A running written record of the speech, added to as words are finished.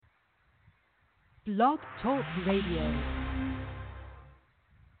Blog Talk Radio.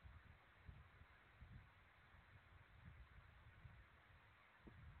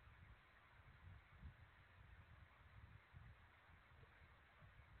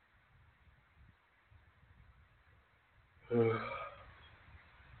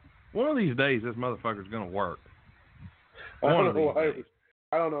 One of these days, this motherfucker's gonna work. I don't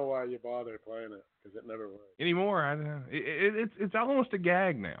know why you bother playing it, because it never works anymore. It's almost a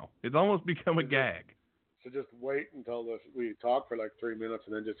gag now. It's almost become a gag. So just wait until we talk for like 3 minutes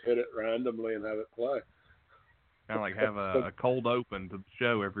and then just hit it randomly and have it play. Kind of like have a cold open to the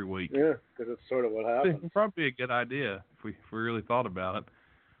show every week. Yeah, because it's sort of what happens. It'd probably be a good idea if we really thought about it.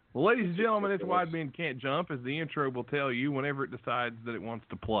 Well, ladies and gentlemen, it's Wide Men Can't Jump, as the intro will tell you whenever it decides that it wants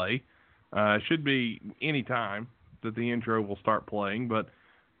to play. It should be any time that the intro will start playing, but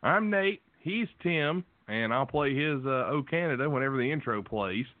I'm Nate, he's Tim, and I'll play his O Canada whenever the intro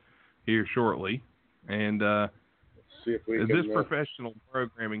plays here shortly. And see if we is can, this professional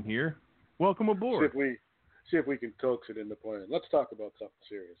programming here? Welcome aboard. See if we can coax it into playing. Let's talk about something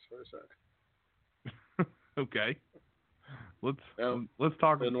serious for a sec. Okay. Let's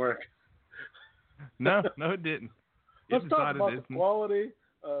talk. Didn't work. No, it didn't. Let's talk about the quality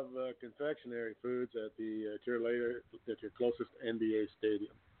of confectionery foods at your closest NBA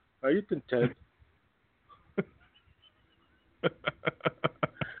stadium. Are you content?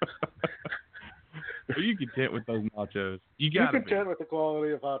 Are you content with those nachos? You're content with the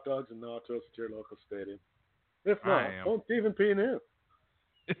quality of hot dogs and nachos at your local stadium. If not, don't even pee in.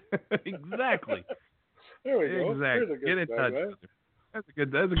 Exactly. There we go. Exactly. Get in touch. Segue. That's a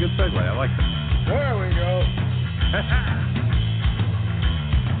good segue. I like that. There we go.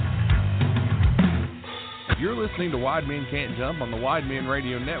 You're listening to Wide Men Can't Jump on the Wide Men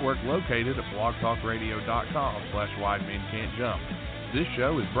Radio Network, located at blogtalkradio.com/widemencan'tjump. This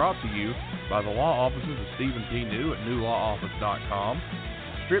show is brought to you by the law offices of Stephen P. New at newlawoffice.com,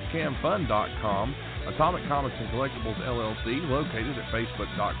 stripcamfun.com, Atomic Comics and Collectibles LLC, located at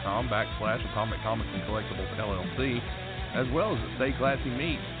facebook.com/Atomic Comics and Collectibles LLC, as well as at Stay Classy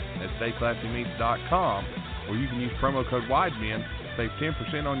Meats at stayclassymeats.com, where you can use promo code WIDEMEN, save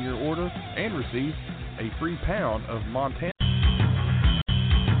 10% on your order, and receive a free pound of Montana.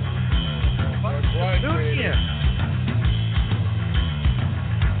 Do it again.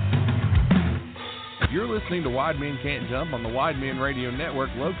 You're listening to Wide Men Can't Jump on the Wide Men Radio Network,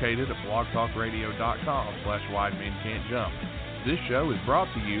 located at blogtalkradio.com/widemencan'tjump. This show is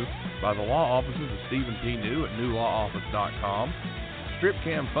brought to you by the law offices of Stephen P. New at newlawoffice.com,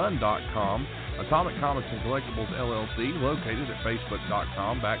 stripcamfun.com, Atomic Comics and Collectibles LLC, located at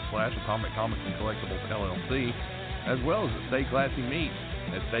facebook.com/Atomic Comics and Collectibles LLC, as well as at Stay Classy Meats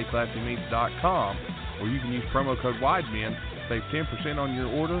at stayclassymeats.com, where you can use promo code WIDEMEN, save 10% on your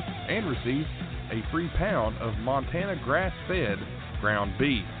order, and receive a free pound of Montana grass-fed ground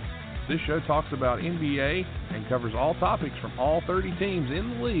beef. This show talks about NBA and covers all topics from all 30 teams in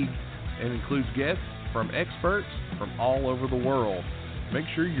the league and includes guests from experts from all over the world. Make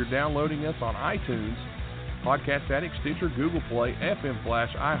sure you're downloading us on iTunes, Podcast Addict, Stitcher, Google Play, FM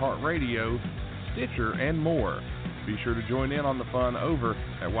Flash, iHeartRadio, Stitcher, and more. Be sure to join in on the fun over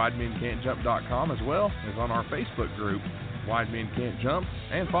at WideMenCan'tJump.com, as well as on our Facebook group, Wide Men Can't Jump,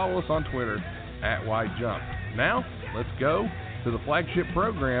 and follow us on Twitter at Wide Jump. Now, let's go to the flagship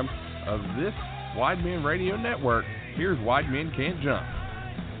program of this Wide Men Radio Network. Here's Wide Men Can't Jump.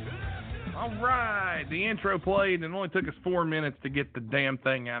 All right, the intro played, and it only took us 4 minutes to get the damn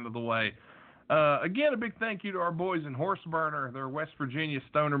thing out of the way. Again, a big thank you to our boys in Horseburner. They're West Virginia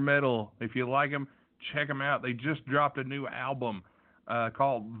stoner metal. If you like them, check them out. They just dropped a new album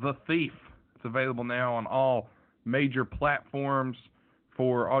called The Thief. It's available now on all major platforms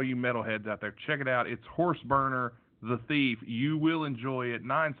for all you metalheads out there. Check it out. It's Horseburner, The Thief. You will enjoy it.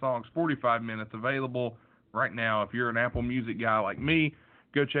 9 songs, 45 minutes, available right now. If you're an Apple Music guy like me,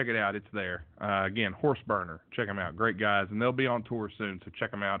 go check it out. It's there. Again, Horseburner. Check them out. Great guys. And they'll be on tour soon, so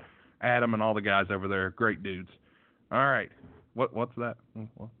check them out. Adam and all the guys over there. Great dudes. All right. What's that?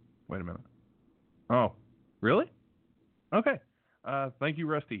 Wait a minute. Oh, really? Okay. Thank you,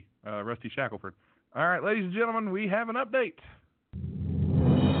 Rusty Shackelford. All right, ladies and gentlemen, we have an update.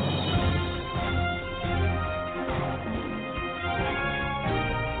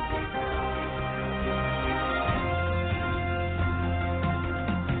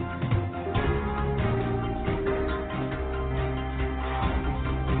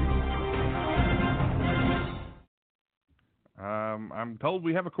 I'm told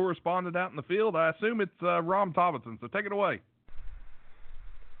we have a correspondent out in the field. I assume it's Rom Thompson, so take it away.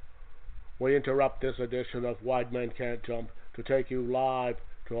 We interrupt this edition of Wide Men Can't Jump to take you live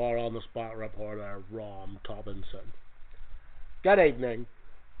to our on-the-spot reporter, Rom Tobinson. Good evening.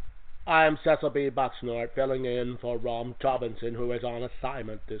 I am Cecil B. Bucksnort, filling in for Rom Tobinson, who is on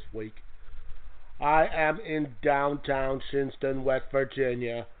assignment this week. I am in downtown Shinston, West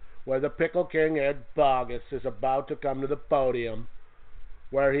Virginia, where the Pickle King Ed Bogus is about to come to the podium,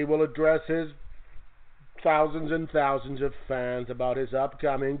 where he will address his thousands and thousands of fans about his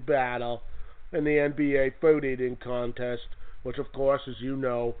upcoming battle in the NBA food eating contest, which of course, as you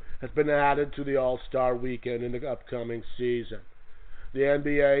know, has been added to the All-Star Weekend in the upcoming season. The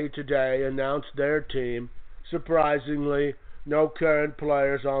NBA today announced their team. Surprisingly, no current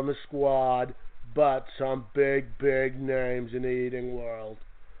players on the squad, but some big names in the eating world.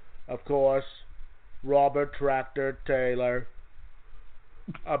 Of course, Robert Tractor Taylor,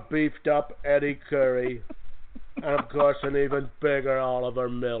 a beefed up Eddie Curry, and of course an even bigger Oliver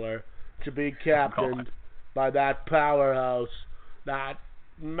Miller, to be captained by that powerhouse, that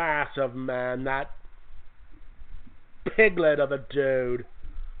massive man, that piglet of a dude,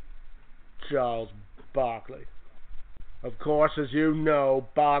 Charles Barkley. Of course, as you know,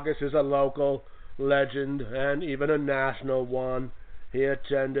 Bogus is a local legend and even a national one. He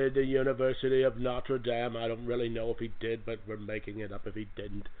attended the University of Notre Dame. I don't really know if he did, but we're making it up if he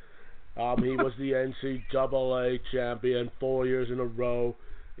didn't. He was the NCAA champion 4 years in a row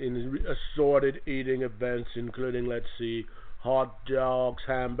in assorted eating events, including, let's see, hot dogs,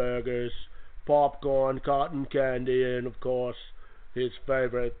 hamburgers, popcorn, cotton candy, and, of course, his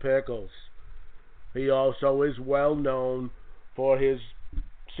favorite pickles. He also is well known for his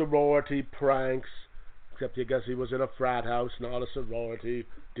sorority pranks, except I guess he was in a frat house, not a sorority,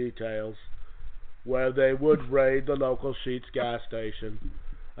 details, where they would raid the local Sheetz gas station,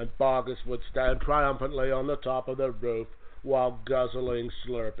 and Bogus would stand triumphantly on the top of the roof while guzzling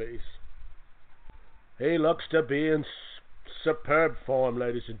Slurpees. He looks to be in superb form,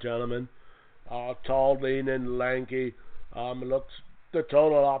 ladies and gentlemen. Tall, lean, and lanky. Looks the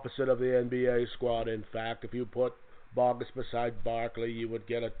total opposite of the NBA squad, in fact. If you put Bogus beside Barkley, you would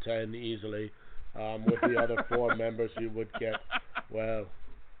get a 10 easily. With the other four members, you would get, well,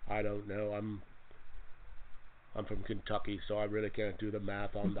 I don't know. I'm from Kentucky, so I really can't do the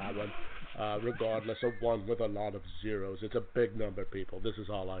math on that one. Regardless of one with a lot of zeros. It's a big number, people. This is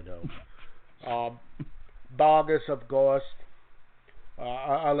all I know. Bogus, of course,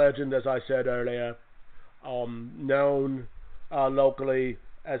 a legend, as I said earlier, known locally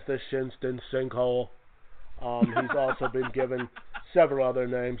as the Shinston Sinkhole. He's also been given several other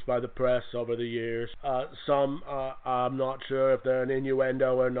names by the press over the years. Some, I'm not sure if they're an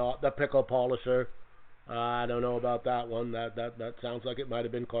innuendo or not. The Pickle Polisher. I don't know about that one. That sounds like it might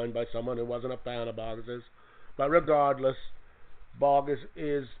have been coined by someone who wasn't a fan of Bogus's. But regardless, Bogus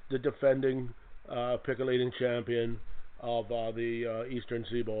is the defending pickle eating champion of the Eastern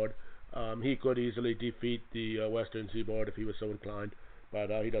Seaboard. He could easily defeat the Western Seaboard if he was so inclined, but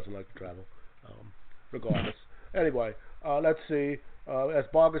he doesn't like to travel. Regardless. Anyway, let's see. As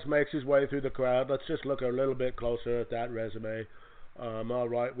Bogus makes his way through the crowd, let's just look a little bit closer at that resume. All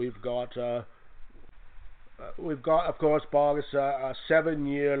right, we've got, of course, Bogus, a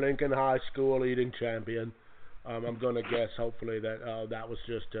 7-year Lincoln High School eating champion. I'm going to guess, hopefully, that that was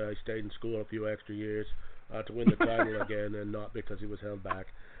just he stayed in school a few extra years to win the title again, and not because he was held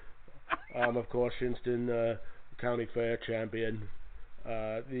back. Of course, Shinston County Fair champion,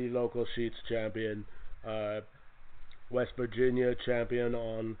 the local Sheetz champion, West Virginia champion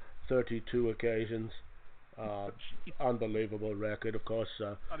on 32 occasions. Unbelievable record. Of course,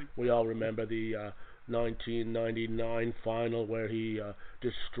 we all remember the 1999 final where he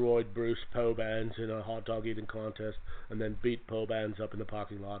destroyed Bruce Pobans in a hot dog eating contest and then beat Pobans up in the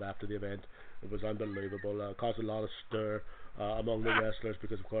parking lot after the event. It was unbelievable. Caused a lot of stir among the wrestlers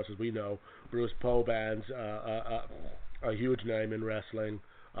because, of course, as we know, Bruce Pobans, a huge name in wrestling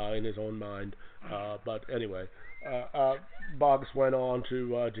in his own mind. But anyway, Boggs went on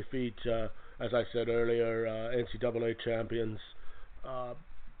to defeat, as I said earlier, NCAA champions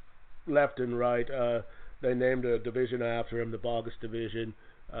left and right. They named a division after him, the Bogus division.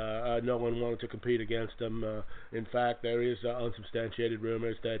 No one wanted to compete against him. In fact, there is unsubstantiated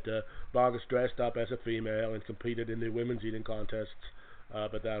rumors that Bogus dressed up as a female and competed in the women's eating contests,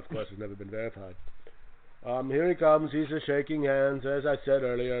 but that, of course, has never been verified. Here he comes. He's shaking hands. As I said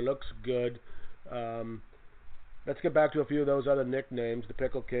earlier, looks good. Let's get back to a few of those other nicknames. The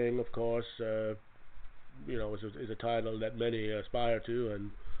Pickle King, of course, is a title that many aspire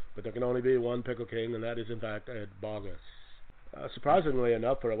to, but there can only be one Pickle King, and that is, in fact, Ed Bogus. Surprisingly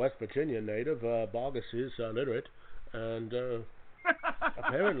enough, for a West Virginia native, Bogus is literate and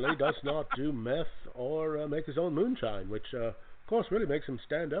apparently does not do meth or make his own moonshine, which, of course, really makes him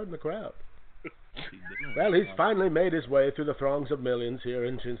stand out in the crowd. Well, he's finally made his way through the throngs of millions here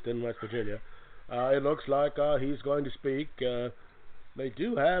in Chinston, West Virginia. It looks like he's going to speak. They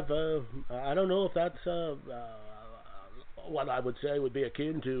do have, I don't know if that's what I would say would be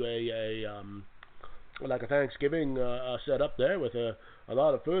akin to like a Thanksgiving set up there with a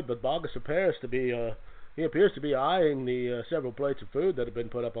lot of food, but Boggess appears to be eyeing the several plates of food that have been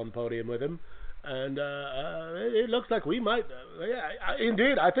put up on the podium with him. And it looks like we might,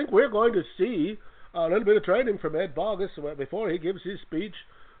 indeed, I think we're going to see a little bit of training from Ed Boggess before he gives his speech.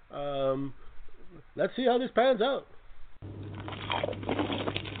 Let's see how this pans out.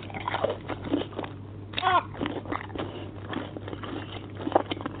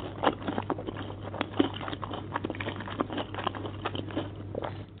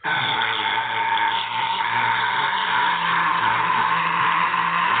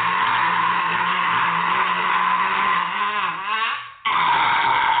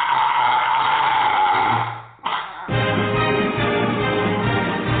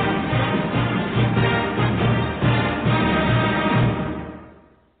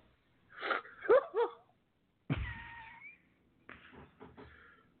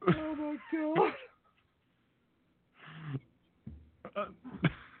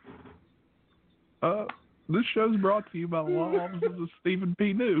 This show's brought to you by the law offices of Stephen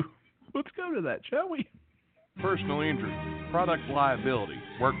P. New. Let's go to that, shall we? Personal injury, product liability,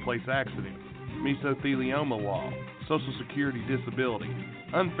 workplace accident, mesothelioma law, Social Security disability,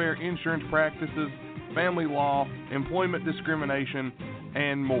 unfair insurance practices, family law, employment discrimination,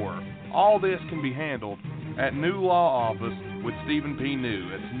 and more. All this can be handled at New Law Office with Stephen P. New.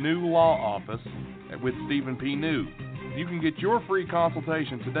 It's New Law Office with Stephen P. New. You can get your free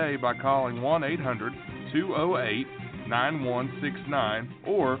consultation today by calling 1-800-208-9169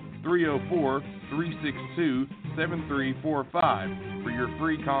 or 304-362-7345 for your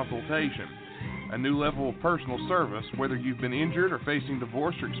free consultation. A new level of personal service. Whether you've been injured or facing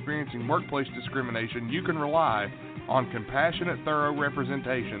divorce or experiencing workplace discrimination, you can rely on compassionate, thorough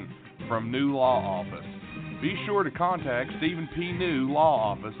representation from New Law Office. Be sure to contact Stephen P. New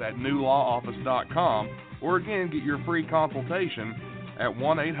Law Office at newlawoffice.com or again get your free consultation at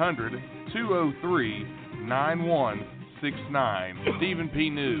 1-800-203-9169. Stephen P.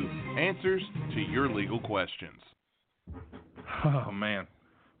 New, answers to your legal questions. Oh, man.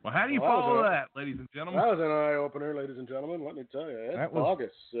 Well, how do you follow that, ladies and gentlemen? That was an eye-opener, ladies and gentlemen. Let me tell you. Ed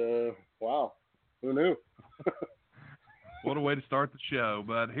Boggess. Wow. Who knew? What a way to start the show.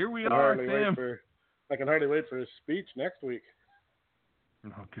 But here we are, Tim. I can hardly wait for his speech next week.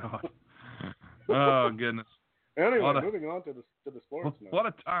 Oh, God. Oh, goodness. Anyway, moving on to the sports now. What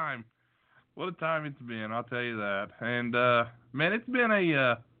a time. What a time it's been, I'll tell you that. And, man, it's been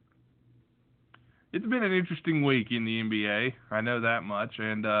an interesting week in the NBA. I know that much.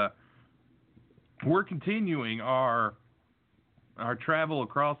 And we're continuing our travel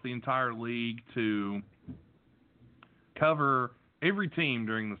across the entire league to cover every team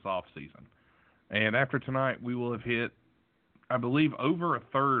during this offseason. And after tonight, we will have hit, I believe, over a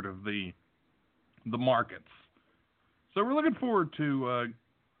third of the markets. So we're looking forward to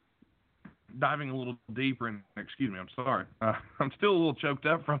diving a little deeper in. Excuse me, I'm sorry. I'm still a little choked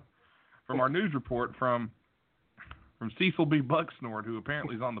up from our news report from Cecil B. Bucksnort, who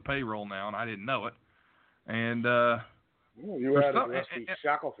apparently is on the payroll now, and I didn't know it. And you added Rusty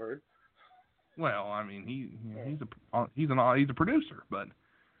Shackelford. Well, I mean, he's a producer, but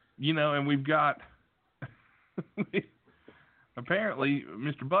and we've got apparently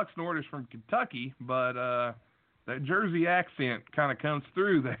Mr. Bucksnort is from Kentucky, but that Jersey accent kind of comes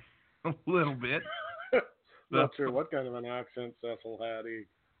through there a little bit. Not sure what kind of an accent Cecil had. He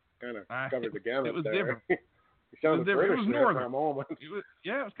kind of covered the gamut. It was there. different. He sounded British. It was northern for a moment. It was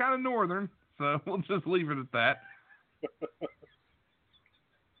kind of northern, so we'll just leave it at that.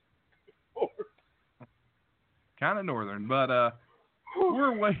 Kind of northern, but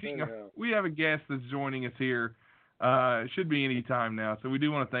we're waiting. We have a guest that's joining us here. It should be any time now, so we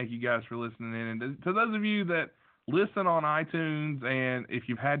do want to thank you guys for listening in. And to those of you that listen on iTunes, and if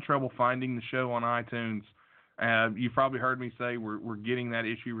you've had trouble finding the show on iTunes, you've probably heard me say we're getting that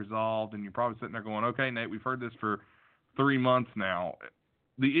issue resolved, and you're probably sitting there going, okay, Nate, we've heard this for 3 months now.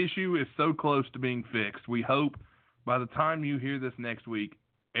 The issue is so close to being fixed. We hope by the time you hear this next week,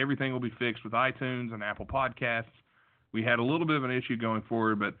 everything will be fixed with iTunes and Apple Podcasts. We had a little bit of an issue going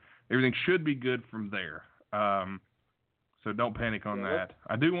forward, but everything should be good from there. So don't panic on that.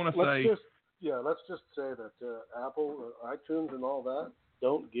 I do want to say... let's just say that Apple, iTunes, and all that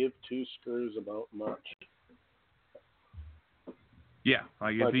don't give two screws about much. Yeah,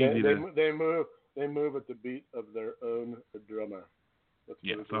 it's easy they move. They move at the beat of their own drummer.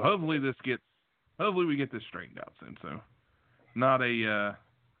 Yeah. So hopefully we get this straightened out soon. So not a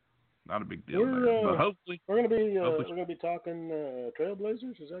big deal there. But hopefully we're gonna be talking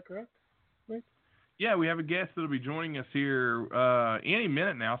Trailblazers. Is that correct? Right? Yeah, we have a guest that'll be joining us here any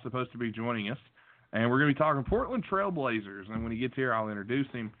minute now. Supposed to be joining us, and we're gonna be talking Portland Trailblazers. And when he gets here, I'll introduce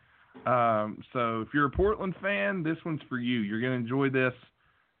him. So if you're a Portland fan, this one's for you. You're gonna enjoy this.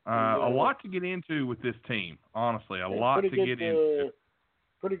 A lot to get into with this team, honestly. A lot to get into.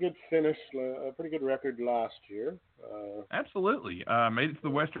 Pretty good finish, a pretty good record last year. Absolutely. Made it to the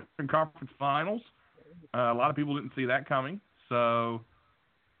Western Conference Finals. A lot of people didn't see that coming. So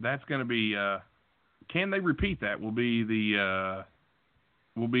that's going to be can they repeat that? Will be the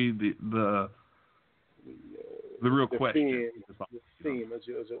real question. The theme, as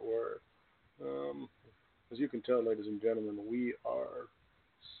it were. As you can tell, ladies and gentlemen, we are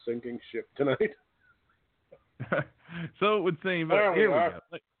sinking ship tonight. So it would seem. Here we go.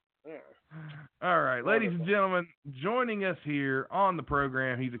 Yeah. All right, ladies and gentlemen, joining us here on the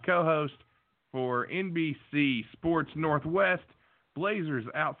program, he's a co-host for NBC Sports Northwest, Blazers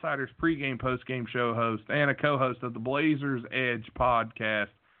Outsiders pregame, postgame show host, and a co-host of the Blazers Edge podcast,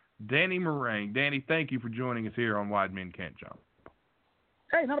 Danny Marang. Danny, thank you for joining us here on Wide Men Can't Jump.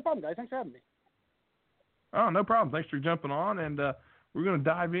 Hey, not a problem, guys. Thanks for having me. Oh, no problem. Thanks for jumping on, and we're going to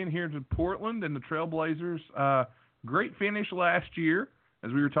dive in here to Portland and the Trailblazers. Great finish last year,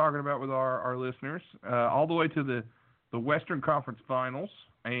 as we were talking about with our listeners, all the way to the Western Conference Finals,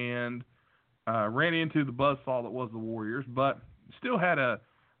 and ran into the buzzsaw that was the Warriors, but still had a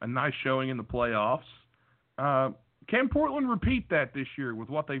nice showing in the playoffs. Can Portland repeat that this year with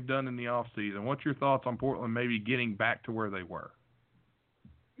what they've done in the offseason? What's your thoughts on Portland maybe getting back to where they were?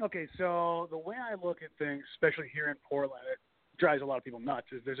 Okay, so the way I look at things, especially here in Portland, it drives a lot of people nuts,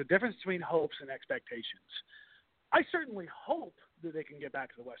 is there's a difference between hopes and expectations. I certainly hope that they can get back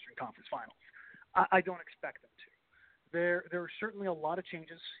to the Western Conference Finals. I don't expect them to. There are certainly a lot of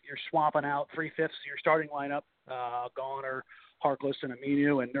changes. You're swapping out 3/5 of your starting lineup, Garner, Harkless, and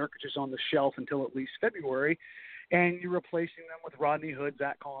Aminu, and Nurkic is on the shelf until at least February, and you're replacing them with Rodney Hood,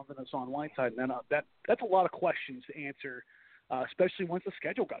 Zach Collins, and Hassan Whiteside. And then that's a lot of questions to answer, especially once the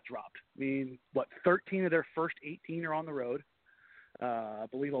schedule got dropped. I mean, 13 of their first 18 are on the road. I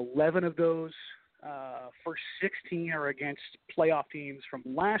believe 11 of those first 16 are against playoff teams from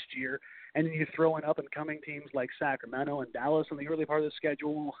last year, and then you throw in up-and-coming teams like Sacramento and Dallas in the early part of the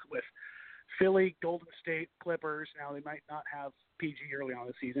schedule with Philly, Golden State, Clippers. Now, they might not have PG early on in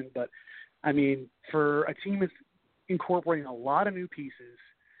the season, but, I mean, for a team that's incorporating a lot of new pieces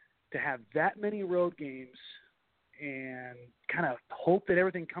to have that many road games and kind of hope that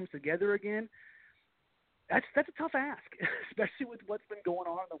everything comes together again, that's a tough ask, especially with what's been going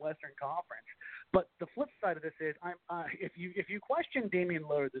on in the Western Conference. But the flip side of this is, if you question Damian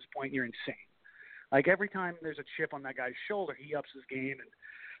Lillard at this point, you're insane. Like, every time there's a chip on that guy's shoulder, he ups his game. And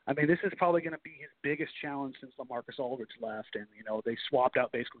I mean, this is probably going to be his biggest challenge since LaMarcus Aldridge left, and they swapped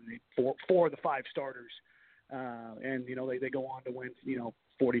out basically four of the 5 starters, and they go on to win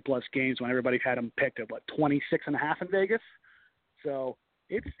 40 plus games when everybody had them picked at 26.5 in Vegas. So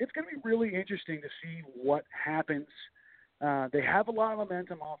it's going to be really interesting to see what happens. They have a lot of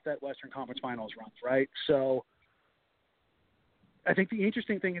momentum off that Western Conference Finals runs, right? So I think the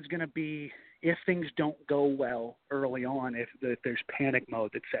interesting thing is going to be if things don't go well early on, if there's panic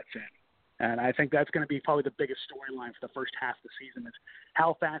mode that sets in. And I think that's going to be probably the biggest storyline for the first half of the season is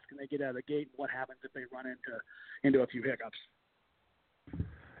how fast can they get out of the gate and what happens if they run into a few hiccups.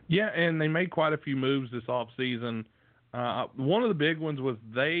 Yeah, and they made quite a few moves this offseason. One of the big ones was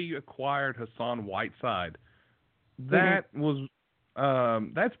they acquired Hassan Whiteside. That was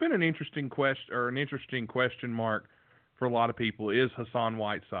that's been an interesting question mark for a lot of people. Is Hassan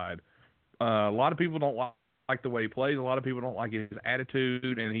Whiteside? A lot of people don't like the way he plays. A lot of people don't like his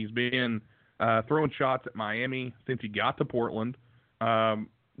attitude, and he's been throwing shots at Miami since he got to Portland.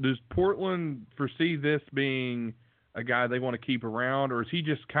 Does Portland foresee this being a guy they want to keep around, or is he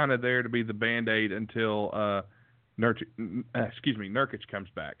just kind of there to be the Band-Aid until Nurkic comes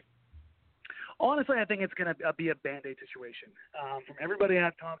back? Honestly, I think it's going to be a Band-Aid situation. From everybody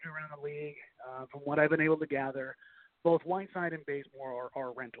I've talked to around the league, from what I've been able to gather, both Whiteside and Bazemore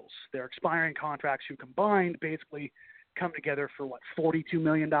are rentals. They're expiring contracts who combined basically come together for, $42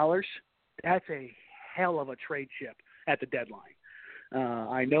 million? That's a hell of a trade chip at the deadline.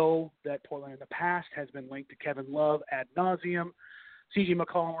 I know that Portland in the past has been linked to Kevin Love ad nauseum. CJ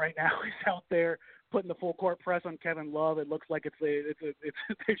McCollum right now is out there putting the full court press on Kevin Love. It looks like they're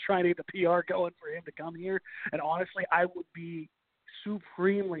trying to get the PR going for him to come here. And honestly, I would be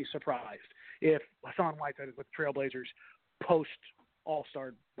supremely surprised if Hassan Whiteside is with the Trailblazers post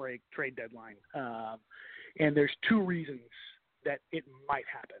All-Star break trade deadline. And there's two reasons that it might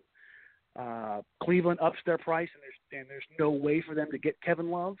happen. Cleveland ups their price, and there's no way for them to get Kevin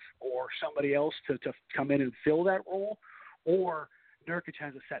Love or somebody else to come in and fill that role, or Nurkic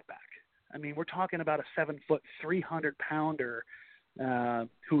has a setback. I mean, we're talking about a 7-foot, 300-pounder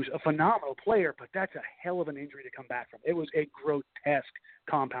who's a phenomenal player, but that's a hell of an injury to come back from. It was a grotesque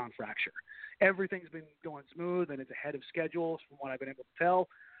compound fracture. Everything's been going smooth, and it's ahead of schedule from what I've been able to tell.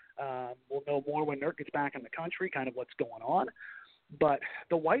 We'll know more when Nurk gets back in the country, kind of what's going on. But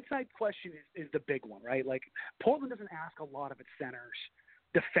the Whiteside question is the big one, right? Like, Portland doesn't ask a lot of its centers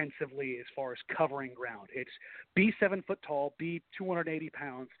defensively as far as covering ground. It's be 7 foot tall, be 280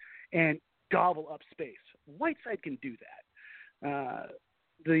 pounds, and gobble up space. Whiteside can do that.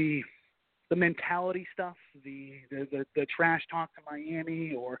 The mentality stuff, the trash talk to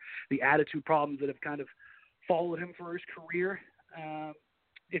Miami, or the attitude problems that have kind of followed him for his career.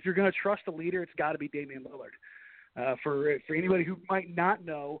 If you're going to trust a leader, it's got to be Damian Lillard. For anybody who might not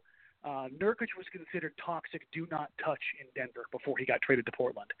know, Nurkic was considered toxic, do not touch in Denver before he got traded to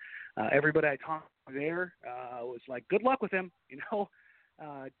Portland. Everybody I talked to there was like, good luck with him. You know,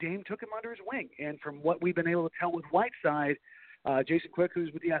 Dame took him under his wing. And from what we've been able to tell with Whiteside, Jason Quick,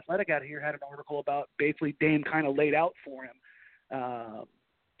 who's with The Athletic out here, had an article about basically Dame kind of laid out for him.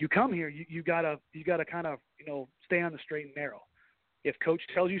 You come here, you gotta kind of, you know, stay on the straight and narrow. If coach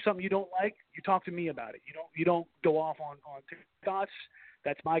tells you something you don't like, you talk to me about it. You don't go off on thoughts.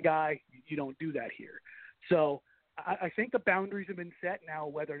 That's my guy. You don't do that here. So I think the boundaries have been set now.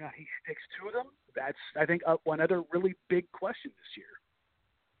 Whether or not he sticks to them, that's, I think, one other really big question this year.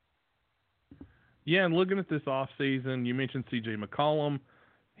 Yeah, and looking at this offseason, you mentioned C.J. McCollum.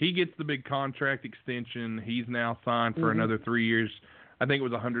 He gets the big contract extension. He's now signed for another 3 years. I think it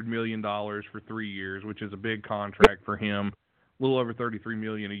was $100 million for 3 years, which is a big contract for him. A little over $33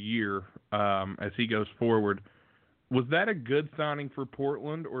 million a year as he goes forward. Was that a good signing for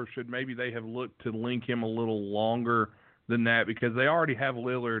Portland, or should maybe they have looked to link him a little longer than that, because they already have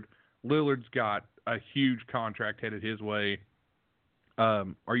Lillard? Lillard's got a huge contract headed his way.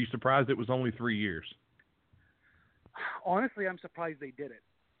 Are you surprised it was only 3 years? Honestly, I'm surprised they did it,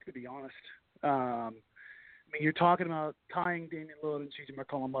 to be honest. I mean, you're talking about tying Damian Lillard and C.J.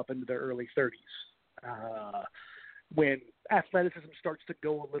 McCollum up into their early 30s. When athleticism starts to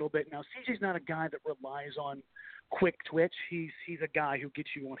go a little bit. Now, CJ's not a guy that relies on quick twitch. He's a guy who gets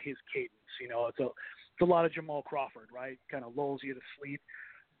you on his cadence. You know, it's a lot of Jamal Crawford, right? Kind of lulls you to sleep.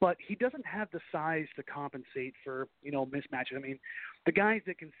 But he doesn't have the size to compensate for, you know, mismatches. I mean, the guys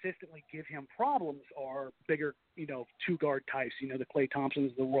that consistently give him problems are bigger, you know, two-guard types. You know, the Klay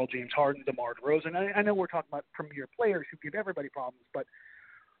Thompsons, the world James Harden, DeMar DeRozan. I know we're talking about premier players who give everybody problems, but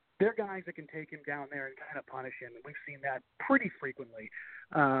they're guys that can take him down there and kind of punish him, and we've seen that pretty frequently.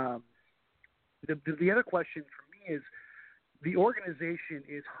 The other question for me is, the organization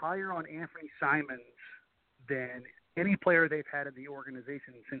is higher on Anthony Simons than any player they've had in the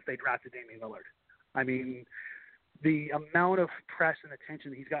organization since they drafted Damian Lillard. I mean, the amount of press and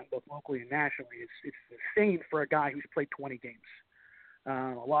attention he's gotten both locally and nationally it's insane for a guy who's played 20 games.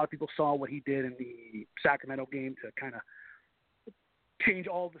 A lot of people saw what he did in the Sacramento game to kind of change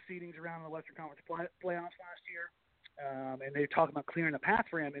all of the seedings around in the Western Conference playoffs last year. And they're talking about clearing the path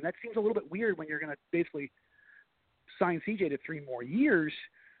for him. And that seems a little bit weird when you're going to basically sign CJ to 3 more years,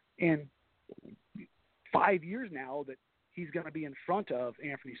 and 5 years now that he's going to be in front of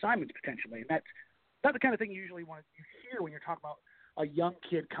Anthony Simons potentially. And that's not the kind of thing you usually want to hear when you're talking about a young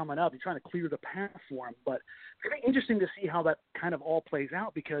kid coming up. You're trying to clear the path for him. But it's going to be interesting to see how that kind of all plays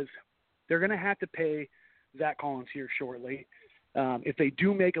out, because they're going to have to pay Zach Collins here shortly. If they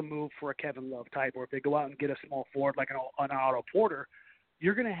do make a move for a Kevin Love type, or if they go out and get a small forward like an Otto Porter,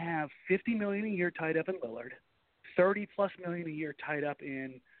 you're going to have $50 million a year tied up in Lillard, $30+ million a year tied up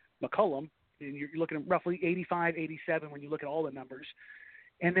in McCollum, and you're looking at roughly 85, 87 when you look at all the numbers.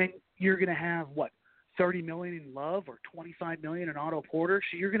 And then you're going to have, $30 million in Love, or $25 million in Otto Porter.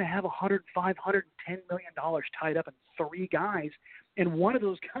 So you're going to have $105, $110 million tied up in 3 guys. And one of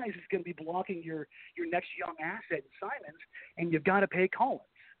those guys is going to be blocking your next young asset in Simons, and you've got to pay Collins.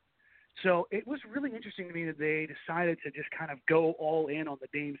 So it was really interesting to me that they decided to just kind of go all in on the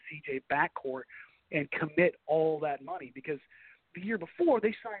Dame CJ backcourt and commit all that money, because the year before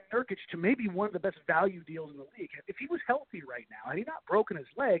they signed Nurkic to maybe one of the best value deals in the league. If he was healthy right now, had he not broken his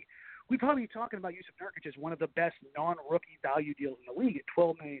leg, we'd probably be talking about Jusuf Nurkic as one of the best non-rookie value deals in the league at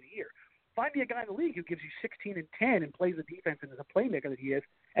 $12 million a year. Find me a guy in the league who gives you 16 and 10 and plays the defense and is a playmaker that he is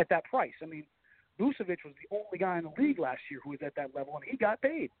at that price. I mean, Vucevic was the only guy in the league last year who was at that level, and he got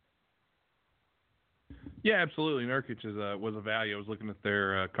paid. Yeah, absolutely. Nurkic was a value. I was looking at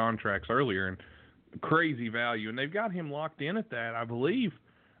their contracts earlier, and crazy value. And they've got him locked in at that, I believe,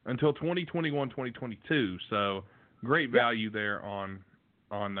 until 2021, 2022. So great value there on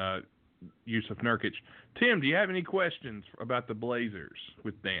Jusuf Nurkic. Tim, do you have any questions about the Blazers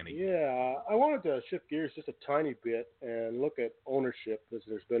with Danny? Yeah, I wanted to shift gears just a tiny bit and look at ownership, because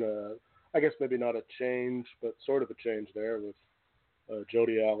there's been I guess maybe not a change, but sort of a change there with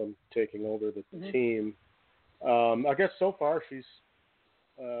Jody Allen taking over the team. I guess so far she's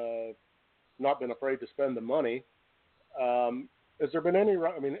not been afraid to spend the money. Has there been any?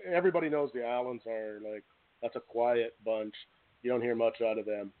 I mean, everybody knows the Allens are that's a quiet bunch. You don't hear much out of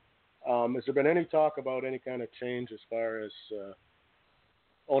them. Has there been any talk about any kind of change as far as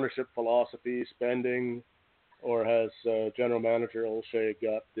ownership philosophy, spending, or has General Manager Olshey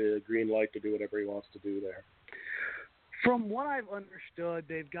got the green light to do whatever he wants to do there? From what I've understood,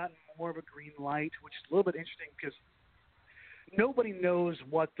 they've gotten more of a green light, which is a little bit interesting because nobody knows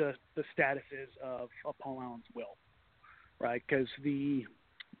what the status is of Paul Allen's will, right? Because the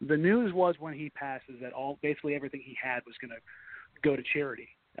news was when he passes that basically everything he had was going to go to charity.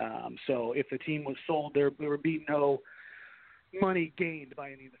 So if the team was sold, there would be no money gained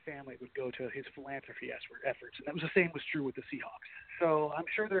by any of the family. It would go to his philanthropy efforts. And that was the same was true with the Seahawks. So I'm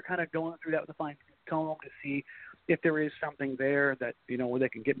sure they're kind of going through that with a fine-tooth comb to see if there is something there that, where they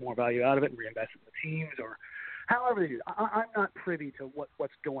can get more value out of it and reinvest in the teams or however they do. I'm not privy to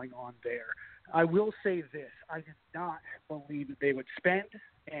what's going on there. I will say this. I did not believe that they would spend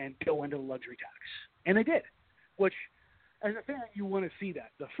and go into the luxury tax. And they did, which, as a fan, you want to see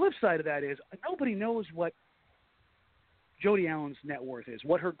that. The flip side of that is nobody knows what Jody Allen's net worth is,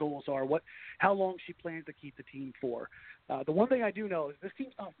 what her goals are, how long she plans to keep the team for. The one thing I do know is this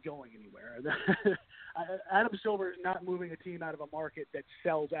team's not going anywhere. Adam Silver is not moving a team out of a market that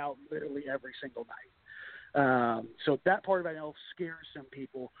sells out literally every single night. So that part of it I know scares some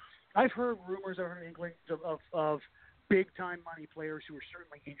people. I've heard rumors, I've heard inklings of big-time money players who are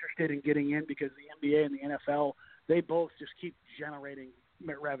certainly interested in getting in because the NBA and the NFL, they both just keep generating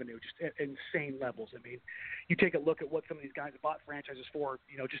revenue just at insane levels. I mean, you take a look at what some of these guys have bought franchises for,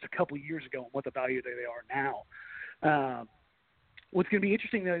 just a couple of years ago and what the value they are now. What's going to be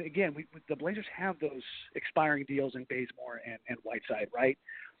interesting, again, the Blazers have those expiring deals in Bazemore and Whiteside, right?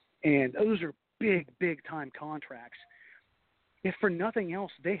 And those are big-time contracts. If for nothing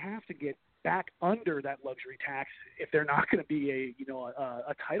else, they have to get back under that luxury tax if they're not going to be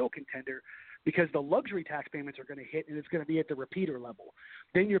a title contender, because the luxury tax payments are going to hit and it's going to be at the repeater level.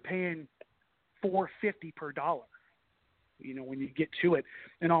 Then you're paying $4.50 per dollar, when you get to it.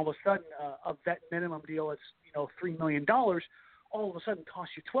 And all of a sudden, a vet minimum deal that's, $3 million, all of a sudden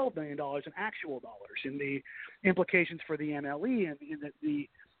costs you $12 million in actual dollars. And the implications for the MLE and the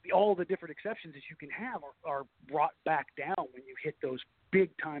all the different exceptions that you can have are brought back down when you hit those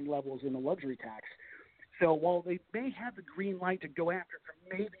big-time levels in the luxury tax. So while they may have the green light to go after for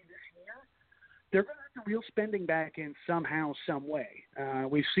maybe this year, they're going to have to reel spending back in somehow, some way.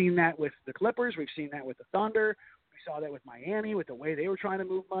 We've seen that with the Clippers. We've seen that with the Thunder. We saw that with Miami, with the way they were trying to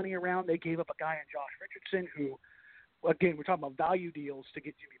move money around. They gave up a guy in Josh Richardson who, again, we're talking about value deals to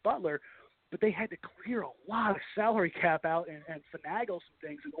get Jimmy Butler, but they had to clear a lot of salary cap out and finagle some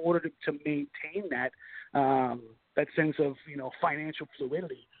things in order to maintain that sense of, financial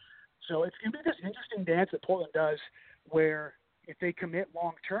fluidity. So it's going to be this interesting dance that Portland does where if they commit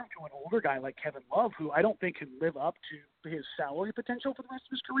long-term to an older guy like Kevin Love, who I don't think can live up to his salary potential for the rest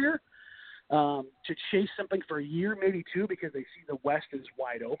of his career, to chase something for a year, maybe two, because they see the West is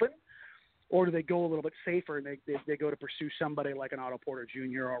wide open, or do they go a little bit safer and they go to pursue somebody like an Otto Porter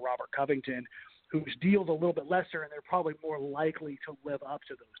Jr. or Robert Covington, whose deal's a little bit lesser and they're probably more likely to live up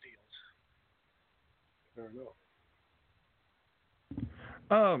to those deals? Fair enough.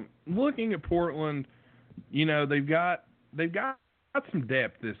 Looking at Portland, they've got some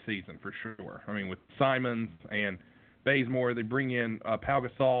depth this season for sure. I mean, with Simons and Bazemore, they bring in Pau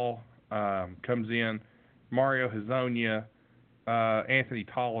Gasol comes in, Mario Hezonja, Anthony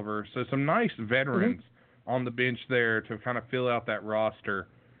Tolliver. So some nice veterans on the bench there to kind of fill out that roster.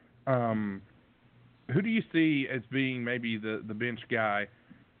 Who do you see as being maybe the bench guy?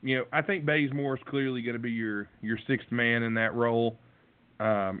 I think Bazemore is clearly going to be your sixth man in that role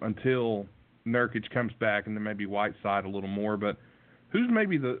until Nurkic comes back, and then maybe Whiteside a little more. But who's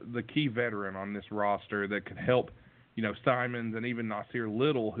maybe the key veteran on this roster that could help, Simons and even Nasir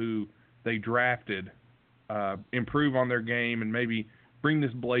Little, who they drafted, improve on their game and maybe bring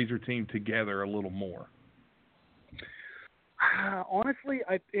this Blazer team together a little more? Honestly,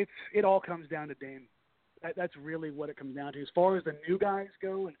 it all comes down to Dame. That's really what it comes down to. As far as the new guys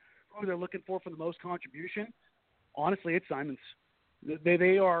go and who they're looking for the most contribution, honestly, it's Simons.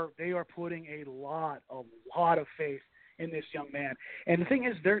 They are putting a lot of faith in this young man. And the thing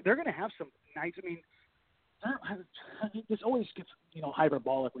is, they're going to have some nights. I mean, this always gets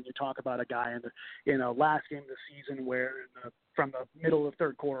hyperbolic when you talk about a guy in the last game of the season where from the middle of the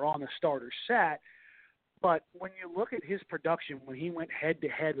third quarter on the starter sat. But when you look at his production when he went head to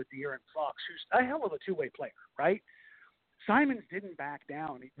head with De'Aaron Fox, who's a hell of a two-way player, right? Simons didn't back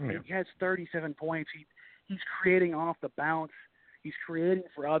down. He has 37 points. He's creating off the bounce. He's creating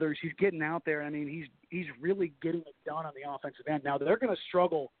for others. He's getting out there. I mean, he's really getting it done on the offensive end. Now, they're going to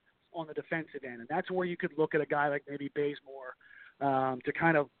struggle on the defensive end, and that's where you could look at a guy like maybe Bazemore to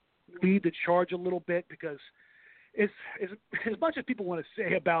kind of lead the charge a little bit, because as much as people want to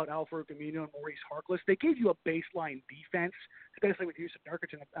say about Al-Farouq Aminu and Maurice Harkless, they gave you a baseline defense, especially with Jusuf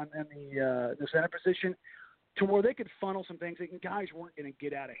Nurkic in the center position, to where they could funnel some things and guys weren't going to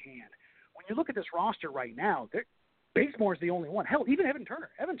get out of hand. When you look at this roster right now, Bazemore is the only one. Hell, even Evan Turner.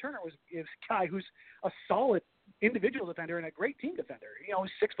 Evan Turner is a guy who's a solid individual defender and a great team defender. He's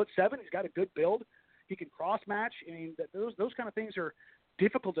 6'7". He's got a good build. He can cross match. I mean, those kind of things are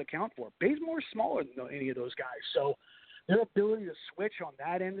difficult to account for. Bazemore is smaller than any of those guys, so their ability to switch on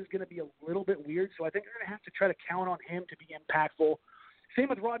that end is going to be a little bit weird. So I think they're going to have to try to count on him to be impactful. Same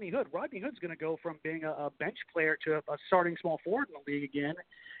with Rodney Hood. Rodney Hood's going to go from being a bench player to a starting small forward in the league again.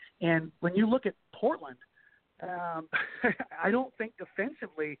 And when you look at Portland, I don't think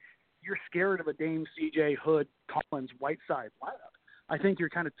defensively you're scared of a Dame, CJ, Hood, Collins, Whiteside lineup. I think you're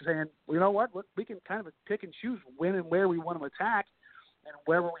kind of saying, well, you know what, we can kind of pick and choose when and where we want to attack, and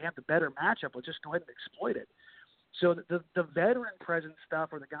wherever we have the better matchup, we'll just go ahead and exploit it. So the veteran presence stuff,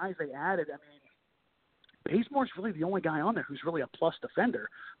 or the guys they added, I mean, Bazemore's really the only guy on there who's really a plus defender.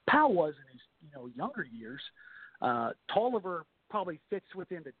 Powell was in his younger years. Tolliver probably fits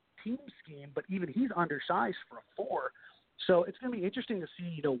within the team scheme, but even he's undersized for a 4. So it's going to be interesting to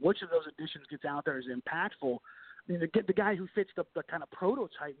see, which of those additions gets out there as impactful. I mean, the guy who fits the kind of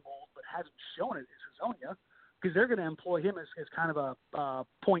prototype mold but hasn't shown it is Hezonja, because they're going to employ him as kind of a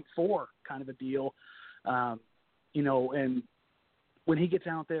 0.4 kind of a deal. And when he gets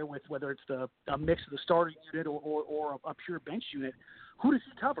out there with whether it's a mix of the starting unit or a pure bench unit, who does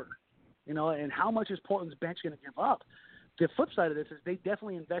he cover? And how much is Portland's bench going to give up? The flip side of this is they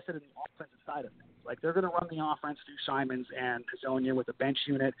definitely invested in the offensive side of things. Like, they're going to run the offense through Simons and Hezonja with the bench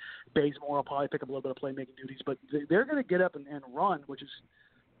unit. Bazemore will probably pick up a little bit of playmaking duties, but they're going to get up and run, which is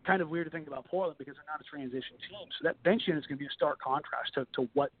kind of weird to think about Portland because they're not a transition team. So that bench unit is going to be a stark contrast to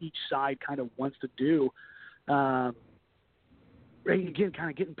what each side kind of wants to do. Again, kind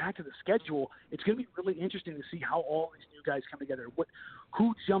of getting back to the schedule, it's going to be really interesting to see how all these new guys come together.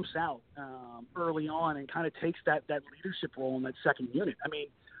 Who jumps out early on and kind of takes that leadership role in that second unit. I mean,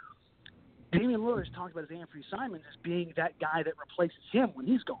 Damian Lillard has talked about his Anthony Simons as being that guy that replaces him when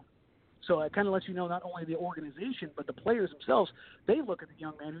he's gone. So it kind of lets you know not only the organization but the players themselves, they look at the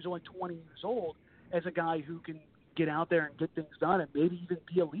young man who's only 20 years old as a guy who can get out there and get things done and maybe even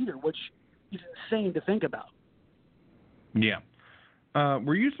be a leader, which is insane to think about. Yeah.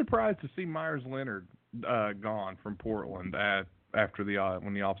 Were you surprised to see Myers Leonard gone from Portland after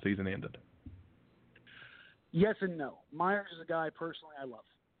when the offseason ended? Yes and no. Myers is a guy personally I love.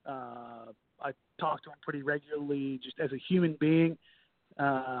 I talk to him pretty regularly just as a human being,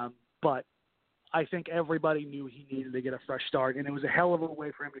 but I think everybody knew he needed to get a fresh start, and it was a hell of a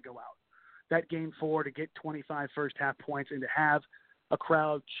way for him to go out. That Game 4, to get 25 first-half points and to have a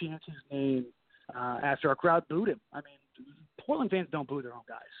crowd chant his name after a crowd booed him. I mean, Portland fans don't boo their own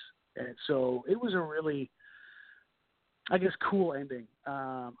guys. And so it was a really, I guess, cool ending.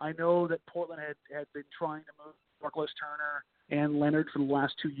 I know that Portland had been trying to move Harkless, Turner, and Leonard for the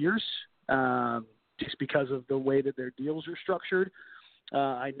last 2 years just because of the way that their deals are structured.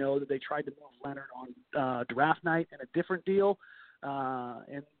 I know that they tried to move Leonard on draft night in a different deal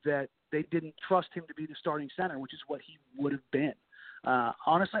and that they didn't trust him to be the starting center, which is what he would have been.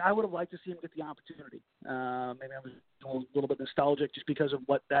 Honestly, I would have liked to see him get the opportunity. Maybe I was a little bit nostalgic just because of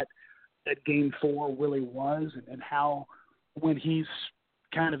what that Game 4 really was and how when he's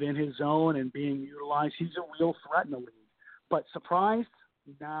kind of in his zone and being utilized, he's a real threat in the league. But surprised?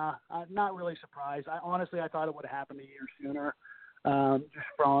 Nah, not really surprised. I thought it would have happened a year sooner just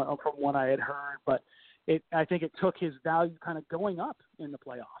from what I had heard. But I think it took his value kind of going up in the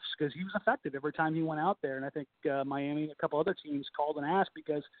playoffs because he was effective every time he went out there. And I think Miami and a couple other teams called and asked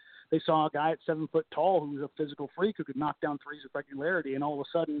because they saw a guy at 7 foot tall who was a physical freak who could knock down threes with regularity. And all of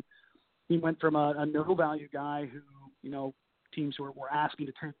a sudden he went from a no value guy who, teams were asking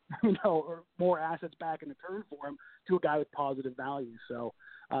to take, or more assets back in return for him to a guy with positive value. So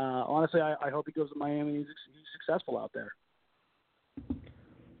honestly, I hope he goes to Miami and he's successful out there.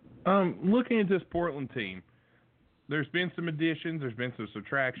 Looking at this Portland team, there's been some additions, there's been some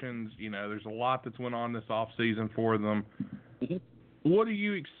subtractions. There's a lot that's went on this offseason for them. Mm-hmm. What do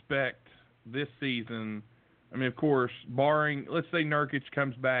you expect this season? I mean, of course, barring, let's say Nurkic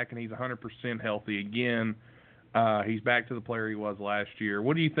comes back and he's 100% healthy again. He's back to the player he was last year.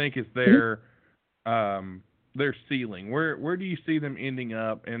 What do you think is their ceiling? Where do you see them ending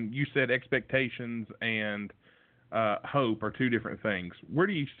up? And you said expectations and hope are two different things. Where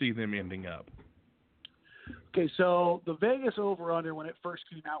do you see them ending up? Okay, so the Vegas over-under when it first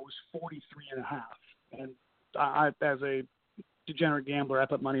came out was 43.5. And I, as a degenerate gambler, I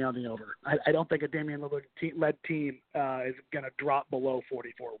put money on the over. I don't think a Damian Lillard-led team is going to drop below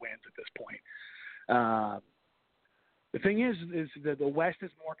 44 wins at this point. The thing is that the West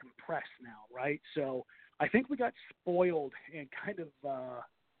is more compressed now, right? So I think we got spoiled and kind of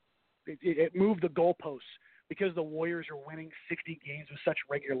it moved the goalposts because the Warriors are winning 60 games with such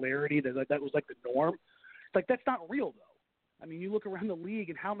regularity that was like the norm. Like, that's not real, though. I mean, you look around the league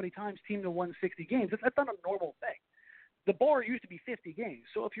and how many times teams have won 60 games. That's not a normal thing. The bar used to be 50 games.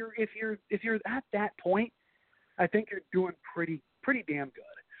 So if you're at that point, I think you're doing pretty damn good.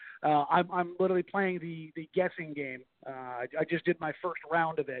 I'm literally playing the guessing game. I just did my first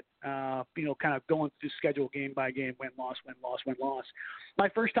round of it. Kind of going through schedule game by game, win loss. My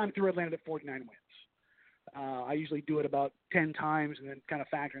first time through, it landed at 49 wins. I usually do it about 10 times and then kind of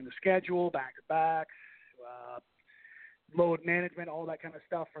factor in the schedule, back to back. Load management, all that kind of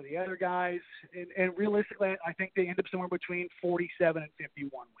stuff for the other guys. And realistically, I think they end up somewhere between 47 and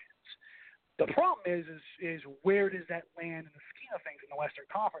 51 wins. The problem is where does that land in the scheme of things in the Western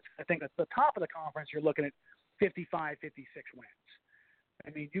Conference? I think at the top of the conference, you're looking at 55, 56 wins. I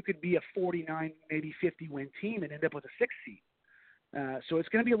mean, you could be a 49, maybe 50-win team and end up with a 6th seed. So it's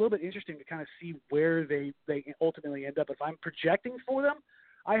going to be a little bit interesting to kind of see where they ultimately end up. If I'm projecting for them,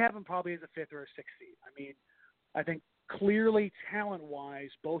 I have them probably as a 5th or a 6th seed. I mean, I think clearly talent-wise,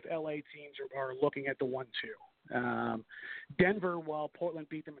 both LA teams are looking at the 1-2. Denver, while Portland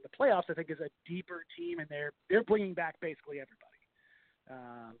beat them in the playoffs, I think is a deeper team, and they're bringing back basically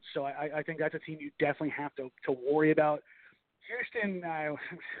everybody. So I think that's a team you definitely have to worry about. Houston, I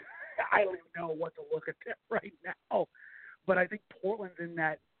don't even know what to look at them right now, but I think Portland's in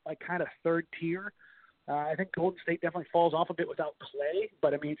that like kind of third tier. I think Golden State definitely falls off a bit without Clay,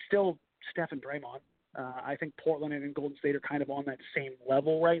 but I mean, still Steph and Draymond. I think Portland and Golden State are kind of on that same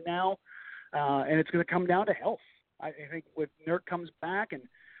level right now, and it's going to come down to health. I think with Nurk comes back and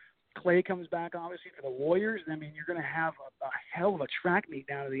Clay comes back, obviously, for the Warriors, I mean, you're going to have a hell of a track meet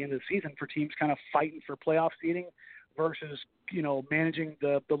down at the end of the season for teams kind of fighting for playoff seeding versus, managing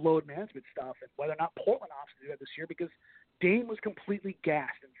the load management stuff, and whether or not Portland opts to do that this year, because Dame was completely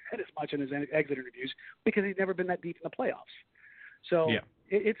gassed and said as much in his exit interviews because he's never been that deep in the playoffs. So yeah.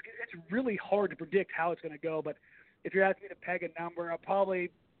 It's really hard to predict how it's going to go. But if you're asking me to peg a number,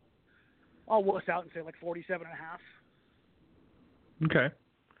 I'll wuss out and say like 47.5. Okay.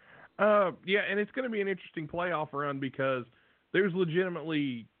 Yeah, and it's going to be an interesting playoff run because there's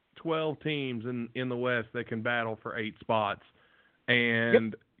legitimately 12 teams in the West that can battle for 8 spots.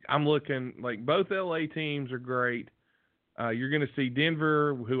 And yep. I'm looking like both LA teams are great. You're going to see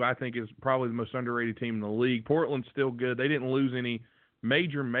Denver, who I think is probably the most underrated team in the league. Portland's still good. They didn't lose any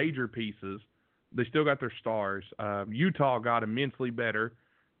major pieces. They still got their stars. Utah got immensely better.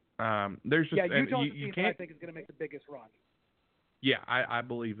 There's just Utah's the team that I think is going to make the biggest run. Yeah, I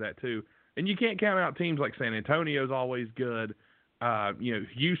believe that too. And you can't count out teams like San Antonio's always good.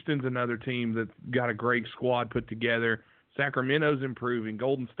 Houston's another team that's got a great squad put together. Sacramento's improving.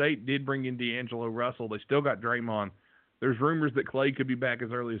 Golden State did bring in D'Angelo Russell. They still got Draymond. There's rumors that Clay could be back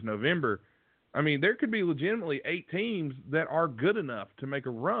as early as November. I mean, there could be legitimately 8 teams that are good enough to make a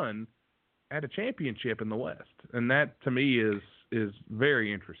run at a championship in the West. And that, to me, is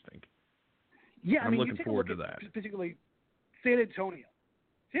very interesting. Yeah, I'm looking forward to that. Particularly San Antonio.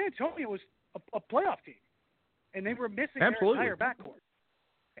 San Antonio was a playoff team, and they were missing their entire backcourt.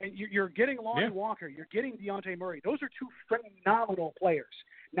 And you're getting Lonnie Walker. You're getting Dejounte Murray. Those are 2 phenomenal players.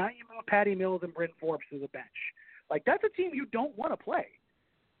 Now you move Patty Mills and Brent Forbes to the bench. Like, that's a team you don't want to play.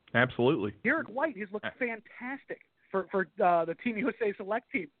 Absolutely. Derek White has looked fantastic for the Team USA Select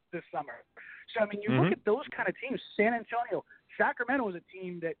team this summer. So, I mean, you look at those kind of teams. San Antonio, Sacramento is a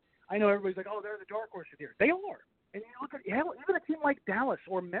team that I know everybody's like, oh, they're the dark horse here. They are. And you look at even a team like Dallas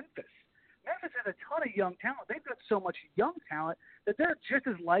or Memphis. Memphis has a ton of young talent. They've got so much young talent that they're just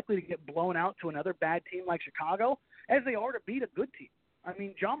as likely to get blown out to another bad team like Chicago as they are to beat a good team. I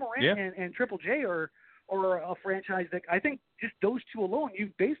mean, John Morant and Triple J are or a franchise that I think just those two alone,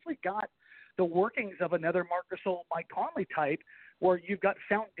 you've basically got the workings of another Marc Gasol, Mike Conley type, where you've got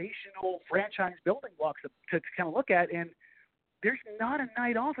foundational franchise building blocks to kind of look at, and there's not a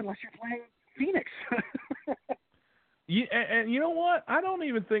night off unless you're playing Phoenix. Yeah, and you know what? I don't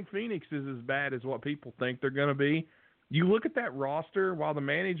even think Phoenix is as bad as what people think they're going to be. You look at that roster, while the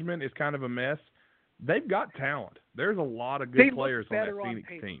management is kind of a mess, they've got talent. There's a lot of good players on that Phoenix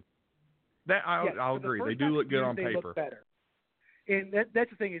team. I'll agree. They do look good on paper. Look better. And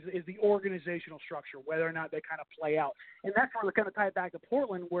that's the thing is the organizational structure, whether or not they kind of play out. And that's where we kind of tie it back to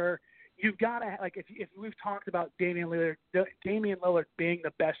Portland, where you've got to, like, if we've talked about Damian Lillard being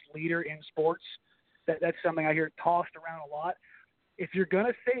the best leader in sports, that's something I hear tossed around a lot. If you're going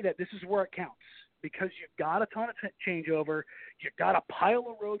to say that, this is where it counts, because you've got a ton of changeover, you've got a pile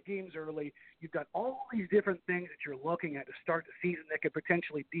of road games early, you've got all these different things that you're looking at to start the season that could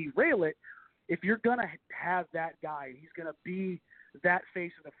potentially derail it. If you're going to have that guy, he's going to be that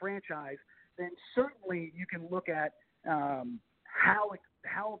face of the franchise, then certainly you can look at how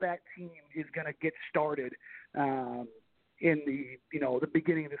that team is going to get started in the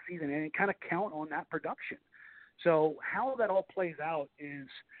beginning of the season, and kind of count on that production. So how that all plays out is,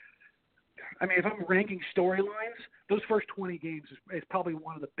 I mean, if I'm ranking storylines, those first 20 games is probably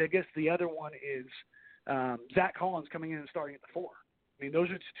one of the biggest. The other one is Zach Collins coming in and starting at the 4. I mean,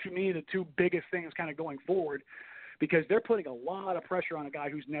 those are, to me, the two biggest things kind of going forward, because they're putting a lot of pressure on a guy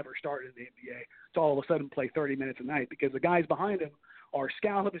who's never started in the NBA to all of a sudden play 30 minutes a night, because the guys behind him are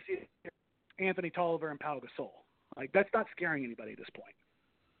Skal Labissière, Anthony Tolliver, and Pau Gasol. Like, that's not scaring anybody at this point.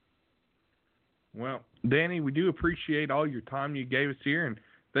 Well, Danny, we do appreciate all your time you gave us here, and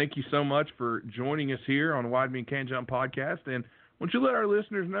thank you so much for joining us here on the Wide Men Can't Jump podcast. And why don't you let our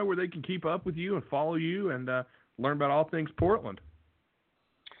listeners know where they can keep up with you and follow you and learn about all things Portland?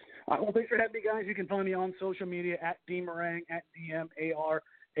 Well, thanks for having me, guys. You can find me on social media at DMarang, at DMARANG,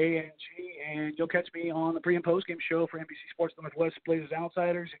 and you'll catch me on the pre- and post-game show for NBC Sports Northwest Blazers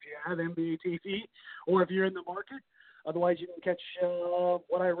Outsiders if you have NBA TV or if you're in the market. Otherwise, you can catch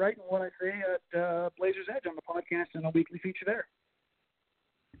what I write and what I say at Blazers Edge on the podcast and a weekly feature there.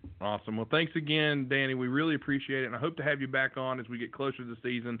 Awesome. Well, thanks again, Danny. We really appreciate it, and I hope to have you back on as we get closer to the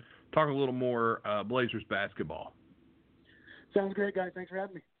season, talk a little more Blazers basketball. Sounds great, guys. Thanks for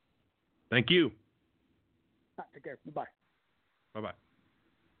having me. Thank you. Take care. Bye-bye. Bye-bye.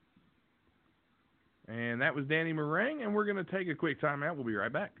 And that was Danny Marang, and we're going to take a quick timeout. We'll be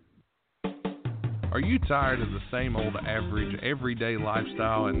right back. Are you tired of the same old average, everyday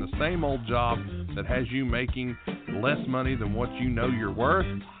lifestyle and the same old job that has you making less money than what you know you're worth?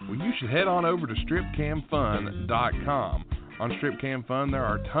 Well, you should head on over to StripCamFun.com. On StripCam Fun, there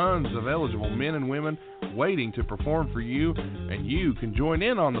are tons of eligible men and women waiting to perform for you, and you can join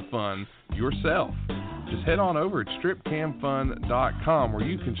in on the fun yourself. Just head on over at StripCamFun.com, where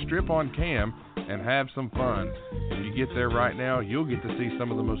you can strip on cam and have some fun. If you get there right now, you'll get to see some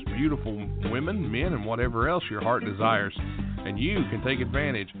of the most beautiful women, men, and whatever else your heart desires. And you can take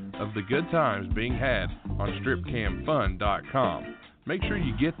advantage of the good times being had on StripCamFun.com. Make sure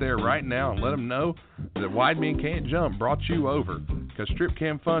you get there right now and let them know that Wide Men Can't Jump brought you over, because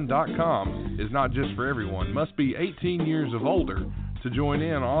StripCamFun.com is not just for everyone. Must be 18 years of older to join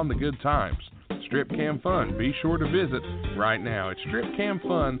in on the good times. Strip Cam Fun. Be sure to visit right now. It's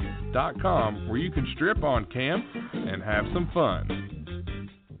StripCamFun.com, where you can strip on cam and have some fun.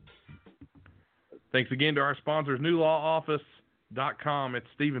 Thanks again to our sponsors, NewLawOffice.com. It's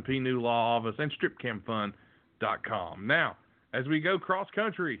Stephen P. New Law Office, and StripCamFun.com. Now, as we go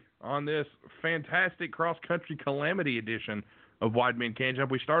cross-country on this fantastic cross-country calamity edition of Wide Men Can't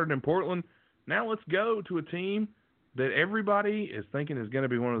Jump, we started in Portland. Now let's go to a team that everybody is thinking is going to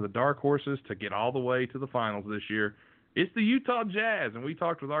be one of the dark horses to get all the way to the finals this year. It's the Utah Jazz, and we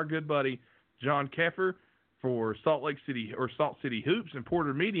talked with our good buddy John Keffer for Salt City Hoops and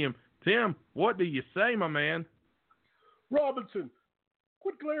Porter Medium. Tim, what do you say, my man? Robinson,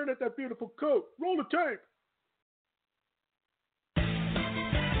 quit glaring at that beautiful coat. Roll the tape.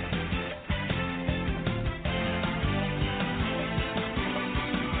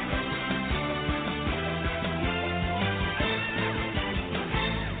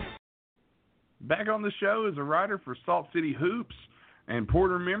 Back on the show is a writer for Salt City Hoops and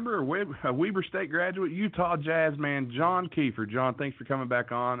Porter member, a Weber State graduate, Utah Jazz man, John Keffer. John, thanks for coming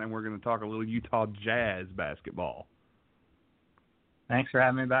back on, and we're going to talk a little Utah Jazz basketball. Thanks for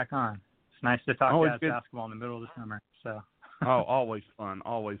having me back on. It's nice to talk Jazz basketball in the middle of the summer. So. Always fun,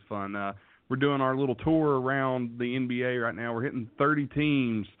 always fun. We're doing our little tour around the NBA right now. We're hitting 30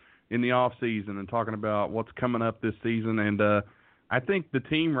 teams in the off season and talking about what's coming up this season. And I think the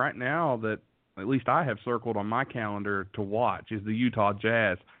team right now that at least I have circled on my calendar to watch, is the Utah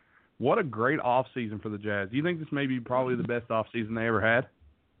Jazz. What a great off season for the Jazz. Do you think this may be probably the best off season they ever had?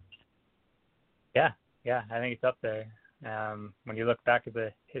 Yeah, I think it's up there. When you look back at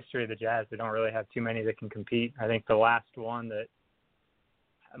the history of the Jazz, they don't really have too many that can compete. I think the last one that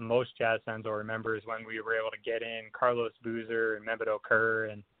most Jazz fans will remember is when we were able to get in Carlos Boozer and Mehmet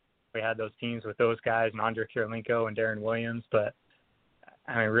Okur, and we had those teams with those guys and Andre Kirilenko and Darren Williams. But,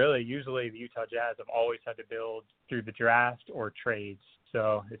 I mean, really, usually the Utah Jazz have always had to build through the draft or trades.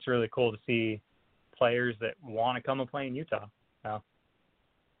 So it's really cool to see players that want to come and play in Utah. So.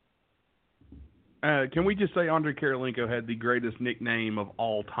 Can we just say Andre Kirilenko had the greatest nickname of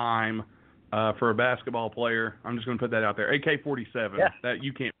all time for a basketball player? I'm just going to put that out there. AK-47. Yeah. That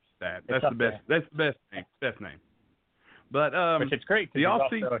you can't beat that. That's the best. That's the best name. Best name. But which it's great because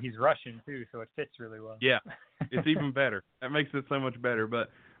he's Russian too, so it fits really well. Yeah, it's even better. That makes it so much better. But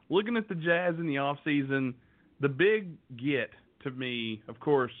looking at the Jazz in the off season, the big get to me, of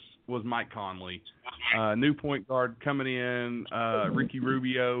course, was Mike Conley, new point guard coming in. Ricky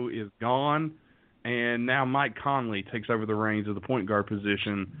Rubio is gone. And now Mike Conley takes over the reins of the point guard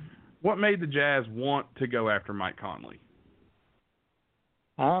position. What made the Jazz want to go after Mike Conley?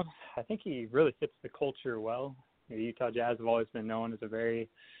 I think he really fits the culture well. The Utah Jazz have always been known as a very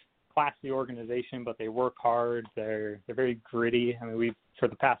classy organization, but they work hard. They're very gritty. I mean, for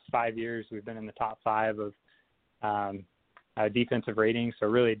the past 5 years, we've been in the top 5 of defensive ratings, so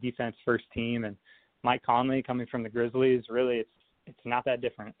really a defense-first team. And Mike Conley coming from the Grizzlies, really it's not that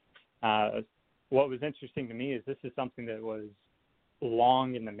different. What was interesting to me is this is something that was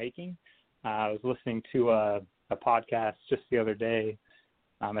long in the making. I was listening to a podcast just the other day.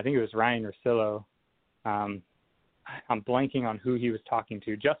 I think it was Ryan Russillo. I'm blanking on who he was talking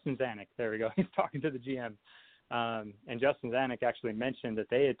to. Justin Zanuck. There we go. He's talking to the GM. And Justin Zanuck actually mentioned that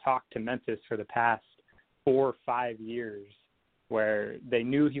they had talked to Memphis for the past 4 or 5 years where they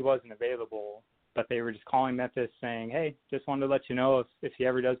knew he wasn't available, but they were just calling Memphis saying, hey, just wanted to let you know if he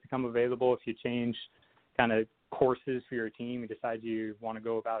ever does become available, if you change kind of courses for your team and decide you want to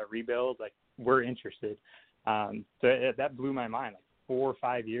go about a rebuild, like, we're interested. So that blew my mind. Like 4 or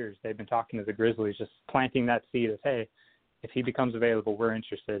 5 years they've been talking to the Grizzlies, just planting that seed of, hey, if he becomes available, we're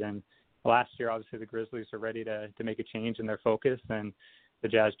interested. And last year, obviously, the Grizzlies are ready to make a change in their focus, and the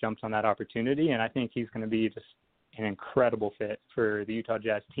Jazz jumped on that opportunity. And I think he's going to be just an incredible fit for the Utah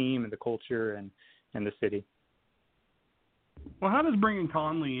Jazz team and the culture and the city. Well, how does bringing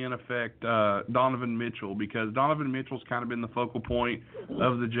Conley in affect Donovan Mitchell? Because Donovan Mitchell's kind of been the focal point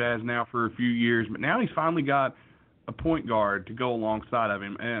of the Jazz now for a few years, but now he's finally got a point guard to go alongside of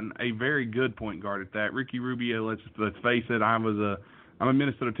him, and a very good point guard at that. Ricky Rubio, let's face it, I'm a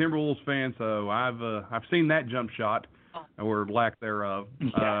Minnesota Timberwolves fan, so I've seen that jump shot or lack thereof.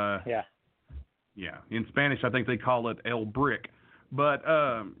 Yeah. In Spanish, I think they call it El Brick. But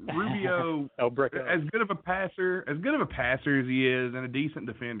Rubio, El Brick, as good of a passer as he is, and a decent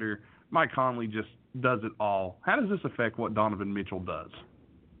defender, Mike Conley just does it all. How does this affect what Donovan Mitchell does?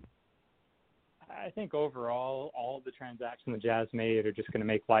 I think overall, all of the transactions the Jazz made are just going to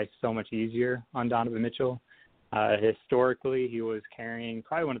make life so much easier on Donovan Mitchell. Historically, he was carrying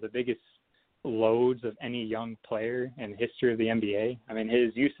probably one of the biggest loads of any young player in the history of the NBA. I mean,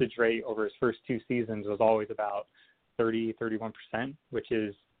 his usage rate over his first 2 seasons was always about 31%, which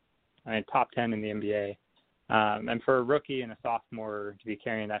is, top 10 in the NBA. And for a rookie and a sophomore to be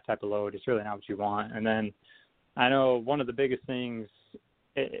carrying that type of load, it's really not what you want. And then I know one of the biggest things,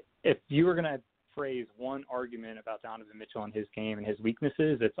 if you were going to phrase one argument about Donovan Mitchell and his game and his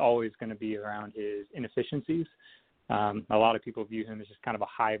weaknesses, it's always going to be around his inefficiencies. A lot of people view him as just kind of a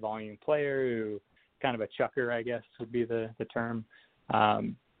high volume player who kind of a chucker, I guess would be the term.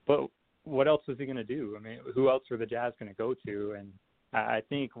 But what else is he going to do? I mean, who else are the Jazz going to go to? And I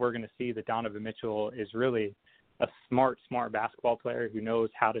think we're going to see that Donovan Mitchell is really a smart basketball player who knows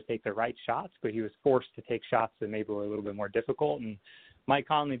how to take the right shots, but he was forced to take shots that maybe were a little bit more difficult. And Mike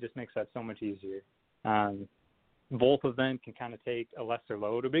Conley just makes that so much easier. Both of them can kind of take a lesser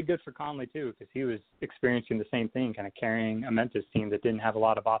load. It'll be good for Conley, too, because he was experiencing the same thing, kind of carrying a Memphis team that didn't have a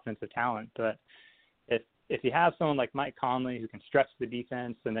lot of offensive talent. But if you have someone like Mike Conley who can stretch the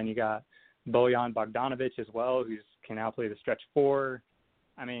defense, and then you got Bojan Bogdanovic as well, who can now play the stretch 4.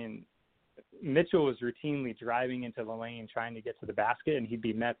 I mean, Mitchell was routinely driving into the lane trying to get to the basket, and he'd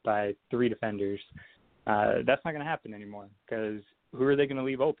be met by 3 defenders. That's not going to happen anymore because who are they going to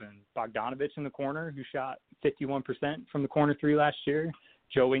leave open? Bogdanovic in the corner, who shot 51% from the corner 3 last year.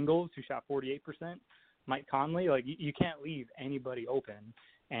 Joe Ingles, who shot 48%. Mike Conley, you can't leave anybody open.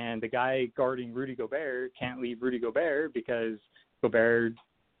 And the guy guarding Rudy Gobert can't leave Rudy Gobert because Gobert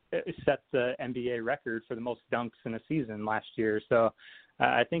set the NBA record for the most dunks in a season last year. So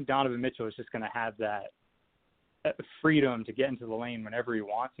I think Donovan Mitchell is just going to have that freedom to get into the lane whenever he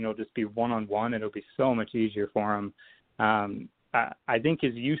wants, and it'll just be one-on-one. It'll be so much easier for him. I think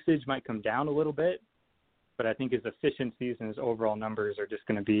his usage might come down a little bit, but I think his efficiencies and his overall numbers are just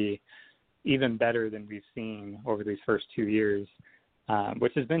going to be even better than we've seen over these first 2 years,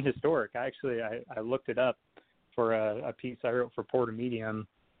 which has been historic. I looked it up for a piece I wrote for Porter Medium.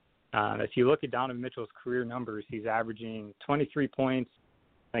 If you look at Donovan Mitchell's career numbers, he's averaging 23 points,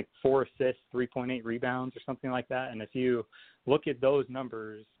 like 4 assists, 3.8 rebounds or something like that. And if you look at those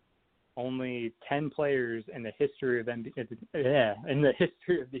numbers, only 10 players in the history of the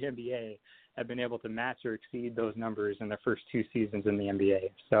NBA have been able to match or exceed those numbers in their first 2 seasons in the NBA.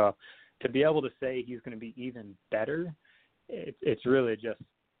 So to be able to say he's going to be even better, it's really just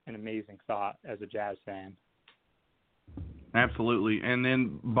an amazing thought as a Jazz fan. Absolutely. And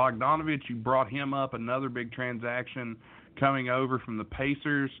then Bogdanovich, you brought him up, another big transaction coming over from the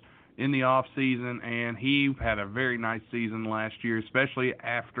Pacers in the offseason, and he had a very nice season last year, especially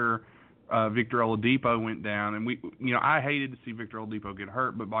after Victor Oladipo went down. And I hated to see Victor Oladipo get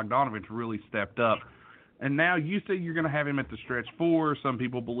hurt, but Bogdanovich really stepped up. And now you say you're going to have him at the stretch 4. Some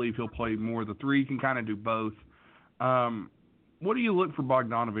people believe he'll play more the 3. He can kind of do both. What do you look for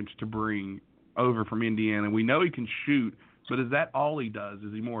Bogdanovich to bring over from Indiana? We know he can shoot, but is that all he does?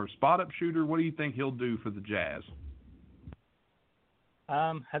 Is he more a spot-up shooter? What do you think he'll do for the Jazz?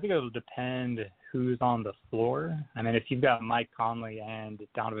 I think it'll depend who's on the floor. I mean, if you've got Mike Conley and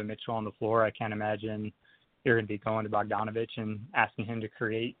Donovan Mitchell on the floor, I can't imagine you're going to be going to Bogdanovich and asking him to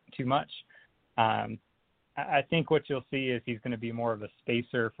create too much. I think what you'll see is he's going to be more of a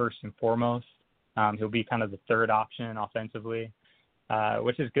spacer first and foremost. He'll be kind of the third option offensively,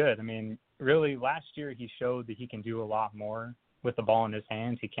 which is good. I mean, really, last year he showed that he can do a lot more with the ball in his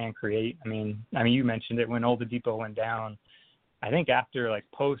hands. He can create. I mean, you mentioned it when Oladipo went down. I think after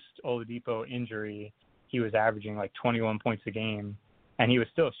post Oladipo injury, he was averaging 21 points a game, and he was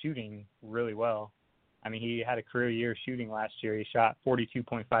still shooting really well. I mean, he had a career year shooting last year. He shot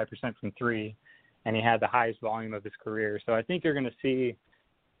 42.5% from 3, and he had the highest volume of his career. So I think you're going to see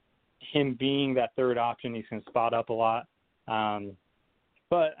him being that third option. He's going to spot up a lot.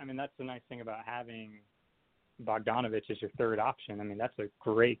 But, I mean, that's the nice thing about having Bogdanovich as your third option. I mean, that's a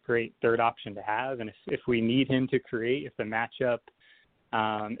great third option to have. And if we need him to create, if the matchup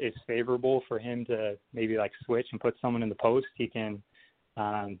is favorable for him to maybe switch and put someone in the post, he can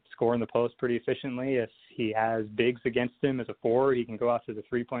score in the post pretty efficiently. If he has bigs against him as a 4, he can go out to the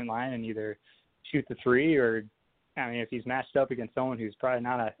 3-point line and either shoot the 3 or, if he's matched up against someone who's probably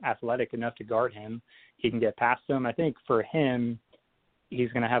not athletic enough to guard him, he can get past him. I think for him, he's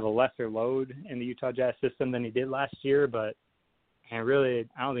going to have a lesser load in the Utah Jazz system than he did last year, but I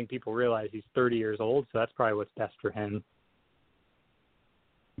don't think people realize he's 30 years old, so that's probably what's best for him.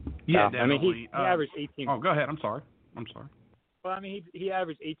 Yeah, definitely. He averaged 18. Oh, go ahead. I'm sorry. Well, he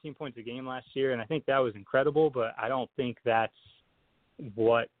averaged 18 points a game last year, and I think that was incredible, but I don't think that's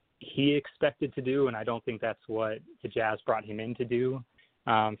what he expected to do, and I don't think that's what the Jazz brought him in to do.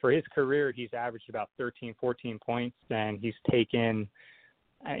 For his career, he's averaged about 13, 14 points, and he's taken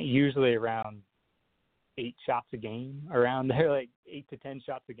usually around 8 shots a game, around there, 8 to 10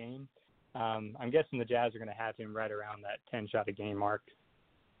 shots a game. I'm guessing the Jazz are going to have him right around that 10-shot a game mark.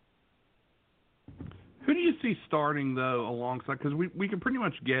 Who do you see starting, though, alongside? Because we can pretty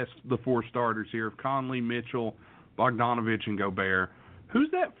much guess the 4 starters here of Conley, Mitchell, Bogdanovich, and Gobert.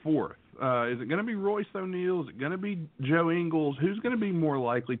 Who's that 4th? Is it going to be Royce O'Neal? Is it going to be Joe Ingles? Who's going to be more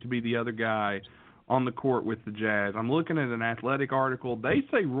likely to be the other guy on the court with the Jazz? I'm looking at an Athletic article. They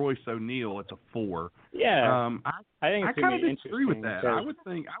say Royce O'Neal at the 4. Yeah, I think it's kind of interesting. disagree with that. I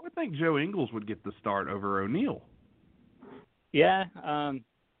would think Joe Ingles would get the start over O'Neal. Yeah,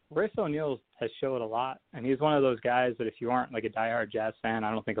 Royce O'Neal has showed a lot, and he's one of those guys that if you aren't a diehard Jazz fan,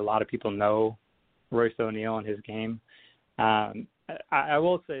 I don't think a lot of people know Royce O'Neal and his game. I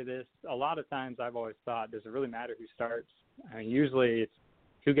will say this: a lot of times I've always thought, does it really matter who starts? Usually it's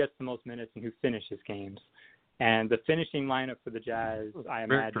who gets the most minutes and who finishes games. And the finishing lineup for the Jazz, I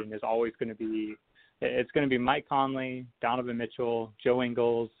imagine, is always going to be Mike Conley, Donovan Mitchell, Joe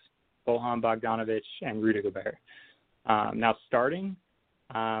Ingles, Bojan Bogdanovich, and Rudy Gobert. Now starting,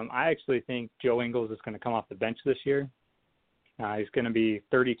 I actually think Joe Ingles is going to come off the bench this year. He's going to be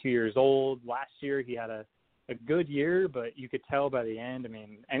 32 years old. Last year he had a good year, but you could tell by the end,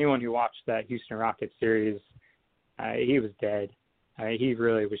 anyone who watched that Houston Rockets series, he was dead. He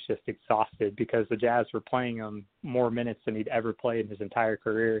really was just exhausted because the Jazz were playing him more minutes than he'd ever played in his entire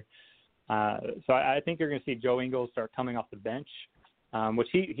career. So I think you're going to see Joe Ingles start coming off the bench. which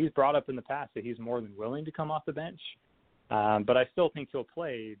he's brought up in the past that he's more than willing to come off the bench. But I still think he'll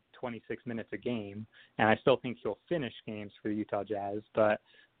play 26 minutes a game, and I still think he'll finish games for the Utah Jazz. But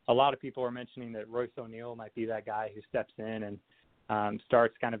a lot of people are mentioning that Royce O'Neal might be that guy who steps in and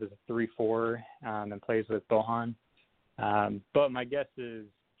starts kind of as a 3-4 and plays with Bohan. But my guess is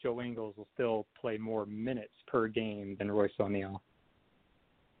Joe Ingles will still play more minutes per game than Royce O'Neal.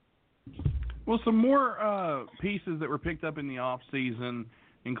 Well, some more pieces that were picked up in the offseason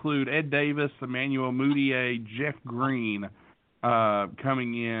include Ed Davis, Emmanuel Mudiay, Jeff Green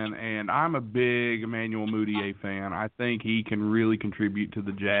coming in, and I'm a big Emmanuel Mudiay fan. I think he can really contribute to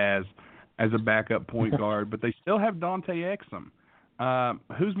the Jazz as a backup point guard, but they still have Dante Exum.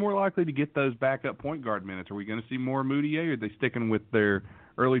 Who's more likely to get those backup point guard minutes? Are we going to see more Mudiay, or are they sticking with their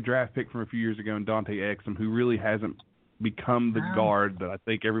early draft pick from a few years ago and Dante Exum, who really hasn't become the guard that I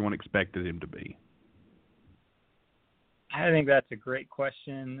think everyone expected him to be? I think that's a great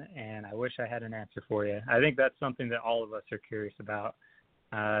question, and I wish I had an answer for you. I think that's something that all of us are curious about.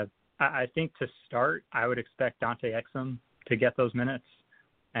 I think to start, I would expect Dante Exum to get those minutes,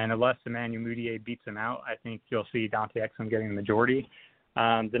 and unless Emmanuel Mudiay beats him out, I think you'll see Dante Exum getting the majority.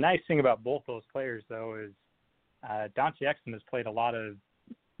 The nice thing about both those players, though, is Dante Exum has played a lot of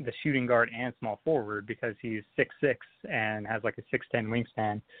the shooting guard and small forward because he's 6'6" and has like a 6'10"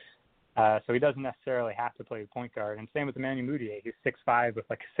 wingspan. So he doesn't necessarily have to play point guard. And same with Emmanuel Mudiay. He's 6'5" with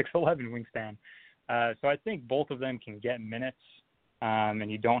like a 6'11" wingspan. So I think both of them can get minutes,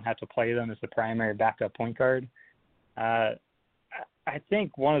 and you don't have to play them as the primary backup point guard. I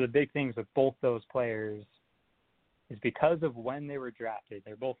think one of the big things with both those players is because of when they were drafted.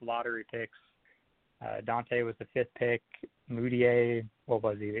 They're both lottery picks. Dante was the 5th pick. Mudiay, what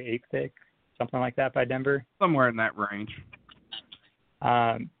was he, the 8th pick? Something like that by Denver? Somewhere in that range.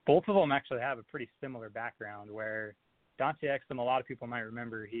 Both of them actually have a pretty similar background where Dante Exum, a lot of people might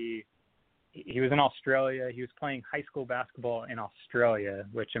remember, he was in Australia. He was playing high school basketball in Australia,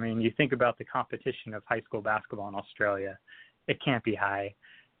 which, I mean, you think about the competition of high school basketball in Australia, it can't be high.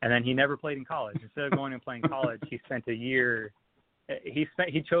 And then he never played in college. Instead of going and playing college, he spent a year. He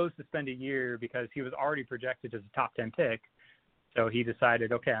chose to spend a year because he was already projected as a top 10 pick. So he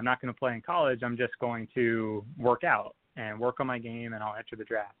decided, okay, I'm not going to play in college. I'm just going to work out and work on my game, and I'll enter the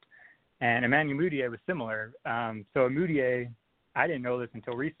draft. And Emmanuel Mudiay was similar. So Mudiay, I didn't know this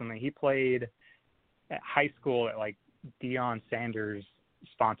until recently. He played at high school at like Deion Sanders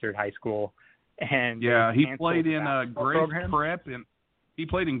sponsored high school, and yeah, he played in Grace Prep, and he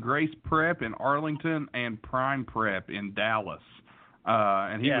played in Grace Prep in Arlington and Prime Prep in Dallas,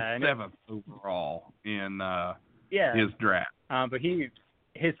 and he was 7th overall in his draft. But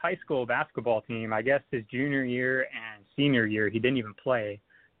his high school basketball team, I guess his junior year and senior year, he didn't even play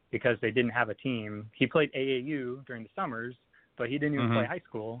because they didn't have a team. He played AAU during the summers, but he didn't even play high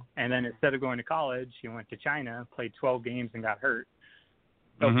school. And then instead of going to college, he went to China, played 12 games, and got hurt.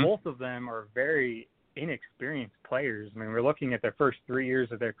 So both of them are very inexperienced players. I mean, we're looking at their first 3 years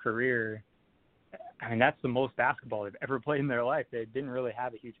of their career. I mean, that's the most basketball they've ever played in their life. They didn't really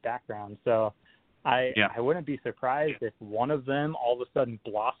have a huge background. So I wouldn't be surprised if one of them all of a sudden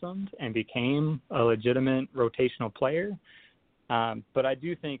blossomed and became a legitimate rotational player. But I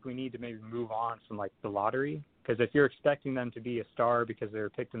do think we need to maybe move on from like the lottery, because if you're expecting them to be a star because they were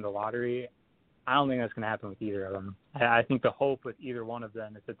picked in the lottery, I don't think that's going to happen with either of them. I think the hope with either one of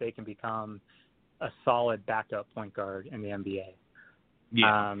them is that they can become a solid backup point guard in the NBA.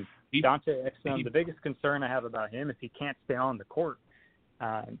 Yeah. Dante Exum, the biggest concern I have about him is he can't stay on the court.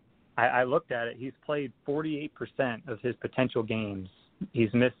 I looked at it. He's played 48% of his potential games.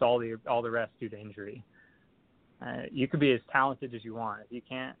 He's missed all the rest due to injury. You could be as talented as you want. If you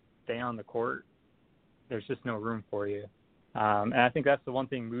can't stay on the court, there's just no room for you. And I think that's the one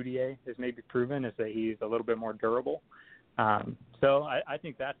thing Mudiay has maybe proven, is that he's a little bit more durable. So I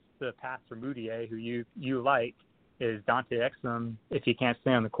think that's the path for Mudiay, who you like, is Dante Exum. If he can't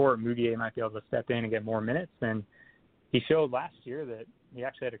stay on the court, Mudiay might be able to step in and get more minutes. And he showed last year that he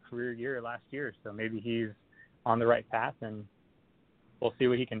actually had a career year last year. So maybe he's on the right path, and we'll see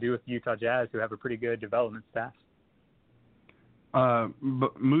what he can do with the Utah Jazz, who have a pretty good development staff.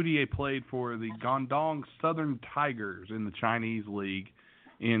 But Mudiay played for the Guangdong Southern Tigers in the Chinese League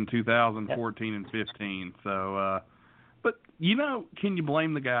in 2014 and 15. So, but, can you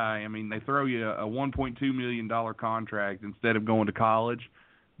blame the guy? I mean, they throw you a $1.2 million contract instead of going to college.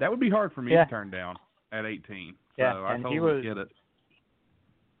 That would be hard for me to turn down at 18. So I totally get it.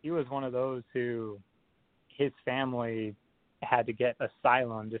 He was one of those who his family had to get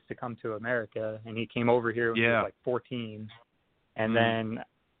asylum just to come to America, and he came over here when he was like 14. And then,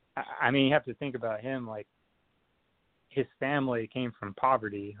 I mean, you have to think about him. Like, his family came from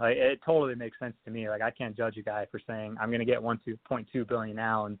poverty. Like, it totally makes sense to me. Like, I can't judge a guy for saying, I'm going to get $1.2 billion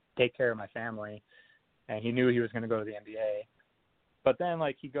now and take care of my family. And he knew he was going to go to the NBA. But then,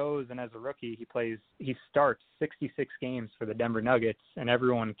 like, he goes, and as a rookie, he starts 66 games for the Denver Nuggets, and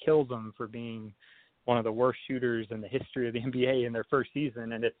everyone kills him for being one of the worst shooters in the history of the NBA in their first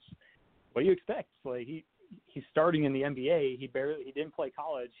season. And it's what do you expect? Like, he's starting in the NBA. He didn't play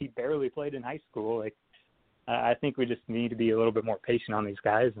college. He barely played in high school. Like, I think we just need to be a little bit more patient on these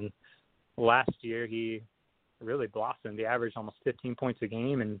guys. And last year, he really blossomed. He averaged almost 15 points a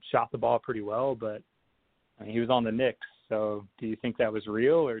game and shot the ball pretty well, but he was on the Knicks. So do you think that was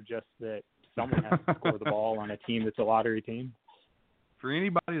real, or just that someone has to score the ball on a team that's a lottery team? For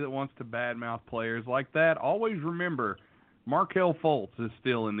anybody that wants to badmouth players like that, always remember Markelle Fultz is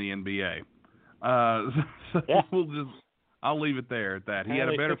still in the NBA. So yeah. I'll leave it there at that. He had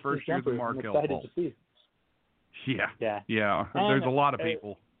a better first year than Markelle Fultz. Yeah. There's a lot of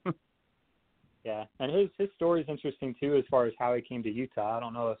people. Yeah, and his story is interesting too, as far as how he came to Utah. I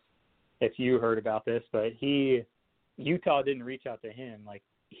don't know if you heard about this, but Utah didn't reach out to him. Like,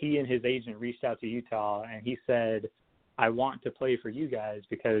 he and his agent reached out to Utah, and he said, I want to play for you guys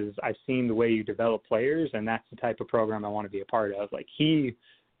because I've seen the way you develop players, and that's the type of program I want to be a part of. Like, he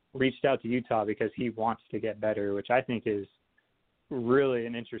reached out to Utah because he wants to get better, which I think is really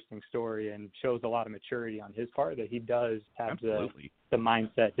an interesting story and shows a lot of maturity on his part, that he does have the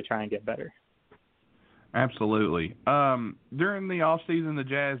mindset to try and get better. Absolutely. During the offseason, the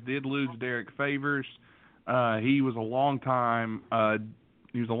Jazz did lose Derek Favors. He was a long-time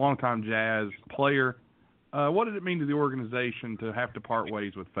Jazz player. What did it mean to the organization to have to part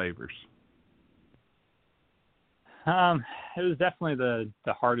ways with Favors? It was definitely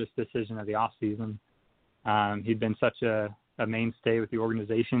the hardest decision of the offseason. He'd been such a mainstay with the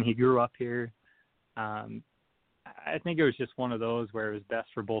organization. He grew up here. I think it was just one of those where it was best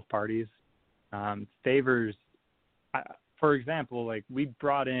for both parties. Favors, for example, like, we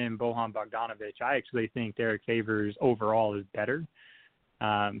brought in Bojan Bogdanovic. I actually think Derek Favors overall is better,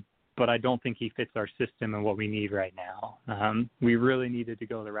 but I don't think he fits our system and what we need right now. We really needed to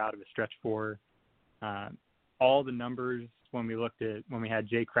go the route of a stretch four. All the numbers when we had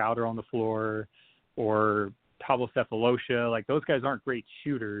Jay Crowder on the floor or Pablo Cephalosha, like, those guys aren't great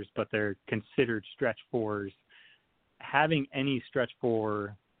shooters, but they're considered stretch fours. Having any stretch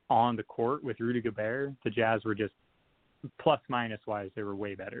four on the court with Rudy Gobert, the Jazz were just plus-minus wise, they were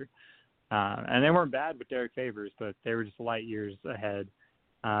way better. And they weren't bad with Derek Favors, but they were just light years ahead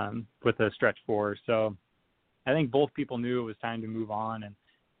with the stretch four. So I think both people knew it was time to move on, and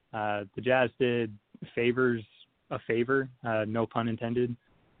the Jazz did Favors a favor, no pun intended,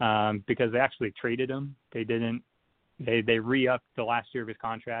 because they actually traded him. They re-upped the last year of his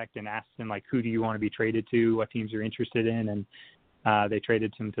contract and asked him, like, who do you want to be traded to, what teams you're interested in, and they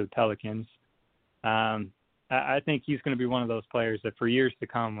traded him to the Pelicans. I think he's going to be one of those players that for years to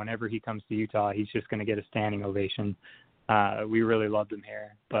come, whenever he comes to Utah, he's just going to get a standing ovation. We really loved him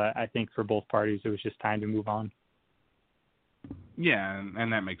here, but I think for both parties, it was just time to move on. Yeah,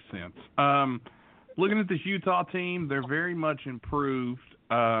 and that makes sense. Looking at this Utah team, they're very much improved.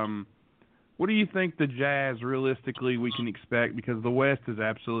 What do you think the Jazz, realistically, we can expect? Because the West is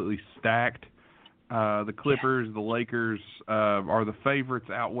absolutely stacked. The Clippers, the Lakers are the favorites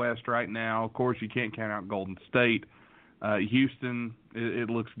out West right now. Of course, you can't count out Golden State. Houston, it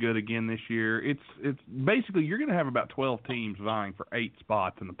looks good again this year. It's basically, you're going to have about 12 teams vying for 8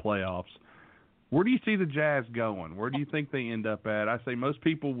 spots in the playoffs. Where do you see the Jazz going? Where do you think they end up at? I say most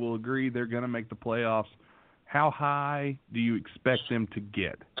people will agree they're going to make the playoffs. How high do you expect them to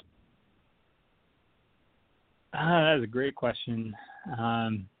get? That's a great question.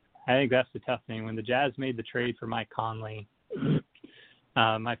 I think that's the tough thing. When the Jazz made the trade for Mike Conley,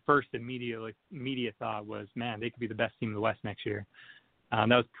 my first immediate thought was, man, they could be the best team in the West next year. That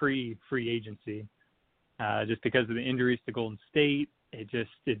was pre-free agency. Just because of the injuries to Golden State,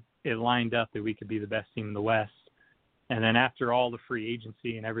 it lined up that we could be the best team in the West. And then after all the free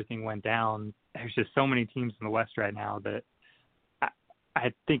agency and everything went down, there's just so many teams in the West right now that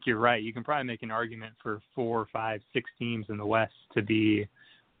I think you're right. You can probably make an argument for 4, 5, 6 teams in the West to be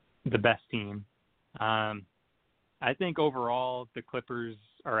the best team. I think overall the Clippers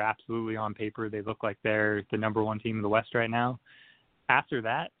are absolutely on paper. They look like they're the number 1 team in the West right now. After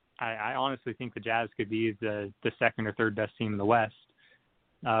that, I honestly think the Jazz could be the second or third best team in the West.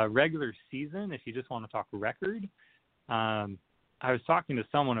 Regular season, if you just want to talk record, I was talking to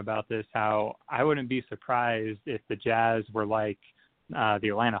someone about this, how I wouldn't be surprised if the Jazz were like the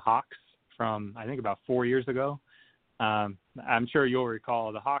Atlanta Hawks from, I think, about 4 years ago. I'm sure you'll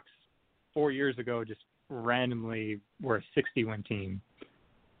recall the Hawks 4 years ago just randomly were a 60-win team.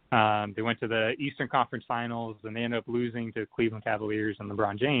 They went to the Eastern Conference Finals, and they ended up losing to Cleveland Cavaliers and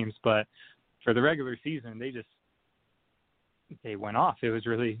LeBron James. But for the regular season, they went off. It was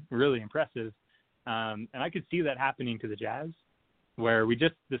really, really impressive. And I could see that happening to the Jazz, where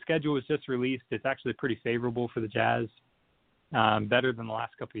the schedule was just released. It's actually pretty favorable for the Jazz, better than the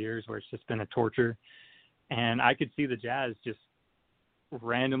last couple of years where it's just been a torture. And I could see the Jazz just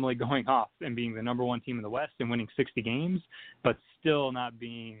randomly going off and being the number one team in the West and winning 60 games, but still not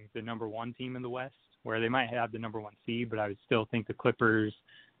being the number one team in the West, where they might have the number one seed, but I would still think the Clippers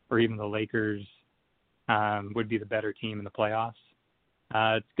or even the Lakers would be the better team in the playoffs.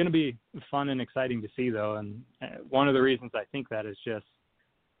 It's going to be fun and exciting to see, though, and one of the reasons I think that is just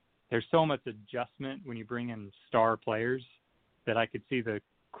there's so much adjustment when you bring in star players that I could see the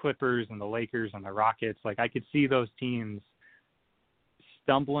Clippers and the Lakers and the Rockets, like I could see those teams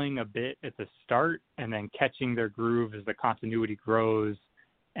stumbling a bit at the start and then catching their groove as the continuity grows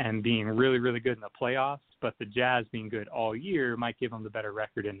and being really, really good in the playoffs, but the Jazz being good all year might give them the better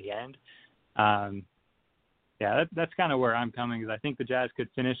record in the end. That's kind of where I'm coming, is I think the Jazz could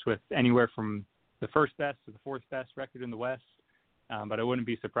finish with anywhere from the first best to the fourth best record in the West, but I wouldn't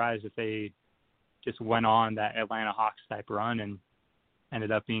be surprised if they just went on that Atlanta Hawks type run and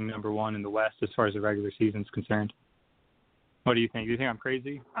ended up being number one in the West as far as the regular season is concerned. What do you think? Do you think I'm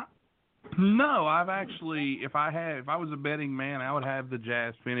crazy? No, I've actually, if I was a betting man, I would have the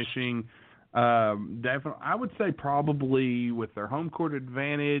Jazz finishing definitely. I would say probably with their home court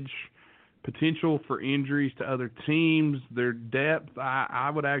advantage, potential for injuries to other teams, their depth, I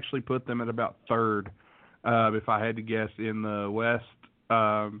would actually put them at about third if I had to guess in the West.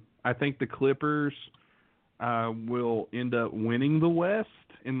 I think the Clippers will end up winning the West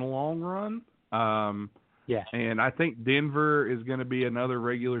in the long run. Yeah. And I think Denver is going to be another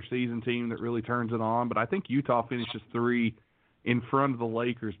regular season team that really turns it on. But I think Utah finishes 3 in front of the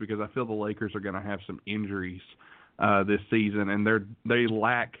Lakers because I feel the Lakers are going to have some injuries this season, and they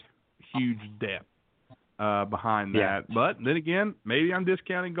lack huge depth behind that. Yeah. But then again, maybe I'm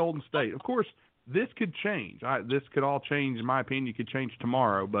discounting Golden State. Of course, this could change. This could all change, in my opinion. Could change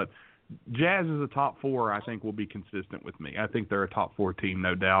tomorrow. But Jazz as a top 4, I think, will be consistent with me. I think they're a top 4 team,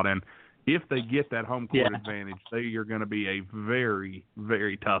 no doubt. And if they get that home court advantage, they are going to be a very,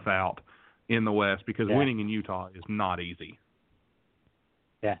 very tough out in the West because winning in Utah is not easy.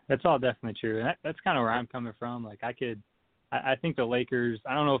 Yeah, that's all definitely true. And that's kind of where I'm coming from. Like I think the Lakers,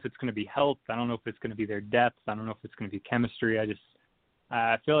 I don't know if it's going to be health. I don't know if it's going to be their depth. I don't know if it's going to be chemistry.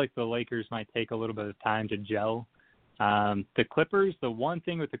 I feel like the Lakers might take a little bit of time to gel. The Clippers, the one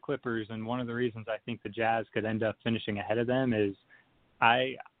thing with the Clippers, and one of the reasons I think the Jazz could end up finishing ahead of them is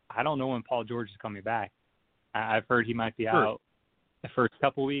I don't know when Paul George is coming back. I've heard he might be out the first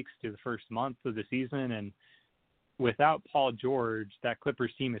couple weeks to the first month of the season. And without Paul George, that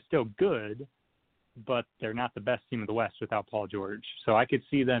Clippers team is still good, but they're not the best team in the West without Paul George. So I could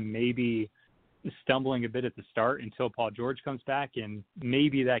see them maybe stumbling a bit at the start until Paul George comes back, and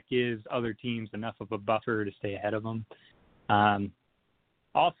maybe that gives other teams enough of a buffer to stay ahead of them.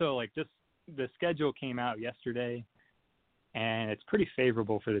 Also, like, just the schedule came out yesterday, and it's pretty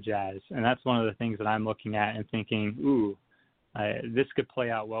favorable for the Jazz. And that's one of the things that I'm looking at and thinking, this could play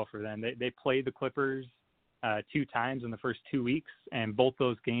out well for them. They played the Clippers 2 times in the first 2 weeks, and both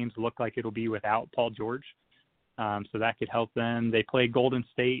those games look like it'll be without Paul George. So that could help them. They played Golden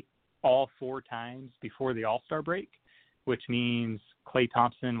State all 4 times before the All-Star break, which means Klay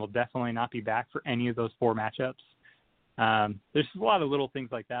Thompson will definitely not be back for any of those 4 matchups. There's a lot of little things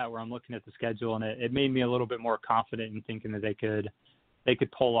like that where I'm looking at the schedule, and it made me a little bit more confident in thinking that they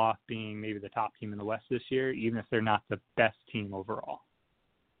could pull off being maybe the top team in the West this year, even if they're not the best team overall.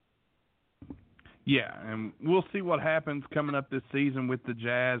 Yeah, and we'll see what happens coming up this season with the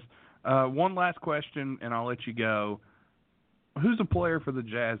Jazz. One last question, and I'll let you go. Who's a player for the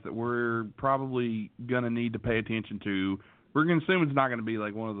Jazz that we're probably going to need to pay attention to? We're going to assume it's not going to be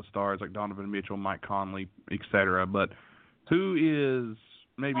like one of the stars like Donovan Mitchell, Mike Conley, etc. But who is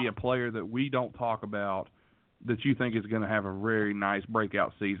maybe a player that we don't talk about that you think is going to have a very nice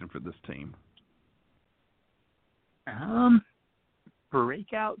breakout season for this team?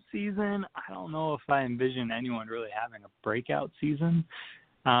 Breakout season? I don't know if I envision anyone really having a breakout season.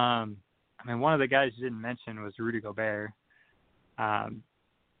 I mean, one of the guys you didn't mention was Rudy Gobert.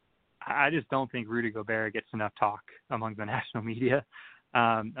 I just don't think Rudy Gobert gets enough talk among the national media.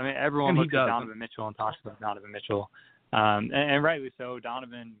 I mean, everyone looks at Donovan Mitchell and talks about Donovan Mitchell. And rightly so.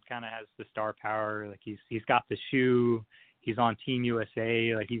 Donovan kind of has the star power. Like he's got the shoe. He's on Team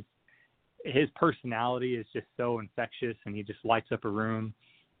USA. Like his personality is just so infectious, and he just lights up a room.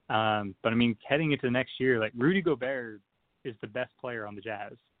 But I mean, heading into next year, like Rudy Gobert is the best player on the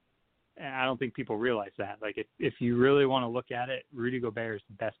Jazz. And I don't think people realize that. Like, if you really want to look at it, Rudy Gobert is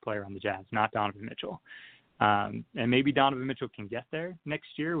the best player on the Jazz, not Donovan Mitchell. And maybe Donovan Mitchell can get there next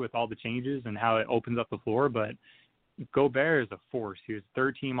year with all the changes and how it opens up the floor, but Gobert is a force. He was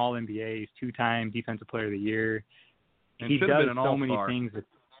third-team All-NBA. He's two-time Defensive Player of the Year. He does so many things that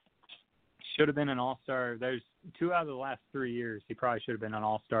should have been an All-Star. There's 2 out of the last 3 years he probably should have been an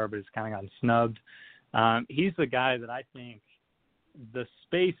All-Star, but it's kind of gotten snubbed. He's the guy that I think the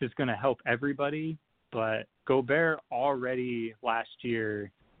space is going to help everybody, but Gobert already last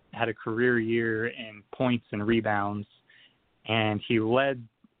year had a career year in points and rebounds, and he led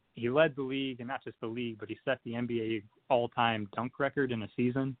the league, and not just the league, but he set the NBA all-time dunk record in a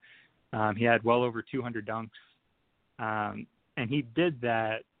season. He had well over 200 dunks, and he did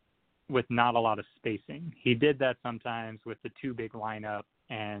that with not a lot of spacing. He did that sometimes with the too big lineup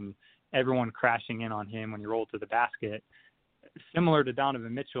and everyone crashing in on him when he rolled to the basket, similar to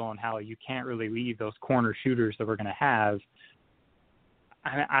Donovan Mitchell and how you can't really leave those corner shooters that we're going to have.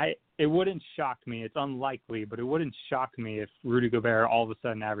 It wouldn't shock me. It's unlikely, but it wouldn't shock me if Rudy Gobert all of a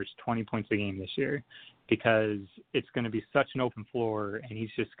sudden averaged 20 points a game this year, because it's going to be such an open floor, and he's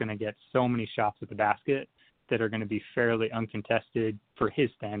just going to get so many shots at the basket that are going to be fairly uncontested for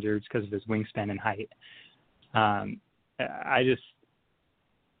his standards because of his wingspan and height. I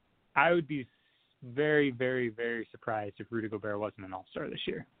would be very, very, very surprised if Rudy Gobert wasn't an All-Star this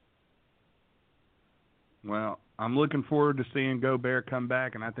year. Well, I'm looking forward to seeing Gobert come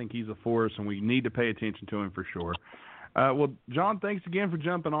back, and I think he's a force, and we need to pay attention to him for sure. Well, John, thanks again for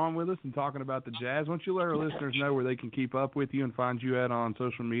jumping on with us and talking about the Jazz. Why don't you let our listeners know where they can keep up with you and find you at on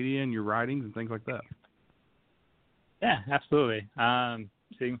social media and your writings and things like that? Yeah, absolutely. So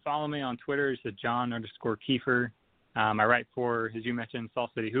you can follow me on Twitter. It's at John_Kiefer. I write for, as you mentioned,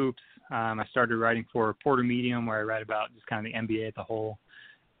 Salt City Hoops. I started writing for Porter Medium, where I write about just kind of the NBA as a whole.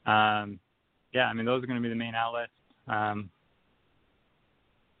 Yeah, I mean, those are going to be the main outlets.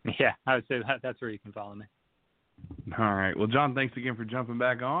 Yeah, I would say that's where you can follow me. All right. Well, John, thanks again for jumping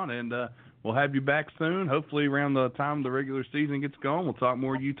back on, and we'll have you back soon. Hopefully around the time the regular season gets going, we'll talk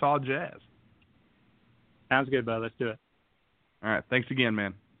more Utah Jazz. Sounds good, bud. Let's do it. All right. Thanks again,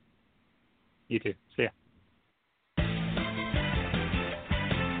 man. You too. See ya.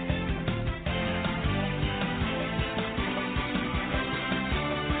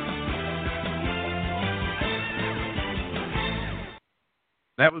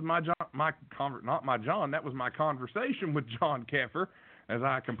 That was that was my conversation with John Keffer, as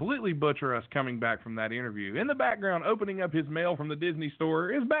I completely butcher us coming back from that interview. In the background, opening up his mail from the Disney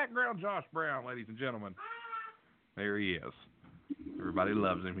store, is background Josh Brown, ladies and gentlemen. There he is. Everybody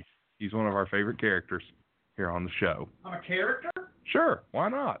loves him. He's one of our favorite characters here on the show. I'm a character? Sure, why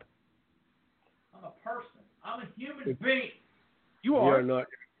not? I'm a person. I'm a human being. You are. You're not.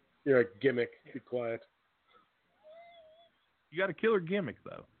 You're a gimmick. Be quiet. You got a killer gimmick,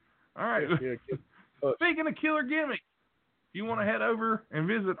 though. All right. Speaking of killer gimmicks, if you want to head over and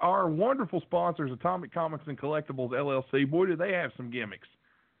visit our wonderful sponsors, Atomic Comics and Collectibles, LLC, boy, do they have some gimmicks.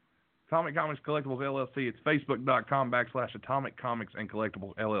 Atomic Comics Collectibles, LLC, it's facebook.com/Atomic Comics and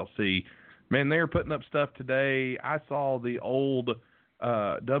Collectibles, LLC. Man, they're putting up stuff today. I saw the old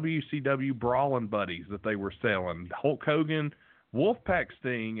WCW Brawling Buddies that they were selling. Hulk Hogan, Wolfpack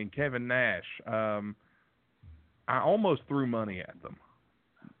Sting, and Kevin Nash. I almost threw money at them,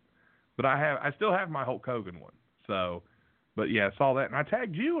 but I still have my Hulk Hogan one. So, but yeah, I saw that, and I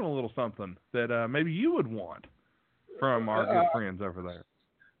tagged you in a little something that maybe you would want from our good friends over there.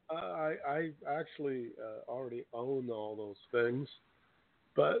 I actually already own all those things,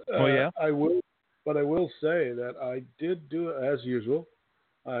 but yeah? I will say that I did do it as usual.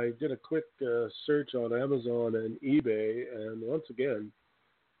 I did a quick search on Amazon and eBay, and once again,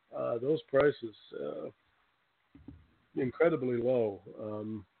 those prices. Incredibly low.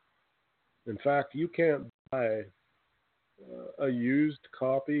 In fact, you can't buy a used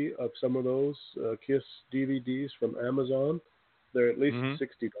copy of some of those Kiss DVDs from Amazon. They're at least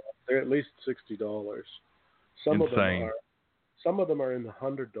 $60. They're at least $60. Some of them are in the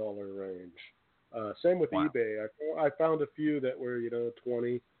 $100 range. Same with eBay. I found a few that were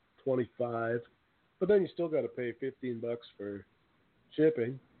 $20, $25, but then you still got to pay $15 for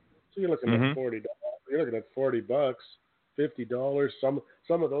shipping. So you're looking at $40. You're looking at $40, $50. Some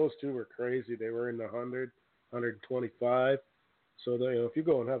of those too were crazy. They were in the 100, 125. So if you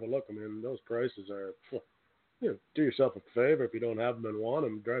go and have a look, I mean, those prices are. Do yourself a favor if you don't have them and want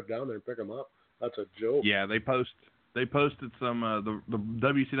them. Drive down there and pick them up. That's a joke. Yeah, they posted some the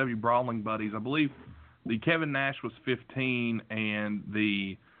WCW Brawling Buddies. I believe the Kevin Nash was $15 and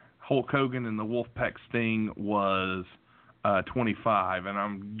the Hulk Hogan and the Wolfpack Sting was $25, and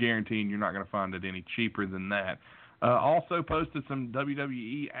I'm guaranteeing you're not going to find it any cheaper than that. Also posted some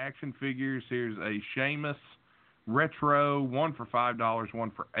WWE action figures. Here's a Sheamus retro, one for $5,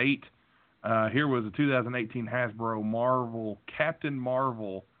 one for $8. Here was a 2018 Hasbro Marvel Captain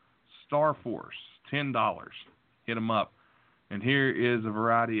Marvel Star Force, $10. Hit them up. And here is a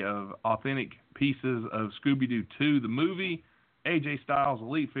variety of authentic pieces of Scooby-Doo 2, the movie, AJ Styles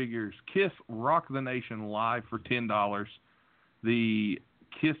Elite figures, Kiss Rock the Nation live for $10. The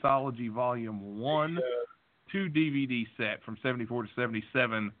Kissology Volume 1 2 DVD set from 74 to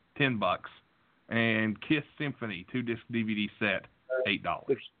 77, $10. And Kiss Symphony 2-disc DVD set, $8.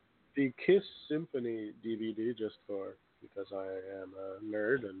 The Kiss Symphony DVD, because I am a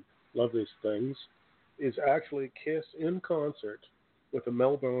nerd and love these things, is actually Kiss in concert with the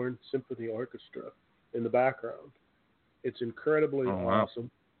Melbourne Symphony Orchestra in the background. It's incredibly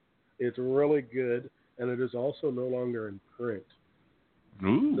awesome. It's really good, and it is also no longer in print.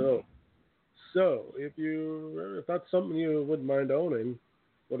 Ooh. So if that's something you wouldn't mind owning,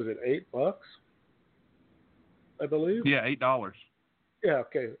 what is it, $8? I believe. Yeah, $8. Yeah,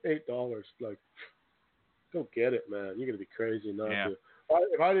 okay, $8. Like, go get it, man. You're gonna be crazy not to.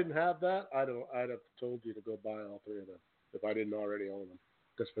 If I didn't have that, I'd have told you to go buy all three of them if I didn't already own them.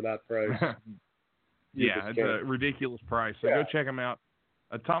 Just for that price. Yeah, it's a ridiculous price. So go check them out.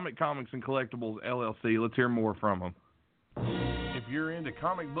 Atomic Comics and Collectibles LLC. Let's hear more from them. If you're into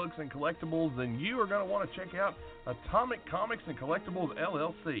comic books and collectibles, then you are going to want to check out Atomic Comics and Collectibles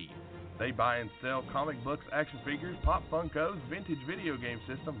LLC. They buy and sell comic books, action figures, pop Funkos, vintage video game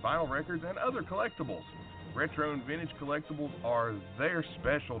system, vinyl records, and other collectibles. Retro and vintage collectibles are their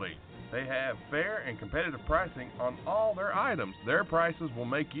specialty. They have fair and competitive pricing on all their items. Their prices will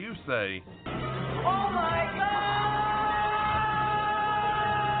make you say, "Oh my God!"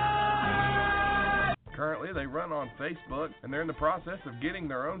 Currently, they run on Facebook, and they're in the process of getting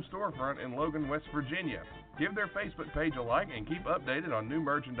their own storefront in Logan, West Virginia. Give their Facebook page a like and keep updated on new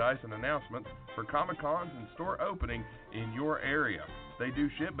merchandise and announcements for Comic-Cons and store opening in your area. They do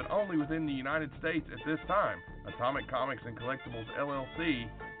ship, but only within the United States at this time. Atomic Comics and Collectibles LLC,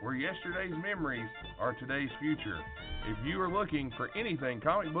 where yesterday's memories are today's future. If you are looking for anything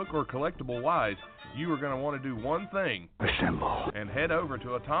comic book or collectible wise, you are going to want to do one thing. Assemble. And head over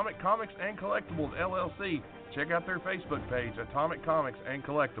to Atomic Comics and Collectibles LLC. Check out their Facebook page, Atomic Comics and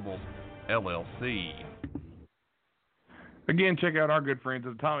Collectibles LLC. Again, check out our good friends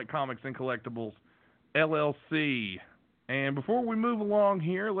at Atomic Comics and Collectibles LLC. And before we move along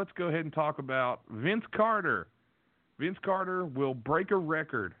here, let's go ahead and talk about Vince Carter. Vince Carter will break a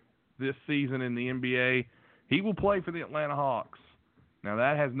record this season in the NBA. He will play for the Atlanta Hawks. Now,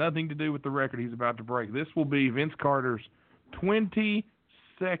 that has nothing to do with the record he's about to break. This will be Vince Carter's 22nd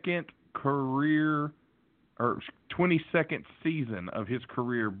career, or 22nd season of his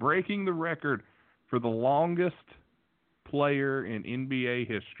career, breaking the record for the longest player in NBA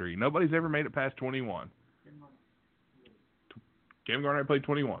history. Nobody's ever made it past 21. Kevin Garnett played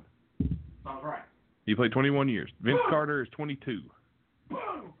 21. Sounds right. He played 21 years. Vince Carter is 22.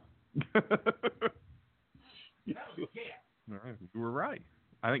 Boom! All right, you were right.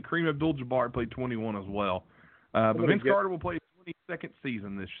 I think Kareem Abdul-Jabbar played 21 as well. But Vince Carter will play his 22nd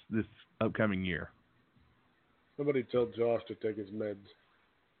season this upcoming year. Somebody tell Josh to take his meds.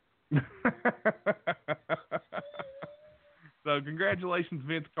 So congratulations,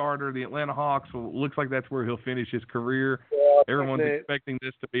 Vince Carter. The Atlanta Hawks, looks like that's where he'll finish his career. Everyone's expecting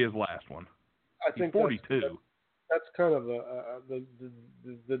this to be his last one. I think he's 42. That's kind of the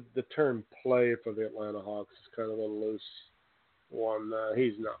term play for the Atlanta Hawks is kind of a loose one.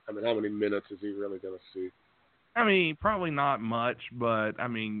 He's not. I mean, how many minutes is he really going to see? I mean, probably not much, but I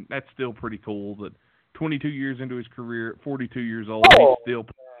mean that's still pretty cool that 22 years into his career, at 42 years old, he's still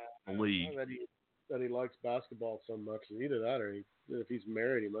playing in the league. That he likes basketball so much. Either that, or if he's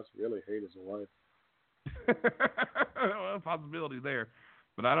married, he must really hate his wife. Well, possibility there,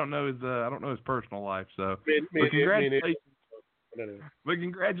 but I don't know his personal life. So, but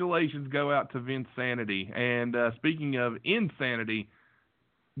congratulations go out to Vinsanity. And speaking of insanity,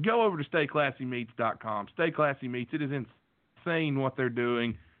 go over to StayClassyMeats.com. Stay Classy Meats. It is insane what they're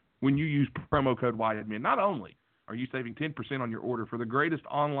doing when you use promo code WyattMin. Not only are you saving 10% on your order for the greatest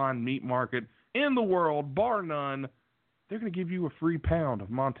online meat market in the world, bar none, they're going to give you a free pound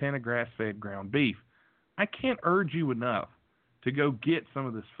of Montana grass-fed ground beef. I can't urge you enough to go get some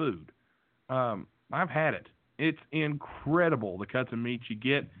of this food. I've had it. It's incredible, the cuts of meat you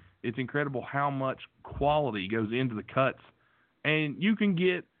get. It's incredible how much quality goes into the cuts. And you can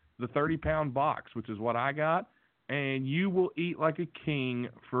get the 30-pound box, which is what I got, and you will eat like a king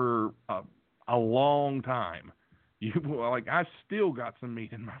for a long time. You will, like, I still got some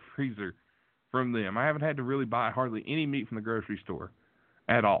meat in my freezer from them. I haven't had to really buy hardly any meat from the grocery store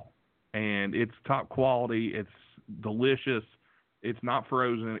at all. And it's top quality. It's delicious. It's not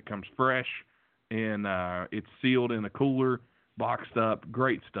frozen. It comes fresh, and it's sealed in a cooler, boxed up.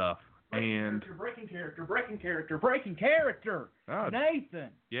 Great stuff. Breaking character. Oh, Nathan,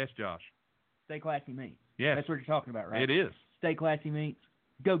 yes, Josh. Stay Classy Meats. Yes. That's what you're talking about, right? It is. Stay Classy Meats.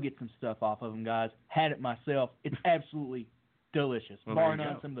 Go get some stuff off of them, guys. Had it myself. It's absolutely delicious. Well, Bar there you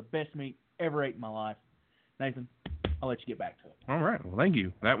none, go. some of the best meat ever ate in my life. Nathan, I'll let you get back to it. All right. Well, thank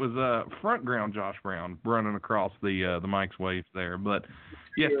you. That was front ground Josh Brown running across the mic's waves there. But,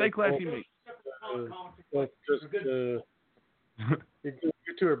 yeah, Stay Classy Meats.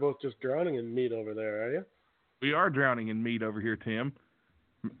 You two are both just drowning in meat over there, are you? We are drowning in meat over here, Tim.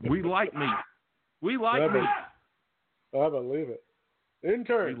 We like meat. We like meat. I believe it.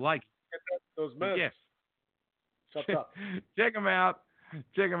 Intern, We like get those men. Yes. Shut up. Check them out.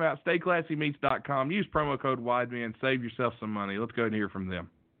 Check them out. StayClassyMeats.com. Use promo code WIDEMAN. Save yourself some money. Let's go ahead and hear from them.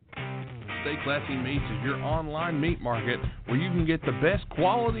 Stay Classy Meats is your online meat market where you can get the best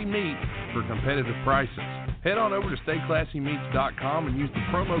quality meat for competitive prices. Head on over to StayClassyMeats.com and use the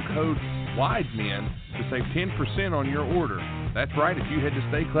promo code WIDEMAN to save 10% on your order. That's right. If you head to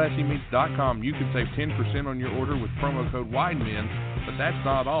StayClassyMeats.com, you can save 10% on your order with promo code WIDEMAN. But that's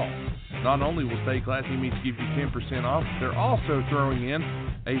not all. Not only will Stay Classy Meats give you 10% off, they're also throwing in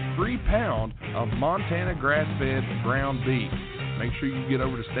a free pound of Montana grass-fed ground beef. Make sure you get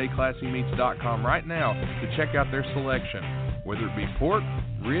over to StayClassyMeats.com right now to check out their selection. Whether it be pork,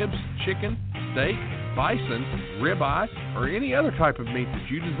 ribs, chicken, steak, bison, ribeye, or any other type of meat that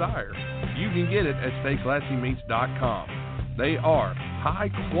you desire, you can get it at StayClassyMeats.com. They are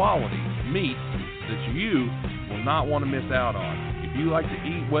high-quality meat that you will not want to miss out on. If you like to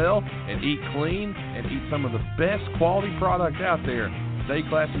eat well and eat clean and eat some of the best quality product out there, Stay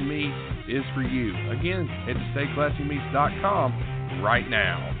Classy Meats is for you. Again, head to StayClassyMeats.com right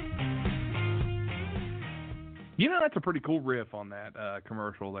now. You know, that's a pretty cool riff on that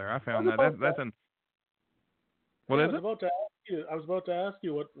commercial there. I found that. That's an. What is it? I was about to ask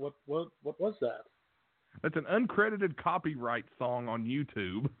you what was that? That's an uncredited copyright song on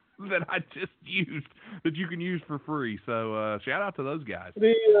YouTube that I just used that you can use for free. So shout out to those guys.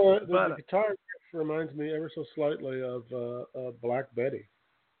 The guitar riff reminds me ever so slightly of Black Betty.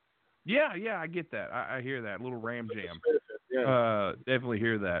 Yeah, I get that. I hear that little Ram Jam. Yeah. Definitely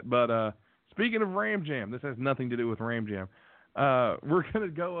hear that. But speaking of Ram Jam, this has nothing to do with Ram Jam. We're going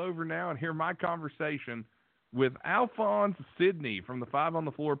to go over now and hear my conversation with Alphonse Sidney from the Five on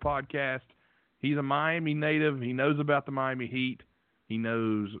the Floor podcast. He's a Miami native. He knows about the Miami Heat. He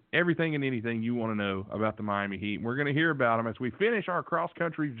knows everything and anything you want to know about the Miami Heat. We're going to hear about him as we finish our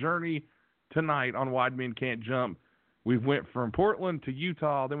cross-country journey tonight on Wide Men Can't Jump. We went from Portland to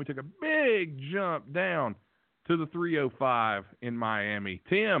Utah. Then we took a big jump down to the 305 in Miami.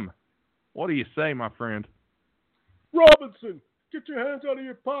 Tim, what do you say, my friend? Robinson, get your hands out of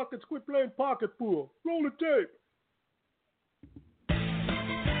your pockets. Quit playing pocket pool. Roll the tape.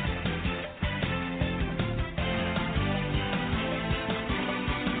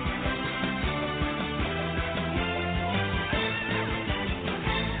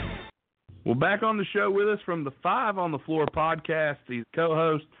 Well, back on the show with us from the Five on the Floor podcast, he's a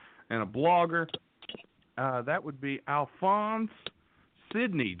co-host and a blogger. That would be Alphonse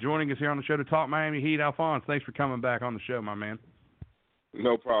Sidney joining us here on the show to talk Miami Heat. Alphonse, thanks for coming back on the show, my man.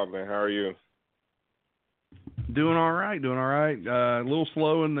 No problem, man. How are you? Doing all right. A little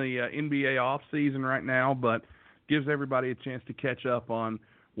slow in the NBA off season right now, but gives everybody a chance to catch up on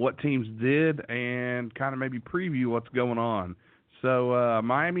what teams did and kind of maybe preview what's going on. So,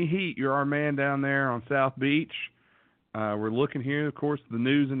 Miami Heat, you're our man down there on South Beach. We're looking here, of course, the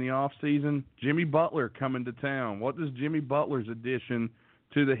news in the offseason. Jimmy Butler coming to town. What does Jimmy Butler's addition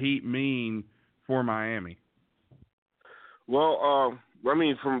to the Heat mean for Miami? Well,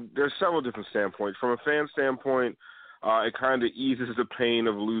 there's several different standpoints. From a fan standpoint, it kind of eases the pain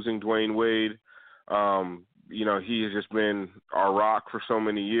of losing Dwayne Wade. He has just been our rock for so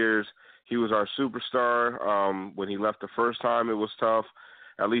many years. He was our superstar. When he left the first time, it was tough.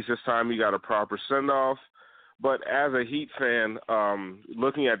 At least this time he got a proper send-off. But as a Heat fan,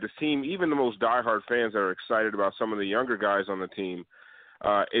 looking at this team, even the most diehard fans that are excited about some of the younger guys on the team,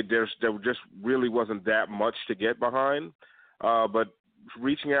 there just really wasn't that much to get behind. But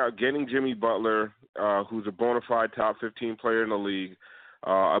reaching out, getting Jimmy Butler, who's a bona fide top 15 player in the league,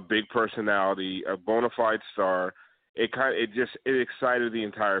 a big personality, a bona fide star, it excited the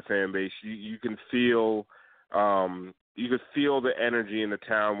entire fan base. You can feel You could feel the energy in the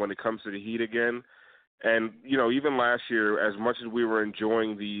town when it comes to the Heat again. And, you know, even last year, as much as we were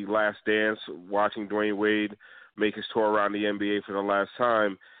enjoying the Last Dance, watching Dwayne Wade make his tour around the NBA for the last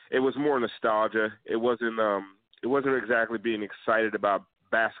time, it was more nostalgia. It wasn't exactly being excited about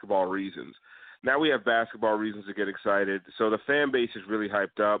basketball reasons. Now we have basketball reasons to get excited. So the fan base is really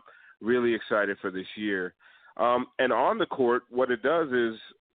hyped up, really excited for this year. And on the court, what it does is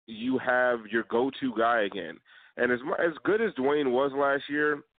you have your go-to guy again. And as good as Dwayne was last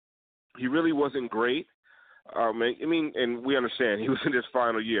year, he really wasn't great. I mean, and we understand he was in his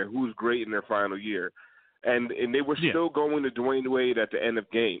final year. Who's great in their final year? And they were still going to Dwayne Wade at the end of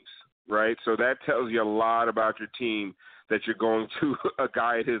games, right? So that tells you a lot about your team, that you're going to a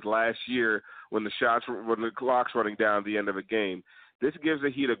guy at his last year when the clock's running down at the end of a game. This gives the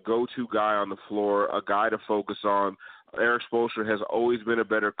Heat a go-to guy on the floor, a guy to focus on. Eric Spoelstra has always been a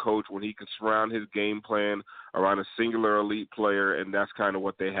better coach when he can surround his game plan around a singular elite player, and that's kind of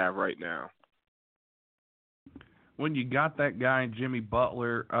what they have right now. When you got that guy, Jimmy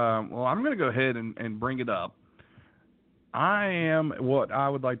Butler, well, I'm going to go ahead and bring it up. I am what I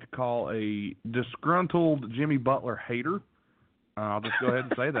would like to call a disgruntled Jimmy Butler hater. I'll just go ahead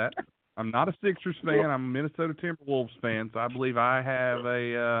and say that. I'm not a Sixers fan. I'm a Minnesota Timberwolves fan, so I believe I have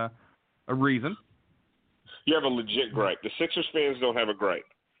a reason. You have a legit gripe. The Sixers fans don't have a gripe,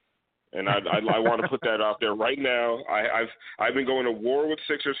 and I want to put that out there right now. I've been going to war with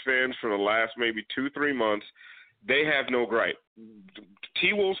Sixers fans for the last maybe 2-3 months. They have no gripe.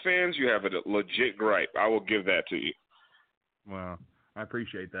 T-Wolves fans, you have a legit gripe. I will give that to you. Well, I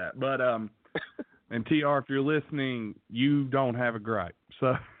appreciate that. But and TR, if you're listening, you don't have a gripe.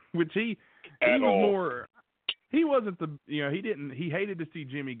 So, which he was more. He wasn't he hated to see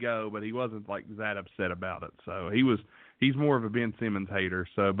Jimmy go, but he wasn't like that upset about it. So he's more of a Ben Simmons hater.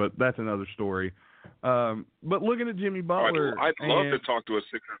 So, but that's another story. But looking at Jimmy Butler, I'd love to talk to a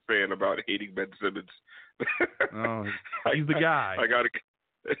Sixers fan about hating Ben Simmons. Oh, he's the guy. I gotta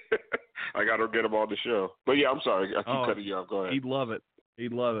get him on the show. But yeah, I'm sorry. I keep cutting you off. Go ahead. He'd love it.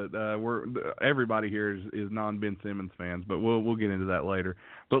 Everybody here is non-Ben Simmons fans, but we'll get into that later.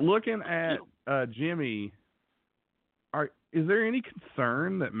 But looking at Jimmy, is there any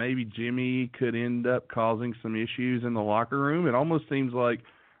concern that maybe Jimmy could end up causing some issues in the locker room? It almost seems like,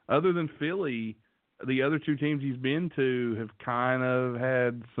 other than Philly, the other two teams he's been to have kind of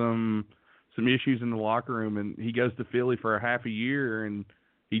had some issues in the locker room, and he goes to Philly for a half a year and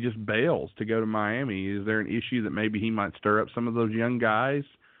he just bails to go to Miami. Is there an issue that maybe he might stir up some of those young guys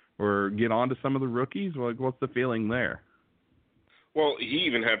or get on to some of the rookies? Like, what's the feeling there? Well, he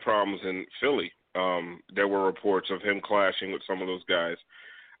even had problems in Philly. There were reports of him clashing with some of those guys.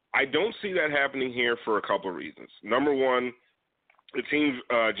 I don't see that happening here for a couple of reasons. Number one, it seems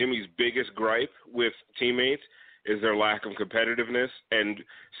Jimmy's biggest gripe with teammates is their lack of competitiveness. And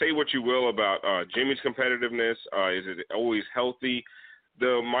say what you will about Jimmy's competitiveness, is it always healthy?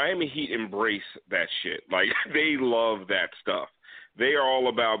 The Miami Heat embrace that shit. Like, they love that stuff. They are all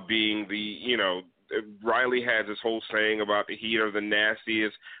about being Riley has this whole saying about the Heat are the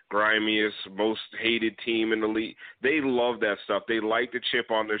nastiest, grimiest, most hated team in the league. They love that stuff. They like the chip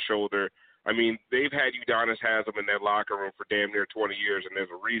on their shoulder. I mean, they've had Udonis Haslem in their locker room for damn near 20 years, and there's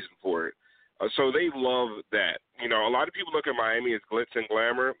a reason for it. So they love that. A lot of people look at Miami as glitz and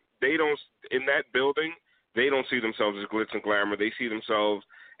glamour. They don't, in that building, they don't see themselves as glitz and glamour. They see themselves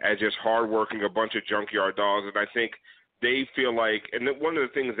as just hardworking, a bunch of junkyard dogs. And I think they feel like, and one of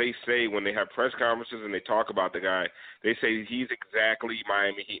the things they say when they have press conferences and they talk about the guy, they say he's exactly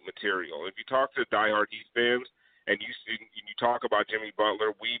Miami Heat material. If you talk to diehard Heat fans and you talk about Jimmy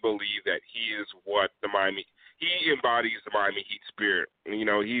Butler, we believe that he is what he embodies the Miami Heat spirit.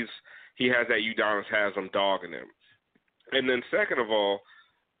 He has that Udonis Haslem dog in him. And then second of all,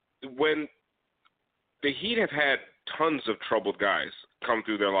 when the Heat have had tons of troubled guys come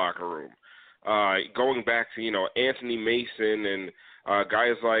through their locker room, going back to, Anthony Mason and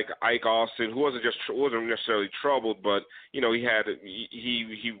guys like Ike Austin, who wasn't necessarily troubled, but, he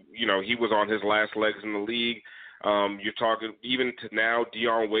was on his last legs in the league. You're talking even to now,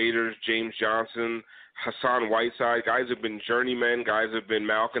 Dion Waiters, James Johnson, Hassan Whiteside, guys have been journeymen, guys have been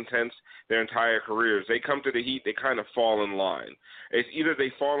malcontents their entire careers. They come to the Heat, they kind of fall in line. It's either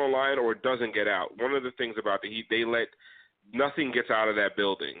they fall in line or it doesn't get out. One of the things about the Heat, nothing gets out of that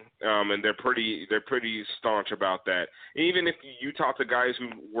building, and they're pretty staunch about that. Even if you talk to guys who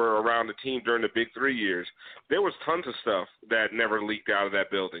were around the team during the Big 3 years, there was tons of stuff that never leaked out of that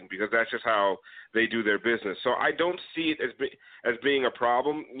building because that's just how they do their business. So I don't see it as being a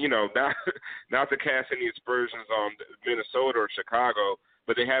problem. Not to cast any aspersions on Minnesota or Chicago,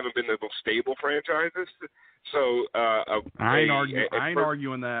 but they haven't been the most stable franchises. So I ain't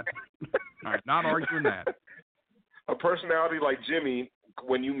arguing that. All right, not arguing that. A personality like Jimmy,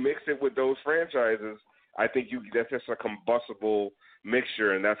 when you mix it with those franchises, I think that's just a combustible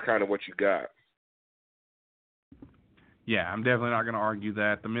mixture, and that's kind of what you got. Yeah, I'm definitely not going to argue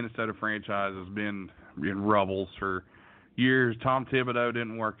that. The Minnesota franchise has been in rubbles for years. Tom Thibodeau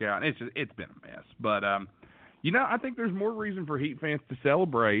didn't work out. It's been a mess. But, I think there's more reason for Heat fans to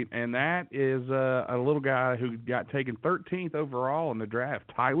celebrate, and that is a little guy who got taken 13th overall in the draft,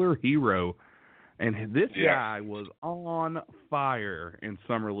 Tyler Hero. And this guy was on fire in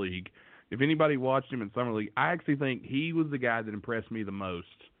Summer League. If anybody watched him in Summer League, I actually think he was the guy that impressed me the most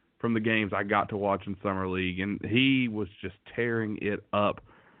from the games I got to watch in Summer League, and he was just tearing it up.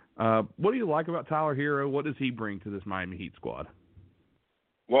 What do you like about Tyler Hero? What does he bring to this Miami Heat squad?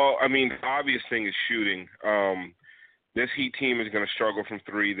 Well, I mean, the obvious thing is shooting. This Heat team is going to struggle from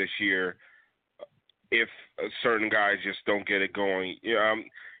three this year if certain guys just don't get it going.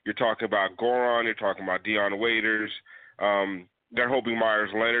 You're talking about Goran. You're talking about Dion Waiters. They're hoping Myers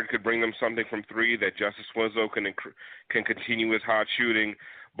Leonard could bring them something from three, that Justice Winslow can continue his hot shooting.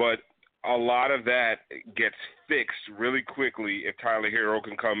 But a lot of that gets fixed really quickly if Tyler Hero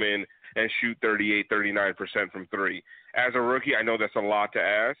can come in and shoot 38, 39% from three. As a rookie, I know that's a lot to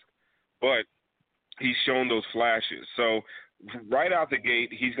ask, but he's shown those flashes. So right out the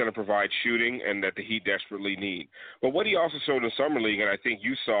gate, he's going to provide shooting, and that the Heat desperately need. But what he also showed in Summer League, and I think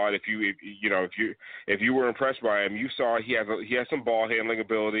you saw it if you were impressed by him, you saw he has some ball handling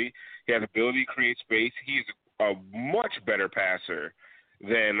ability. He has ability to create space. He's a much better passer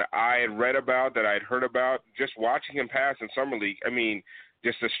than I had read about, that I'd heard about. Just watching him pass in Summer League, I mean,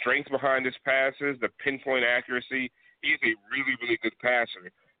 just the strength behind his passes, the pinpoint accuracy. He's a really, really good passer.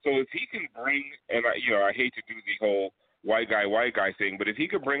 So if he can bring, and I hate to do the whole white guy thing, but if he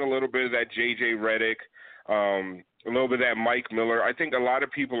could bring a little bit of that J.J. Redick, a little bit of that Mike Miller, I think a lot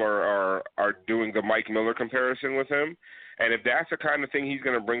of people are doing the Mike Miller comparison with him. And if that's the kind of thing he's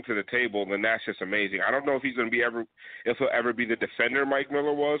going to bring to the table, then that's just amazing. I don't know if he'll ever be the defender Mike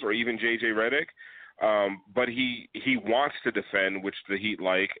Miller was, or even J.J. Redick, but he wants to defend, which the Heat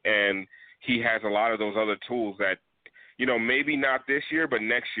like, and he has a lot of those other tools that, maybe not this year, but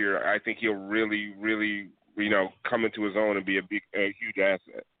next year I think he'll really, really, come into his own and be a huge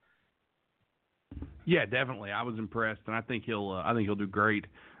asset. Yeah, definitely. I was impressed, and I think he'll do great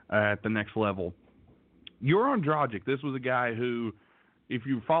at the next level. Joran Dragic, this was a guy who, if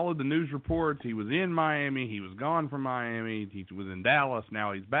you followed the news reports, he was in Miami, he was gone from Miami, he was in Dallas,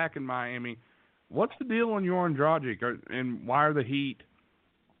 now he's back in Miami. What's the deal on Joran Dragic, and why are the Heat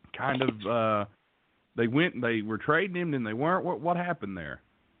kind of they were trading him and they weren't? What happened there?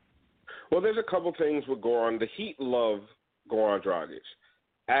 Well, there's a couple things with Goran. The Heat love Goran Dragic.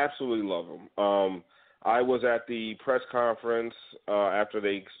 Absolutely love him. I was at the press conference after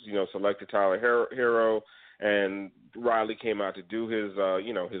they, selected Tyler Hero, and Riley came out to do his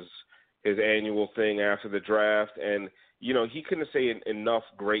annual thing after the draft, and he couldn't say enough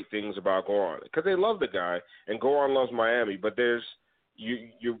great things about Goran because they love the guy, and Goran loves Miami. But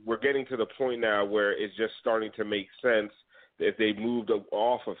we're getting to the point now where it's just starting to make sense if they moved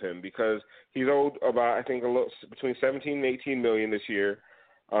off of him, because he's owed about, I think, between $17 and $18 million this year.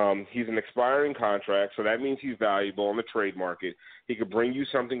 He's an expiring contract, so that means he's valuable on the trade market. He could bring you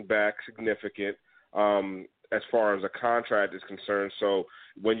something back significant as far as a contract is concerned. So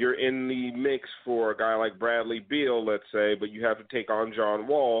when you're in the mix for a guy like Bradley Beal, let's say, but you have to take on John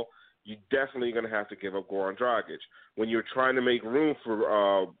Wall, you're definitely going to have to give up Goran Dragic. When you're trying to make room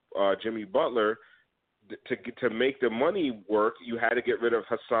for Jimmy Butler, to make the money work, you had to get rid of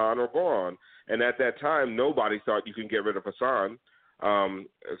Hassan or Goran. And at that time, nobody thought you could get rid of Hassan.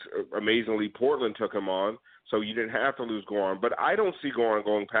 Amazingly, Portland took him on, so you didn't have to lose Goran. But I don't see Goran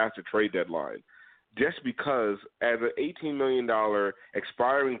going past the trade deadline, just because as an $18 million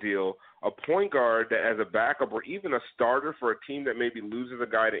expiring deal, a point guard that as a backup or even a starter for a team that maybe loses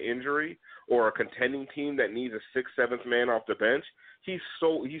a guy to injury, or a contending team that needs a 6th, 7th man off the bench, he's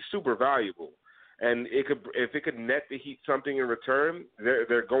super valuable. And if it could net the Heat something in return,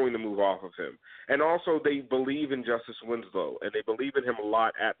 they're going to move off of him. And also, they believe in Justice Winslow, and they believe in him a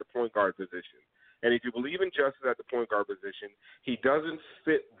lot at the point guard position. And if you believe in Justice at the point guard position, he doesn't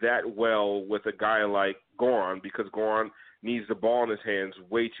fit that well with a guy like Goran, because Goran needs the ball in his hands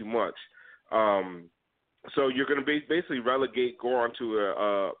way too much. So you're going to basically relegate Goran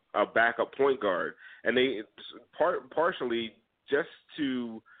to a backup point guard. And they partially just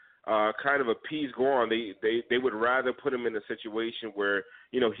to kind of appease Goran, they would rather put him in a situation where,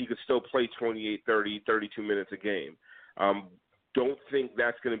 he could still play 28, 30, 32 minutes a game. don't think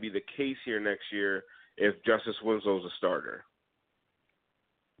that's going to be the case here next year if Justice Winslow's a starter.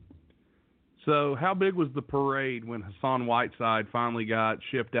 So how big was the parade when Hassan Whiteside finally got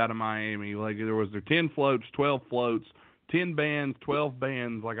shipped out of Miami? Like, there was 10 floats, 12 floats, 10 bands, 12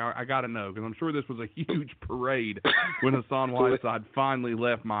 bands. Like, I got to know, because I'm sure this was a huge parade when Hassan Whiteside finally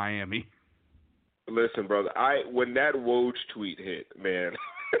left Miami. Listen, brother, when that Woj tweet hit, man,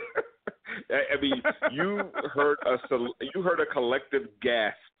 I mean, you heard a collective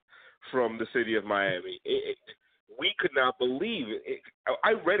gasp from the city of Miami. We could not believe it.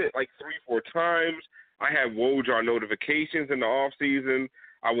 I read it like 3-4 times. I had Woj on notifications in the off season.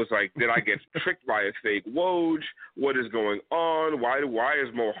 I was like, did I get tricked by a fake Woj? What is going on? Why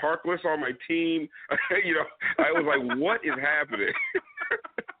is Mo Harkless on my team? I was like, what is happening?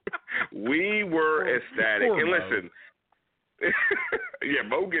 We were ecstatic. Poor and Mo. listen, yeah,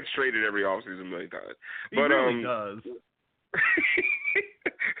 Mo gets traded every offseason a million times. He really does.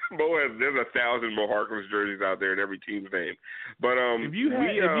 There's 1,000 Mo Harkless jerseys out there in every team's name. But if you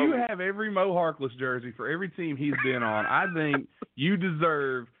have every Mo Harkless jersey for every team he's been on, I think you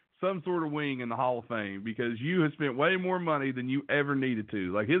deserve some sort of wing in the Hall of Fame, because you have spent way more money than you ever needed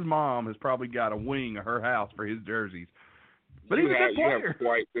to. Like, his mom has probably got a wing of her house for his jerseys. But he's a good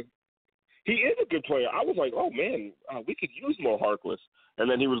player. He is a good player. I was like, oh man, we could use Mo Harkless, and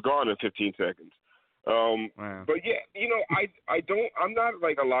then he was gone in 15 seconds. Wow. But yeah, I'm not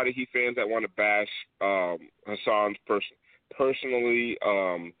like a lot of Heat fans that want to bash Hassan's personally.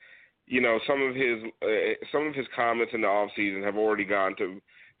 Some of his comments in the off season have already gone to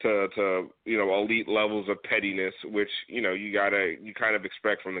elite levels of pettiness, which you kind of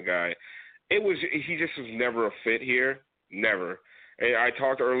expect from the guy. He just was never a fit here, never. And I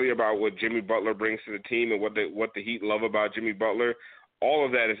talked earlier about what Jimmy Butler brings to the team and what the Heat love about Jimmy Butler. All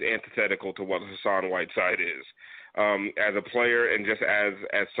of that is antithetical to what Hassan Whiteside is as a player and just as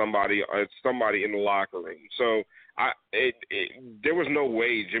somebody in the locker room. So there was no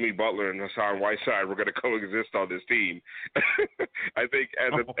way Jimmy Butler and Hassan Whiteside were going to coexist on this team. I think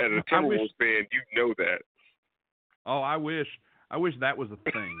as a Timberwolves fan, you know that. Oh, I wish that was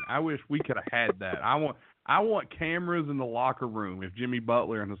a thing. I wish we could have had that. I want cameras in the locker room if Jimmy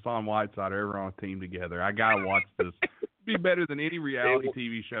Butler and Hassan Whiteside are ever on a team together. I gotta watch this. It'd be better than any reality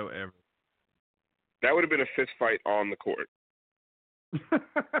TV show ever. That would have been a fist fight on the court.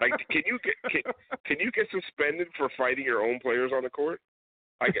 Like, can you get suspended for fighting your own players on the court?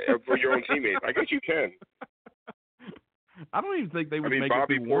 For your own teammates? I guess you can. I don't even think they would make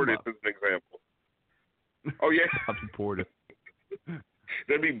Bobby it through warm-up. Portis is an example. Oh yeah, Bobby Portis.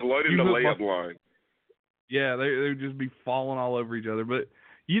 There'd be blood in the layup line. Yeah, they would just be falling all over each other. But,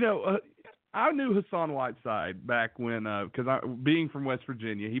 I knew Hassan Whiteside back when, because being from West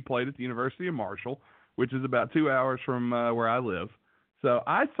Virginia, he played at the University of Marshall, which is about 2 hours from where I live. So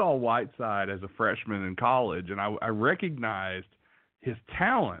I saw Whiteside as a freshman in college, and I recognized his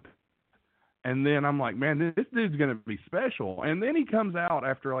talent. And then I'm like, man, this dude's going to be special. And then he comes out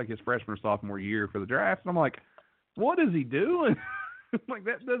after, like, his freshman or sophomore year for the draft, and I'm like, what is he doing? Like,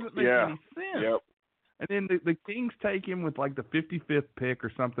 that doesn't make any sense. Yep. And then the Kings take him with like the 55th pick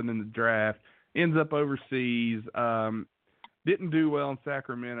or something in the draft, ends up overseas, didn't do well in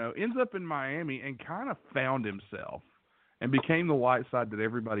Sacramento, ends up in Miami and kind of found himself and became the Whiteside that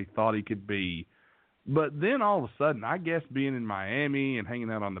everybody thought he could be. But then all of a sudden, I guess being in Miami and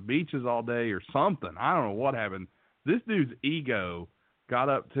hanging out on the beaches all day or something, I don't know what happened, this dude's ego got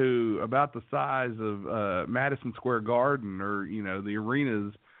up to about the size of Madison Square Garden or, the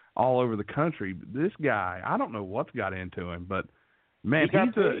arenas all over the country. This guy, I don't know what's got into him, but man,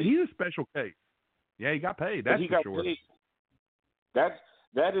 he's a special case. Yeah, he got paid. That's for sure. Paid.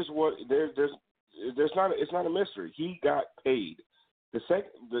 That is what it's not a mystery. He got paid.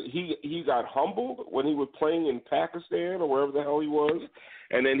 He got humbled when he was playing in Pakistan or wherever the hell he was,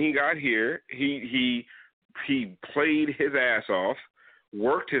 and then he got here. He played his ass off,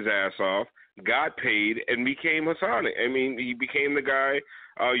 worked his ass off, got paid, and became Hassan. I mean, he became the guy.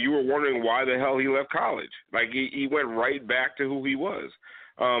 You were wondering why the hell he left college. Like, he went right back to who he was.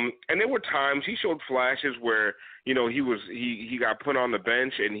 And there were times he showed flashes where, he got put on the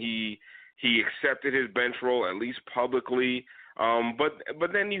bench and he accepted his bench role, at least publicly.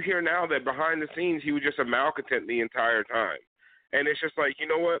 But then you hear now that behind the scenes he was just a malcontent the entire time. And it's just like, you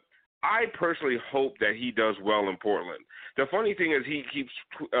know what? I personally hope that he does well in Portland. The funny thing is he keeps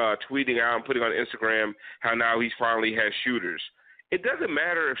tweeting out and putting on Instagram how now he finally has shooters. It doesn't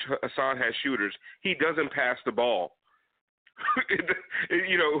matter if Hassan has shooters. He doesn't pass the ball.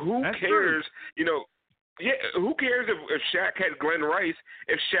 Who That's cares? True. Who cares if Shaq had Glenn Rice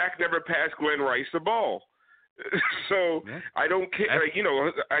if Shaq never passed Glenn Rice the ball? So I don't care. Like,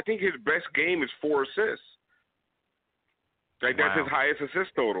 I think his best game is 4 assists. Like that's his highest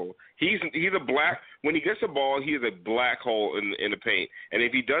assist total. He's a black. When he gets the ball, he is a black hole in the paint. And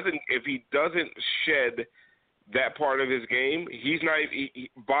if he doesn't shed that part of his game, he's not.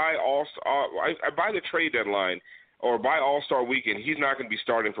 By the trade deadline or by All-Star weekend, he's not going to be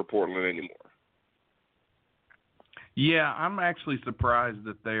starting for Portland anymore. Yeah, I'm actually surprised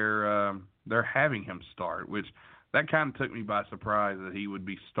that they're having him start, which that kind of took me by surprise that he would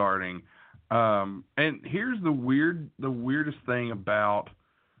be starting. And here's the weirdest thing about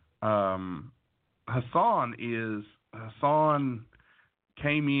Hassan is Hassan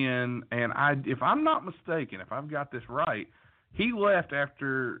came in, and if I'm not mistaken, if I've got this right, he left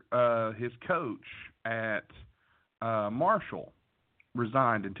after his coach at Marshall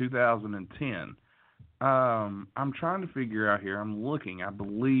resigned in 2010. I'm trying to figure out here. I'm looking. I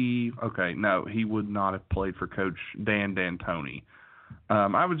believe. Okay, no, he would not have played for Coach Dan D'Antoni.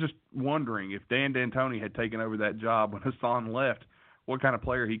 I was just wondering if Dan D'Antoni had taken over that job when Hassan left, what kind of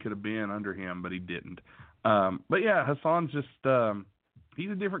player he could have been under him, but he didn't. But yeah, Hassan's just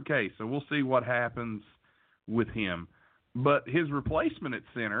he's a different case, so we'll see what happens with him. But his replacement at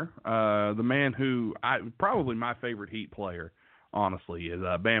center, the man who probably my favorite Heat player, honestly, is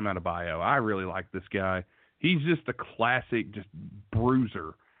Bam Adebayo. I really like this guy. He's just a classic, just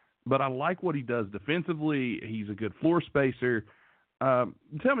bruiser. But I like what he does defensively. He's a good floor spacer.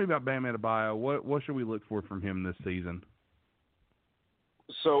 Tell me about Bam Adebayo. What should we look for from him this season?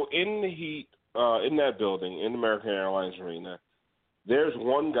 So in the Heat, in that building, in the American Airlines Arena, there's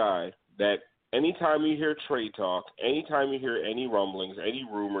one guy that anytime you hear trade talk, anytime you hear any rumblings, any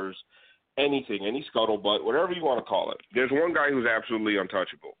rumors, anything, any scuttlebutt, whatever you want to call it, there's one guy who's absolutely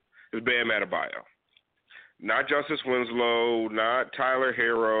untouchable. It's Bam Adebayo. Not Justice Winslow, not Tyler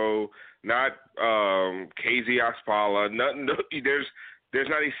Herro, not KZ Okpala. There's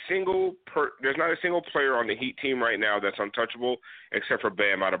not a single player on the Heat team right now that's untouchable except for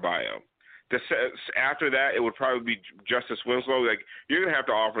Bam Adebayo. After that, it would probably be Justice Winslow. Like, you're gonna have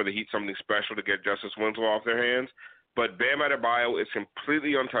to offer the Heat something special to get Justice Winslow off their hands. But Bam Adebayo is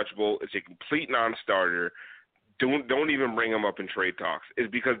completely untouchable. It's a complete non-starter. Don't even bring him up in trade talks. It's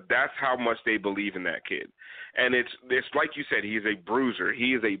because that's how much they believe in that kid. And it's like you said, he's a bruiser.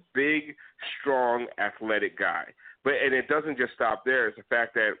 He is a big, strong, athletic guy. And it doesn't just stop there. It's the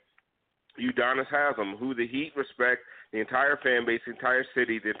fact that Udonis Haslem, who the Heat respect, the entire fan base, the entire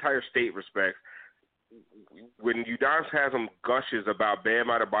city, the entire state respects. When Udonis Haslem gushes about Bam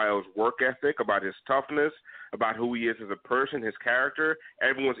Adebayo's work ethic, about his toughness, about who he is as a person, his character,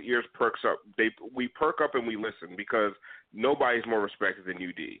 everyone's ears perks up. We perk up and we listen because nobody's more respected than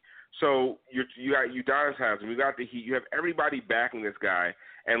UD. So you got Udonis Haslem, you got the Heat, you have everybody backing this guy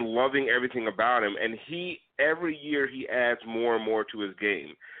and loving everything about him. And every year he adds more and more to his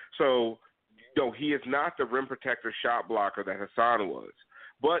game. So, he is not the rim protector shot blocker that Hassan was.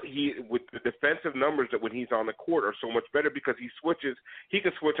 But with the defensive numbers that when he's on the court are so much better because he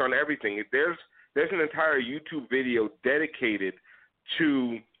can switch on everything. There's an entire YouTube video dedicated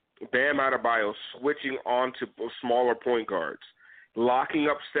to Bam Adebayo switching onto smaller point guards, locking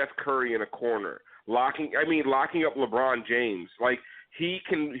up Steph Curry in a corner, locking up LeBron James. Like, he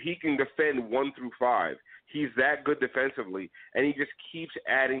can defend 1 through 5. He's that good defensively, and he just keeps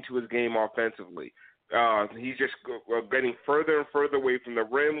adding to his game offensively. He's just getting further and further away from the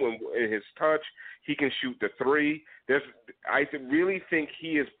rim in his touch. He can shoot the 3. I really think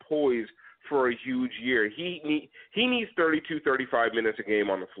he is poised for a huge year. He needs 32, 35 minutes a game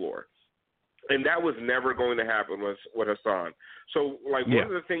on the floor. And that was never going to happen with Hassan. So, one of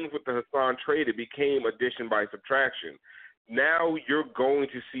the things with the Hassan trade, it became addition by subtraction. Now you're going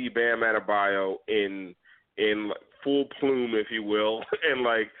to see Bam Adebayo in full plume, if you will. And,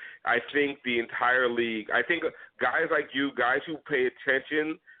 I think the entire league, I think guys like you, guys who pay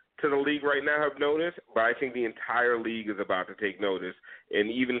attention to the league right now have noticed, but I think the entire league is about to take notice,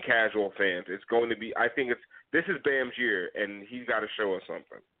 and even casual fans. It's going to be, this is Bam's year, and he's got to show us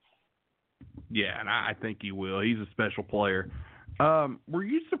something. Yeah, and I think he will. He's a special player. Were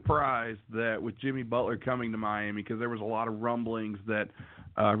you surprised that with Jimmy Butler coming to Miami, because there was a lot of rumblings that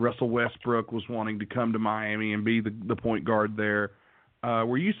Russell Westbrook was wanting to come to Miami and be the point guard there,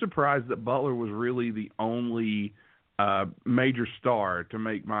 were you surprised that Butler was really the only major star to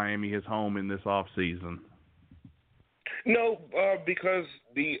make Miami his home in this offseason? No, because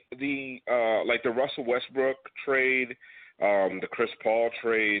the Russell Westbrook trade, the Chris Paul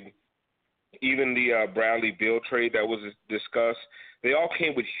trade, even the Bradley Beal trade that was discussed, they all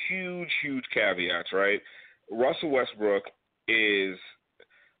came with huge, huge caveats, right? Russell Westbrook is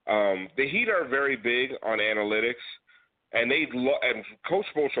The Heat are very big on analytics, and and Coach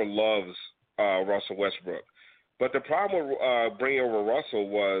Spoelstra loves Russell Westbrook. But the problem with bringing over Russell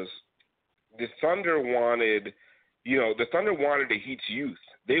was the Thunder wanted the Heat's youth.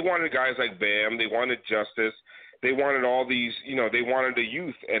 They wanted guys like Bam. They wanted Justice. They wanted all these, they wanted the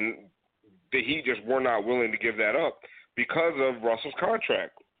youth, and the Heat just were not willing to give that up because of Russell's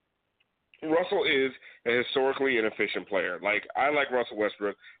contract. Russell is a historically inefficient player. Like, I like Russell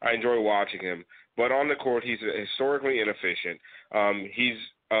Westbrook. I enjoy watching him. But on the court, he's historically inefficient. He's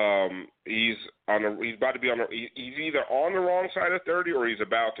about to be he's either on the wrong side of 30 or he's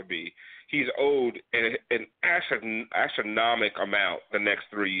about to be. He's owed an astronomical amount the next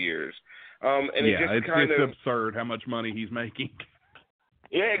 3 years. It's absurd how much money he's making.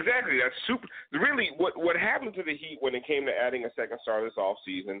 Yeah, exactly. That's super. Really, what happened to the Heat when it came to adding a second star this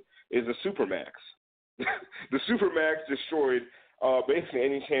offseason is the Supermax. The Supermax destroyed basically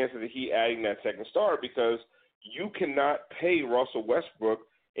any chance of the Heat adding that second star because you cannot pay Russell Westbrook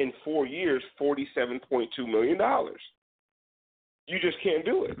in 4 years $47.2 million. You just can't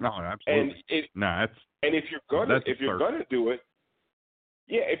do it. No, absolutely. And if you're gonna do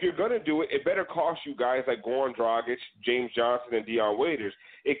it, it better cost you guys like Goran Dragic, James Johnson, and Dion Waiters.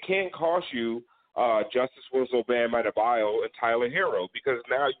 It can't cost you Justice Winslow, Bam Adebayo, and Tyler Hero because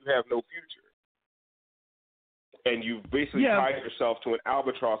now you have no future. And you've basically tied yourself to an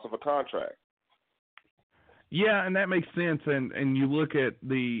albatross of a contract. Yeah, and that makes sense. And you look at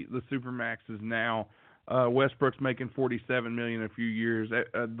the Supermaxes now. Westbrook's making $47 million in a few years.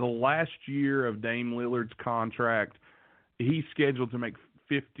 The last year of Dame Lillard's contract, he's scheduled to make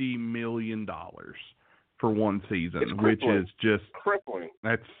 $50 million for one season, which is just crippling.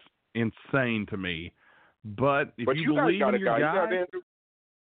 That's insane to me. But if you believe in your guy,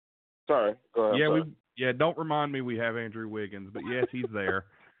 sorry, go ahead. Don't remind me we have Andrew Wiggins, but yes, he's there.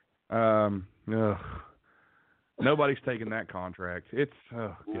 Nobody's taking that contract. It's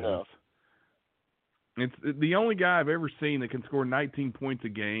It's the only guy I've ever seen that can score 19 points a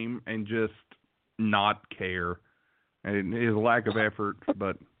game and just not care, and his lack of effort.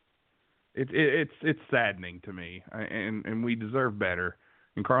 But it's saddening to me, and we deserve better.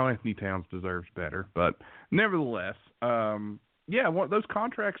 And Karl-Anthony Towns deserves better. But nevertheless, those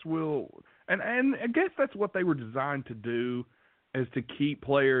contracts will, and I guess that's what they were designed to do, is to keep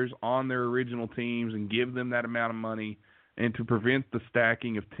players on their original teams and give them that amount of money, and to prevent the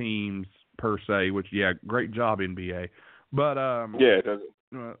stacking of teams per se. Which, great job NBA. But it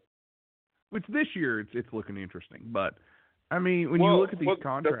doesn't. Which this year it's looking interesting. But I mean, when you look at these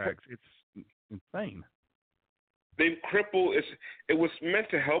contracts, it's insane. They've crippled. It was meant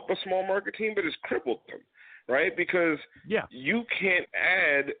to help a small market team, but it's crippled them, right? Because you can't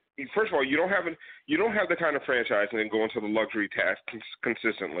add. First of all, you don't have the kind of franchising and go into the luxury tax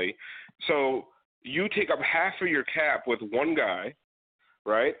consistently. So you take up half of your cap with one guy,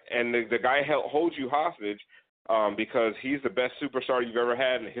 right? And the guy holds you hostage because he's the best superstar you've ever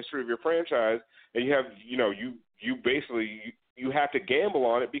had in the history of your franchise, and you have you basically have to gamble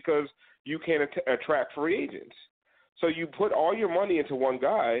on it because you can't attract free agents. So you put all your money into one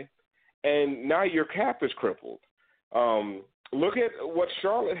guy, and now your cap is crippled. Look at what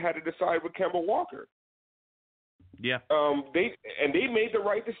Charlotte had to decide with Kemba Walker. Yeah. They made the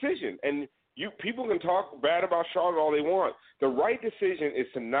right decision. And people can talk bad about Charlotte all they want. The right decision is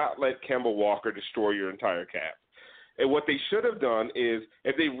to not let Kemba Walker destroy your entire cap. And what they should have done is,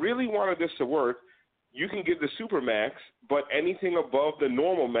 if they really wanted this to work, you can give the super max, but anything above the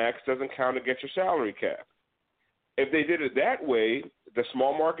normal max doesn't count against your salary cap. If they did it that way, the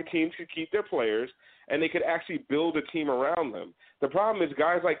small market teams could keep their players, and they could actually build a team around them. The problem is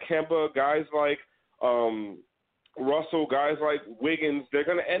guys like Kemba, guys like Russell, guys like Wiggins, they're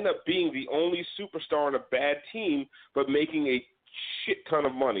going to end up being the only superstar on a bad team, but making a shit ton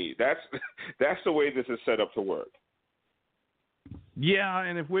of money. That's the way this is set up to work. Yeah,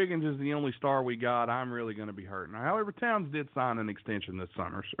 and if Wiggins is the only star we got, I'm really going to be hurting. However, Towns did sign an extension this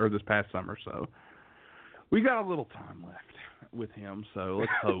past summer, so we got a little time left with him. So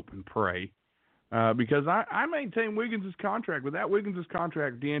let's hope and pray. Because I maintain Wiggins' contract. Without Wiggins'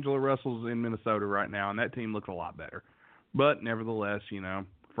 contract, D'Angelo Russell's in Minnesota right now, and that team looks a lot better. But nevertheless,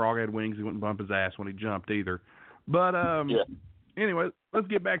 Frog had wings. He wouldn't bump his ass when he jumped either. But anyway, let's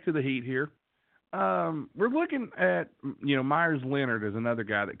get back to the Heat here. We're looking at, Myers Leonard as another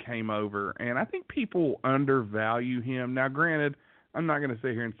guy that came over, and I think people undervalue him. Now, granted, I'm not going to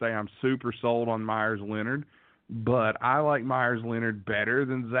sit here and say I'm super sold on Myers Leonard, but I like Myers Leonard better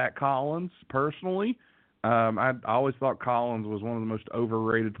than Zach Collins, personally. I always thought Collins was one of the most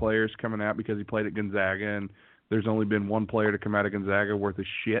overrated players coming out because he played at Gonzaga, and there's only been one player to come out of Gonzaga worth of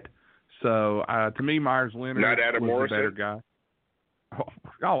shit. So to me, Myers Leonard Not Adam was Morrison? the better guy.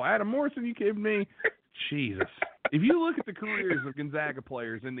 Oh, Adam Morrison, you kidding me? Jesus. If you look at the careers of Gonzaga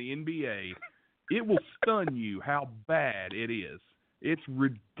players in the NBA, it will stun you how bad it is. It's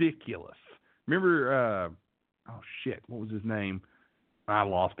ridiculous. Remember, what was his name? I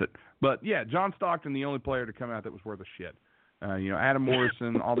lost it. But, yeah, John Stockton, the only player to come out that was worth a shit. Adam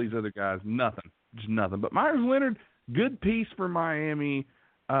Morrison, all these other guys, nothing. Just nothing. But Myers Leonard, good piece for Miami.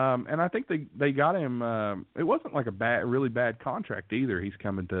 And I think they got him. It wasn't like a really bad contract either. He's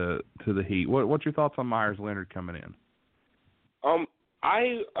coming to the Heat. What's your thoughts on Myers Leonard coming in?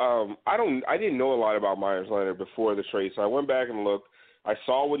 I didn't know a lot about Myers Leonard before the trade, so I went back and looked. I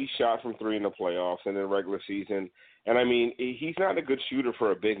saw what he shot from three in the playoffs and in the regular season. And, I mean, he's not a good shooter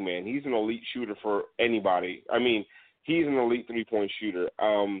for a big man. He's an elite shooter for anybody. I mean, he's an elite three-point shooter.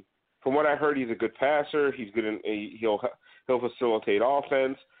 From what I heard, he's a good passer. He's good. He'll facilitate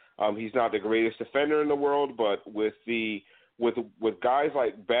offense. He's not the greatest defender in the world, but with guys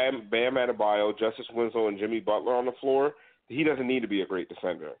like Bam Adebayo, Justice Winslow, and Jimmy Butler on the floor, he doesn't need to be a great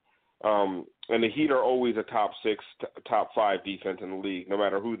defender. And the Heat are always a top 6, top 5 defense in the league, no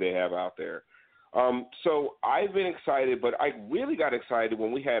matter who they have out there. So I've been excited, but I really got excited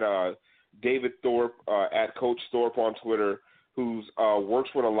when we had David Thorpe at Coach Thorpe on Twitter, who's works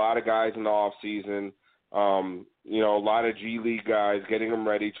with a lot of guys in the off season. A lot of G League guys, getting them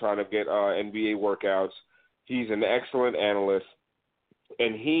ready, trying to get NBA workouts. He's an excellent analyst,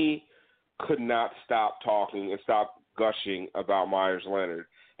 and he could not stop talking and stop gushing about Myers Leonard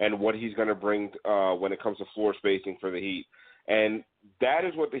and what he's going to bring when it comes to floor spacing for the Heat. And that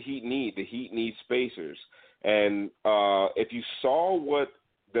is what the Heat need. The Heat need spacers. And if you saw what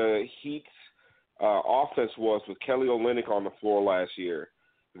the Heat's offense was with Kelly Olynyk on the floor last year,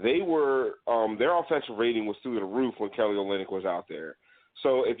 they were their offensive rating was through the roof when Kelly Olynyk was out there.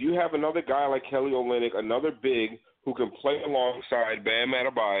 So if you have another guy like Kelly Olynyk, another big who can play alongside Bam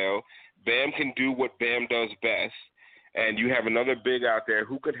Adebayo, Bam can do what Bam does best, and you have another big out there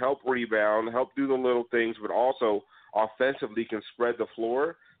who can help rebound, help do the little things, but also offensively can spread the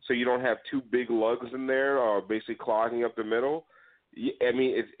floor so you don't have two big lugs in there basically clogging up the middle. I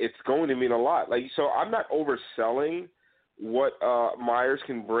mean, it's going to mean a lot. So I'm not overselling what Myers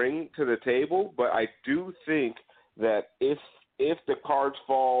can bring to the table, but I do think that if the cards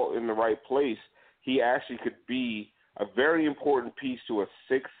fall in the right place, he actually could be a very important piece to a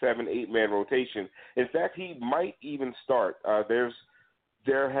 6, 7, 8-man rotation. In fact, he might even start.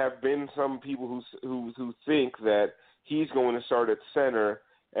 There have been some people who think that he's going to start at center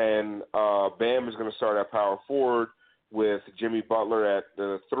and Bam is going to start at power forward with Jimmy Butler at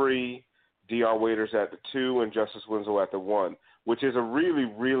the 3, Dion Waiters at the 2, and Justice Winslow at the 1, which is a really,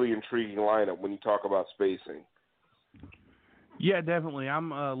 really intriguing lineup when you talk about spacing. Yeah, definitely.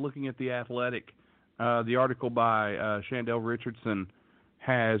 I'm looking at The Athletic. The article by Chandel Richardson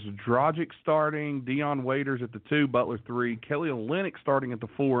has Dragic starting, Dion Waiters at the 2, Butler 3, Kelly Olynyk starting at the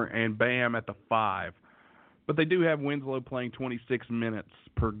 4, and Bam at the 5. But they do have Winslow playing 26 minutes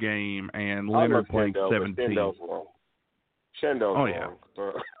per game and Leonard playing 17. Chandell's wrong. Chandell's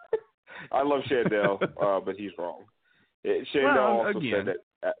wrong. I love Chandel, but he's wrong. Chandel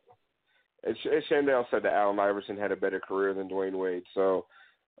said that Allen Iverson had a better career than Dwayne Wade. So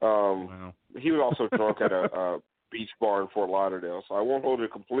he was also drunk at a beach bar in Fort Lauderdale. So I won't hold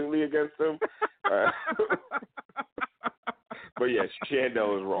it completely against him. But yes,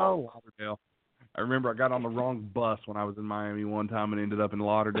 Chandel is wrong. Oh, Lauderdale. I remember I got on the wrong bus when I was in Miami one time and ended up in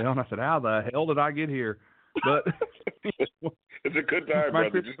Lauderdale, and I said, "How the hell did I get here?" But it's a good time,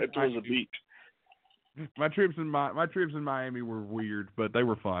 brother. Just head towards the beach. My trips in Miami were weird, but they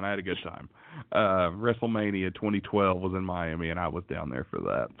were fun. I had a good time. WrestleMania 2012 was in Miami, and I was down there for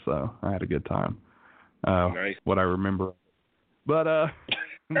that, so I had a good time. Nice. What I remember. But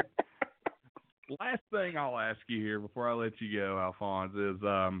last thing I'll ask you here before I let you go, Alphonse, is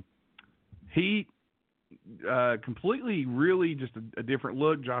Heat completely, really just a different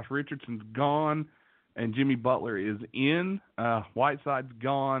look. Josh Richardson's gone, and Jimmy Butler is in. Whiteside's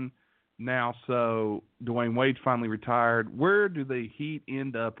gone now, so Dwayne Wade's finally retired. Where do the Heat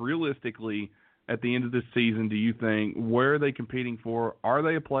end up realistically at the end of this season, do you think? Where are they competing for? Are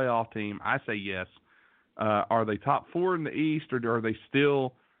they a playoff team? I say yes. Are they top 4 in the East, or are they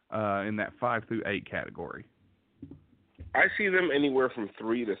still in that 5 through 8 category? I see them anywhere from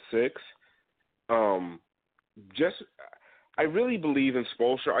 3 to 6. I really believe in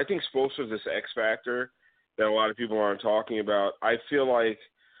Spoelstra. I think Spoelstra's this X factor that a lot of people aren't talking about. I feel like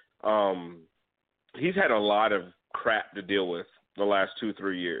he's had a lot of crap to deal with the last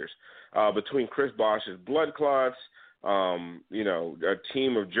 2-3 years. Between Chris Bosh's blood clots, a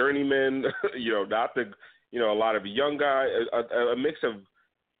team of journeymen, not the, a lot of young guys, a mix of,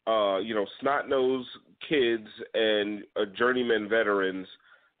 snot-nosed kids and journeyman veterans.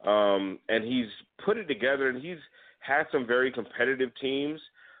 And he's put it together, and he's had some very competitive teams.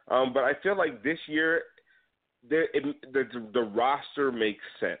 But I feel like this year, the roster makes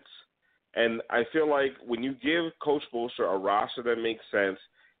sense. And I feel like when you give Coach Spoelstra a roster that makes sense,